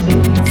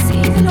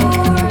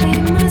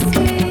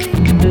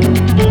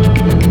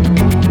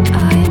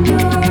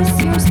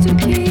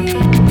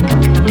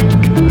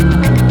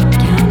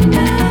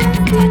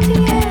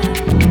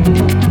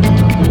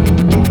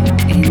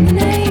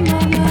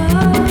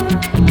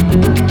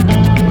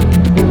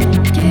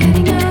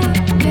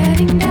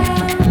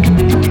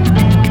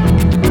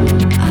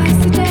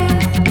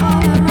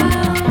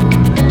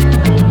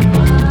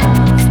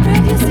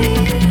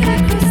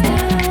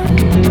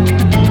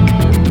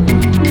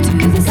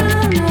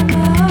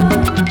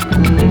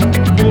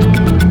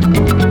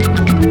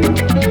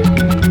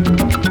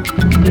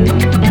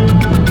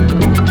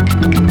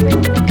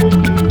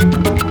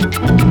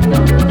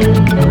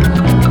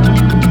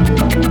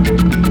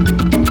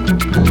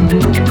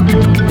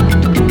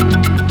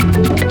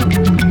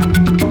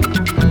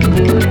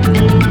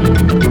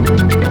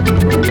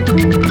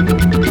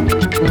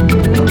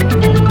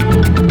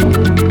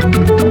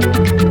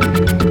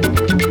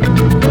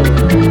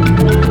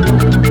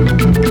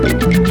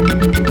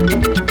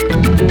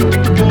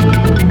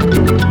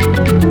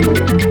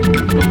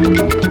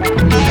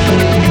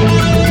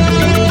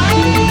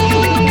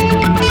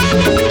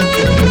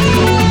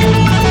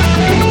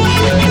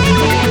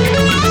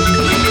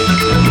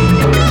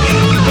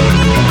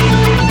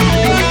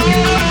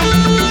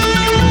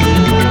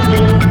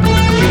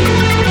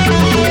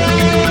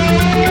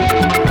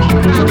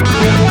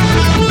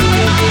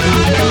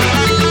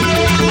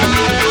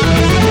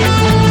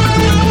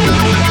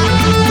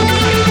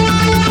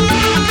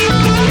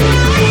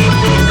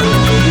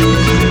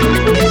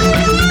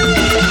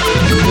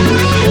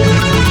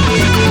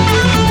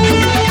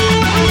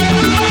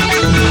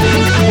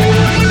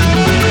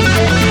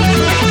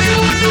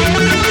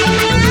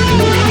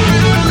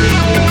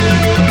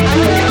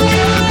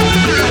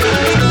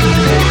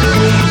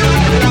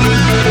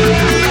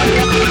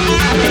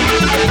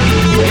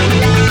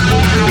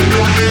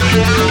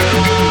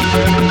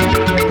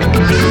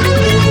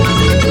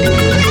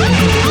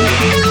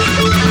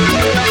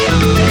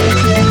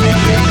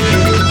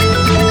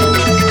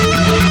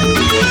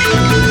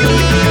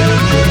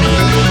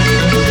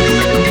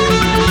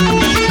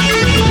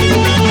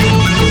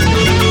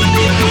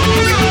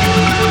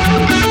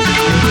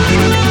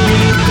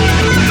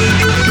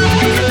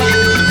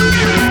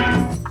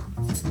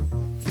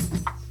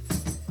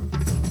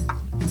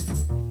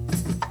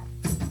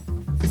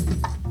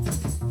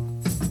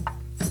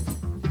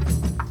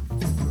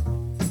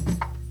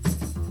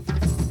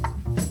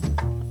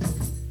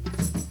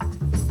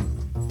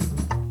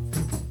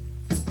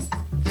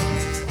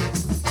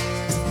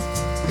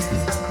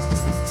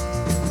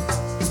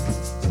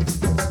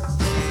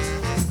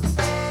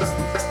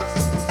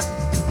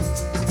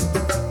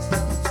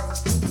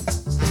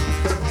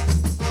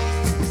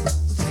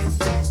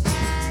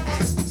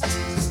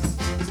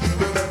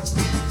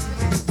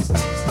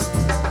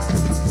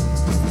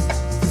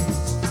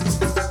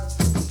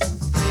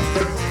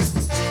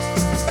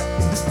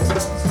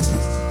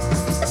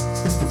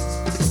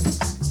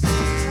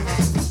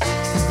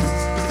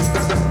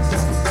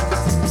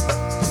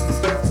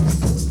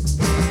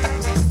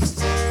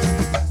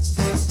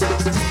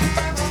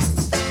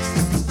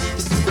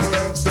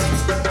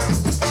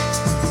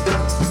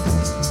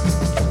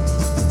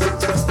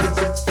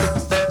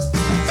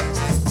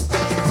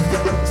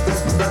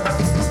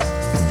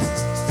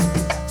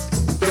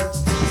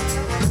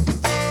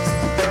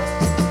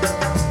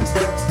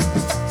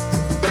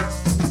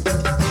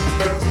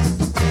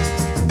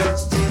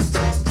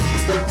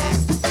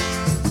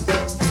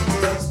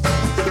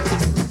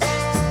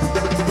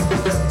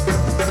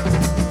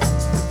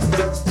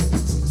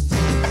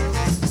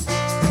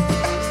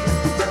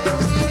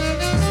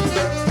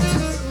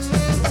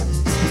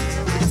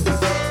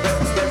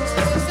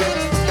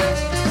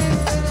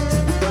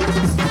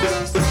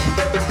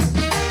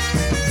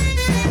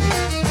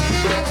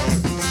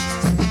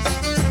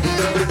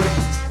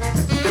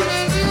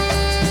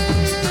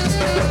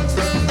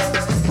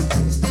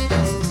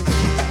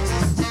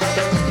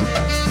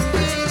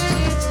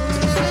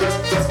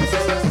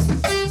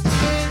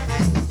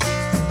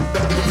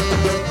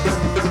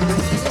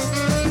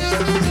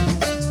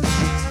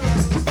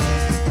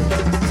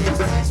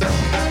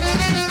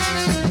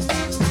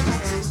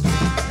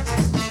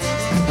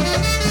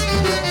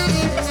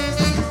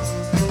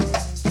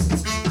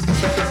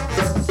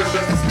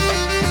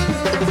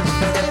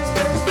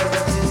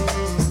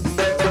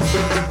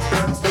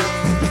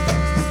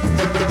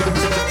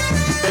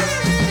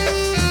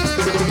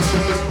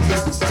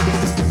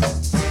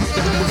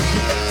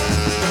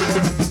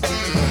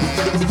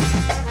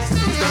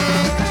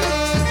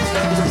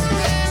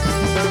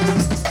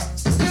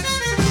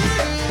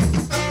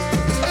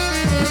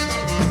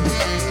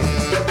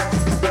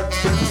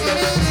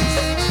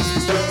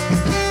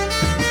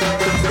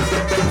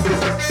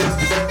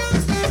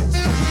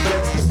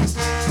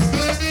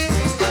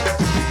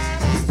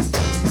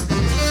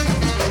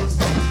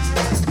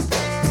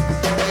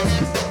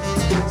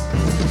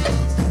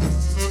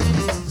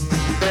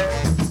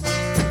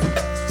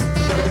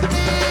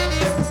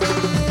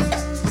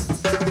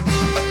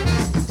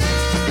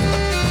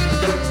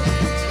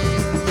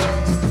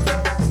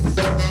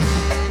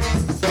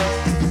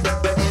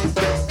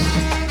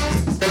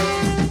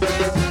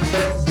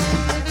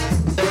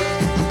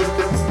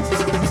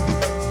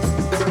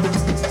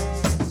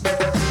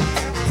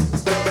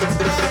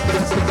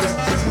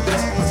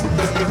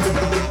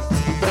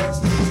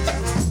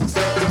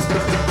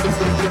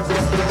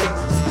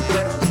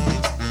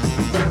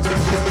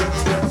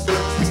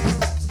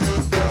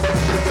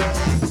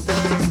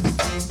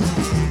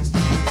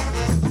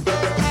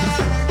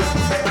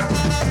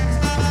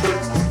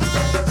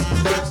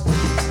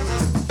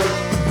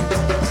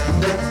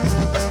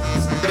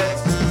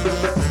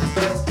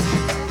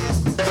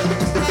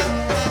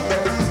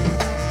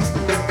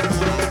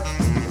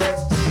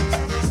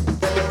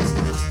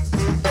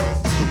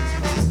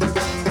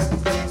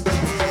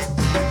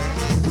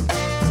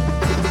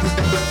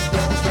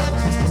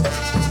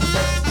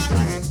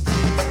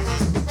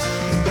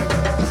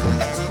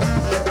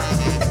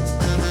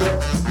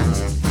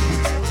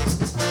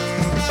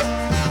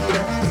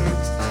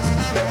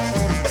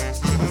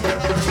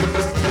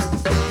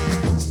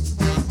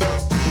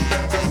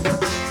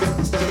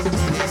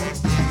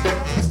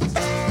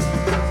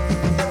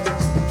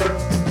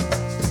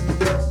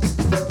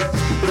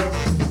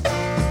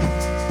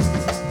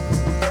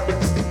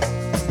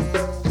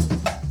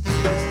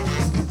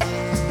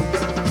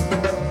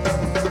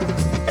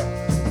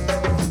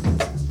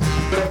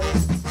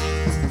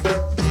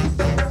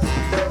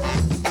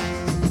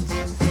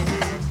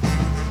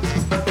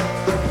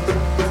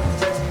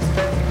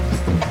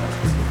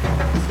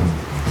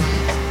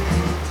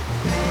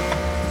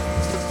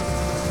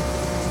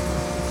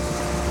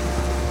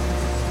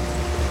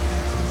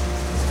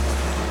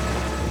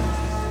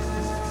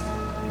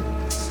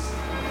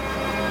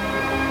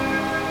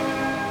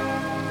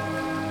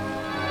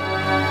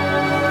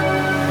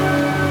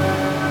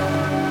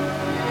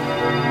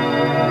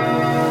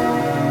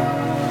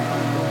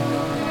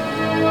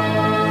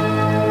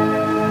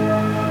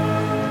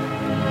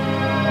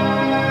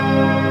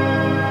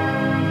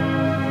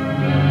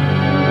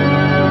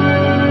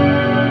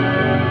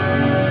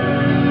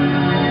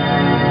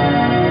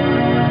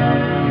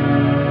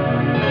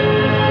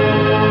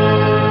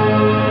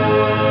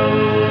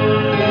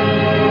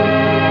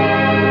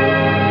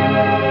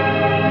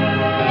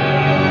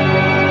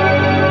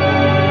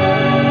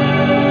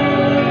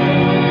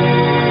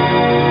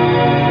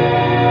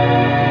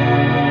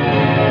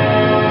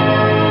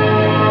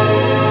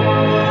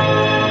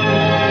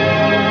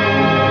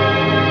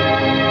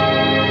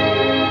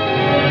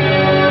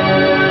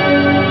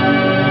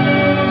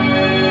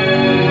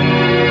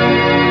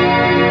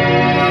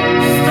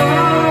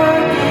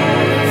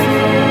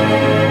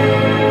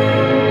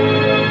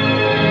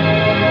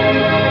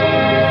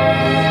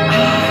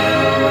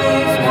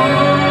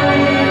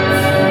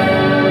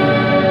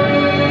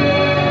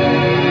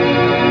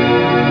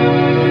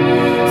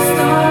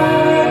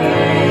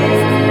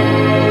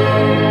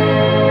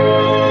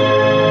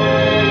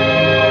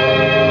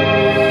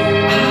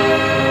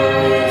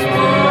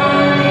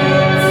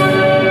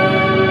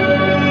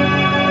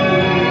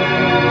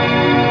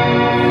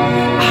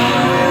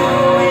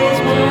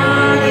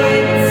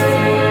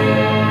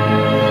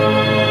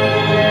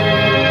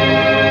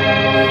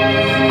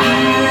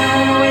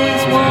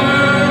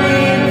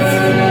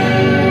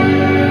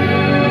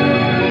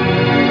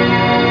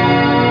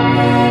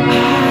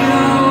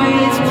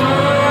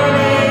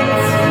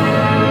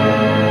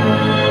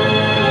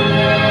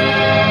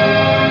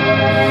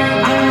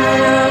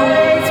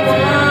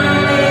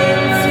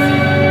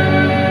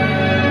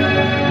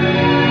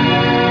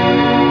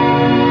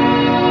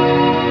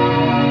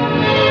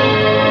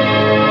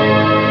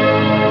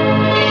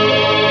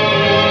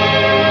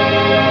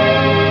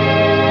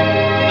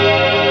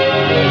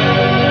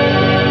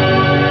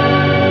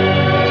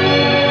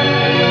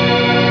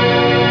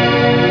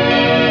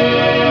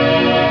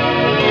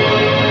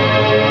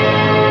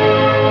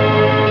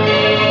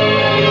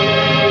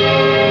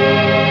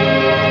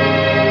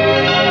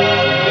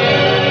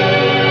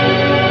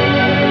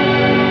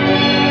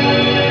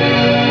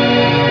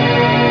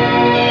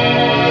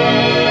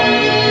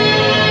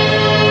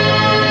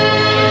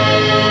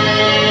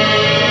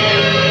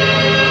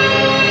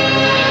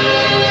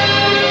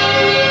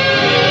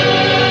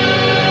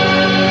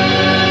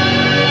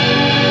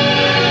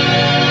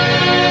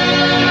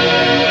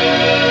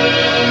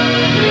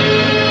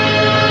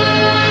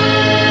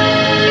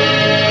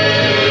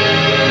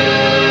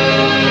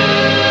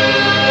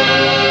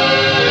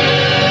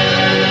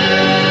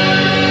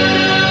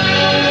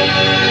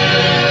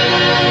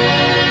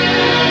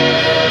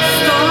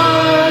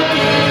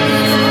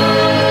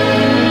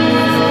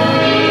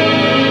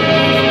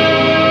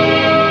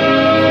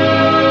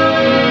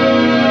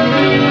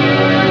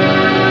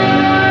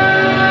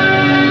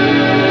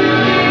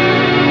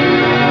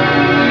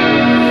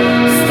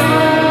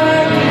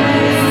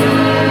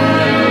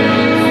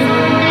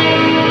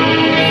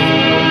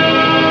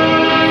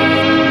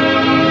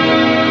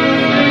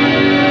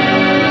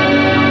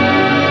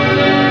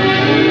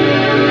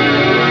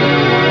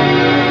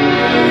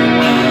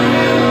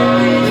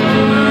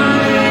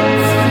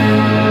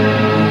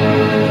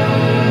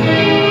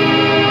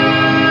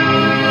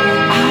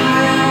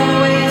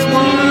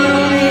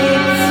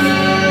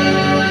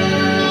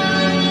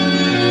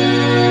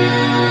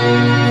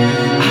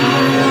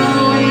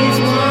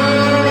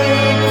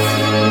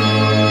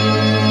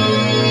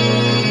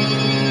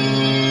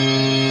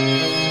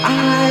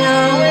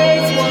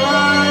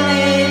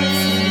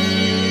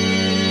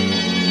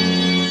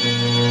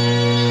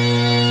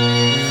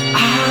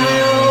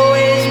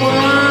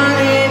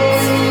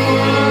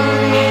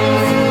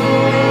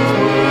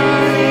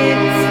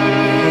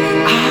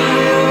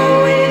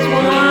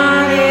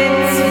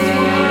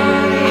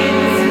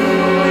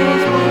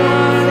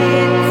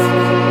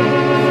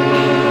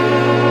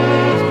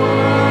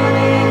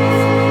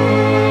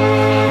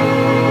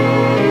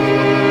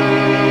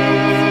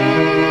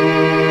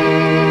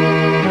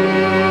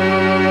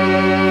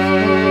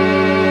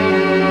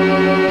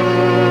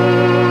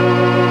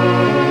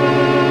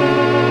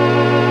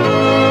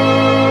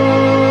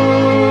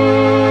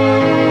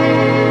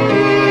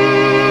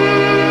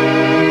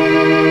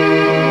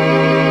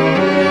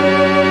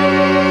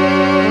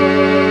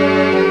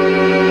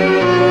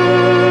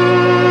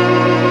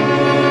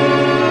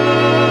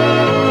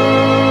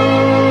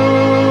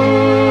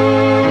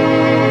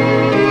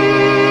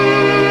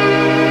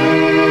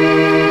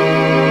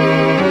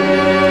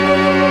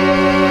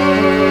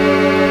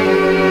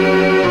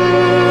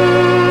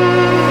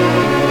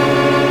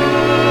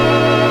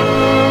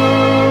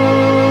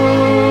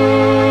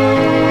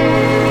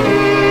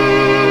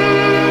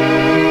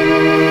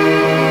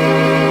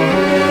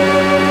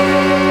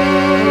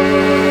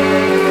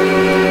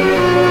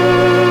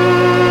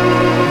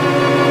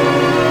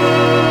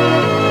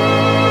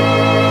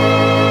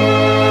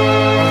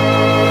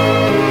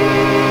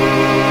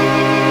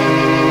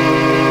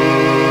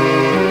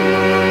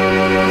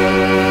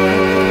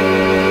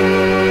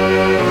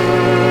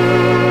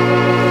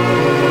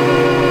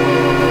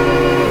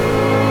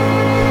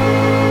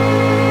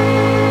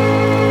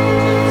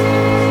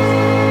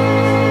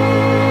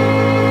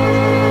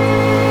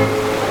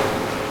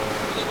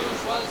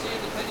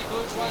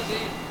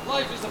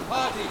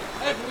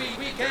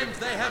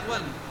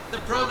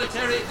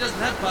 doesn't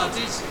have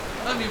parties,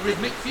 only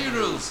rhythmic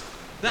funerals.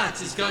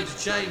 That is going to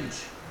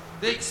change.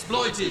 The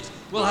exploited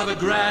will have a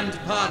grand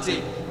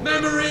party.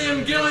 Memory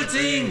and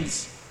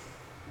guillotines!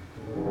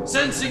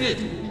 Sensing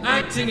it,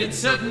 acting at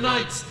certain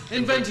nights,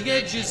 inventing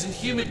edges and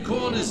humid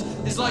corners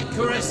is like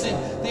caressing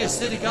the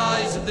acidic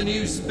eyes of the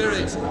new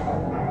spirit.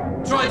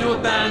 Try to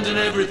abandon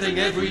everything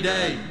every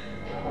day.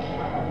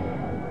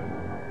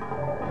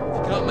 If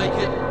you can't make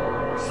it,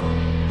 just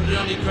put it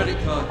on your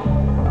credit card.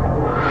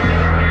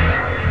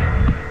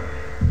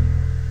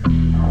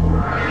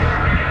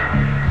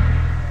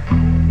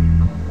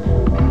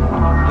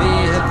 We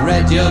have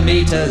read your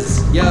meters,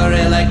 your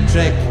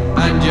electric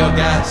and your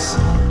gas.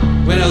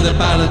 We know the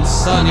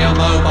balance on your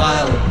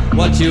mobile,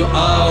 what you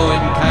owe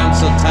in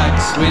council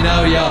tax. We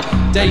know your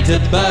date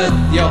of birth,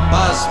 your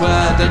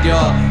password and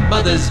your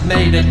mother's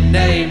maiden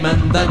name,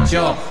 and that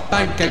your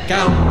bank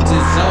account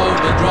is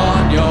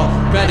overdrawn, your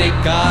credit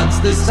card's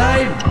the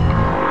same.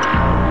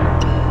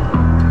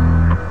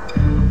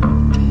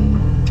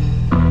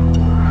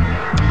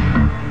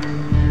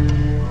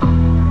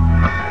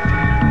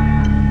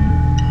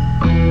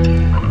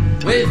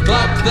 We've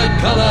clocked the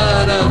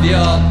colour of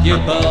your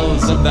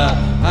pupils and the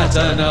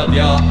pattern of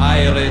your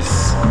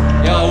iris,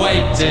 your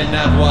weight in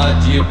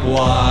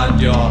avoirdupois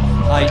and your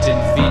height in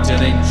feet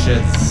and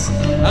inches,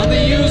 and the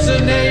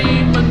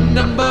username and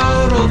number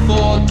or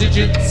 4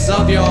 digits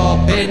of your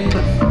PIN,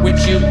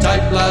 which you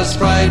typed last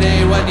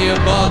Friday when you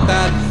bought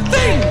that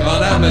thing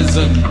on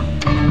Amazon.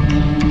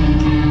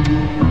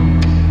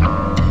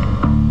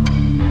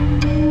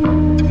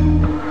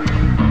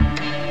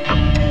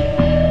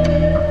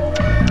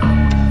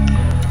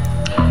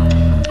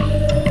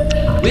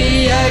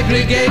 We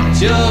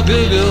aggregate your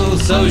Google,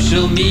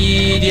 social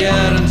media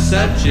and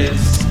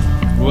searches,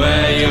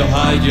 where you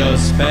hide your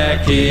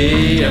spare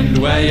key and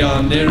where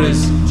your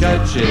nearest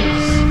church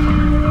is.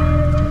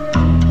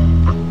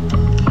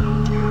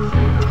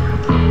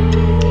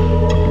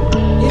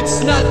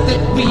 It's not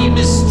that we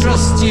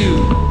mistrust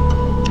you,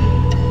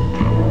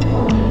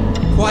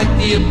 quite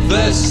the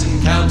obverse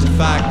and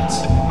counterfact.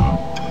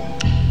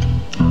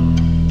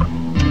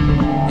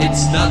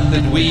 It's not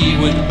that we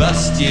would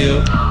bust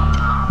you,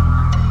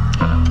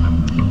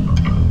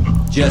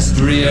 just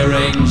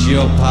rearrange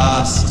your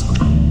past.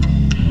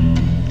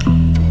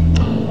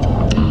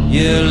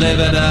 You live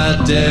in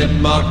a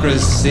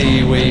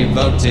democracy, we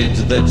voted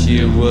that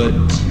you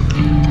would.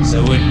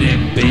 So wouldn't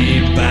it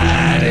be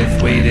bad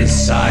if we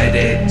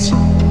decided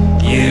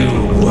you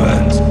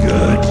weren't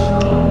good?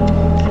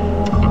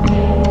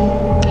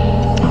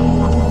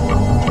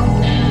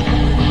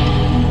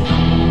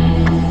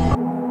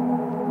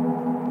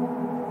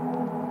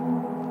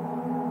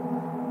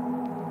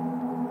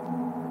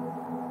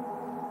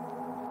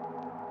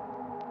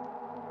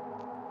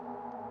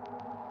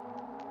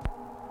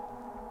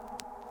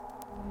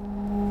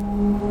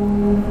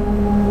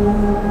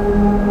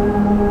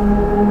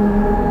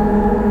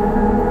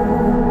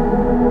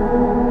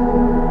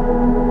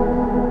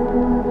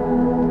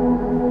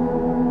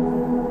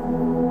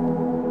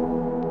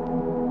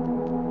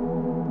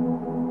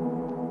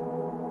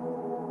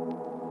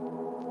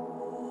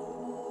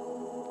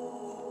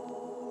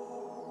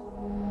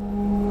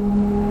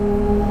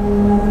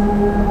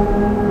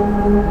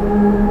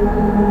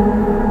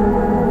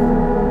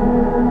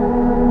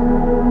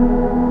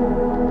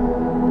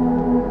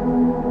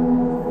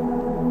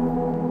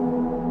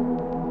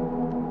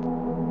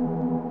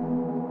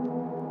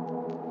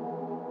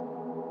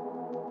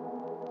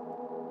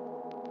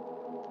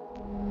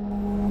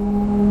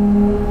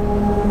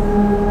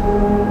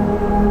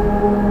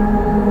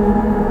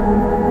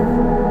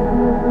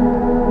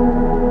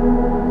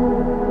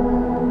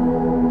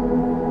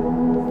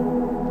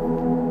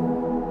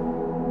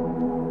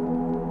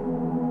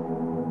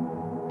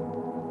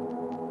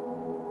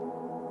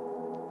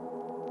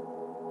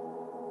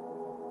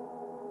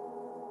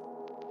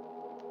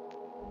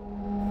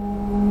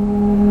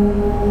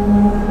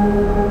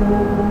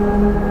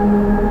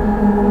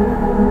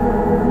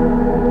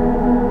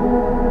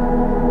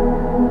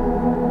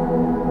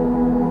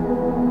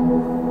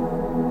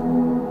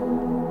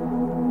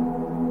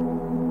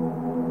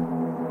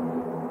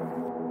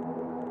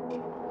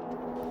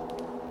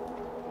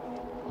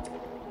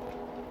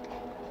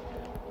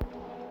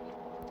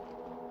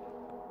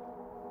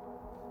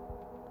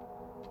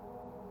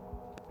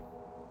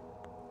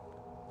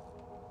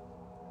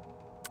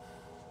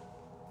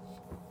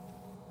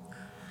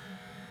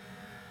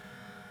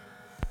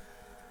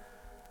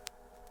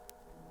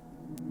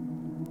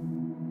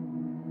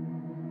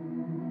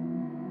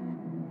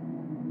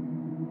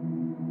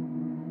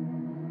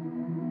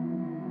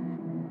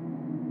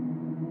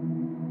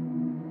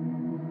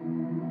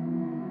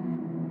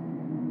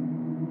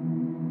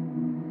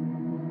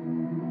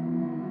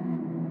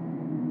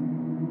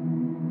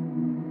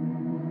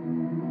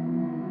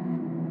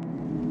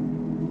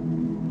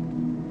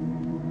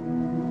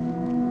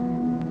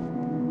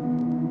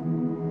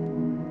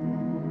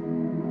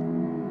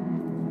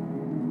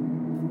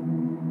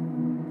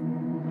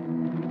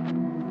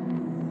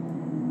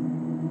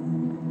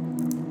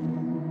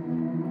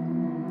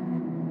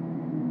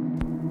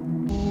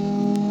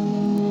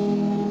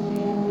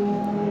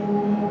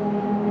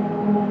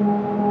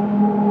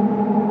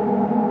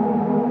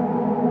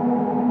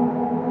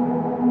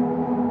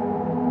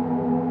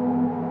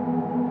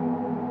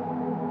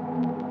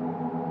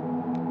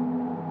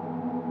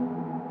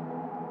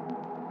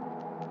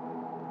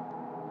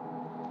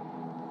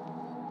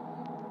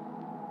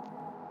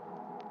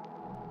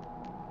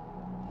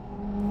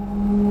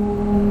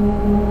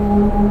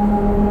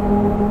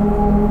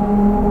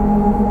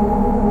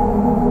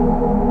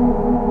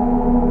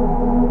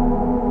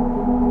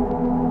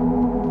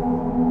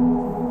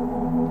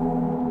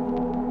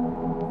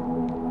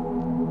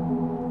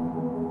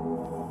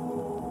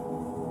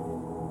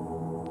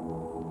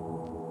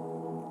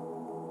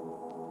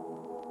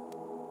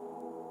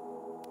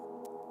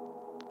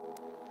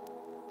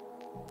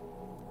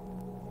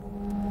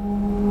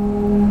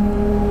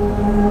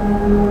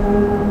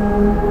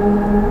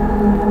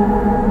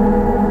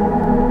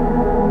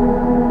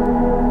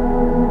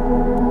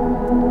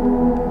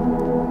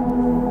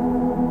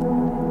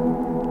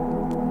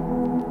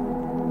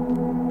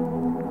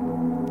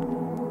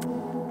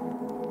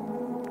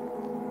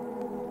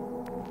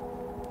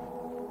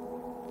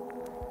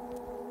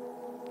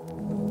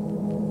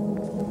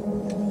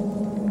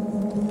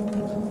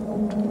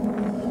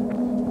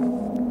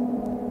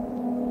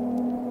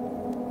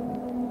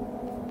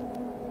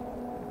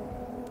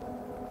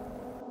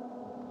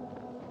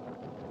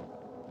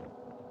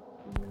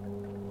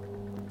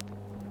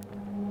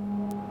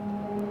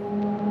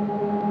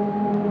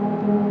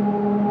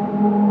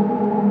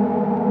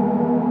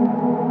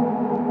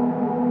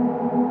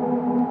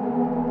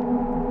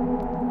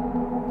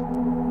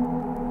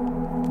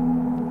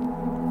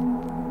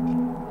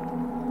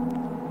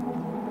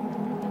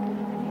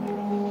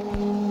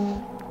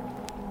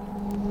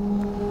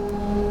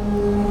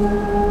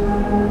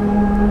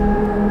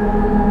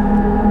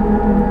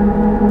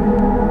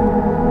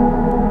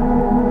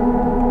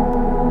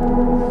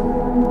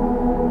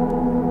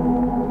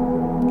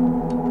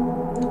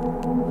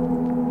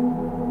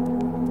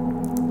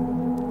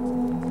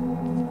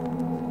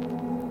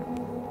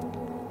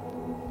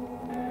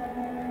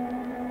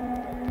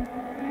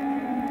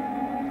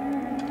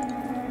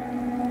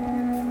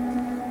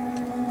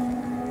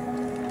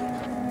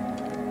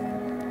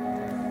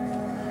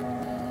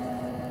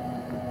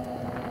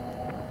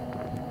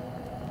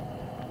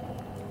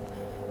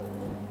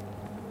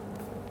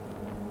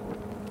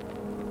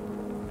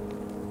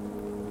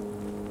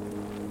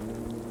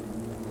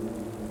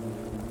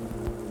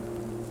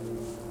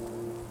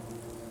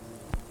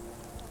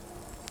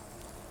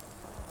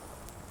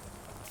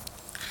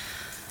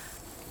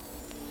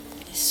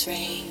 Christmas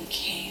rain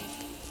came.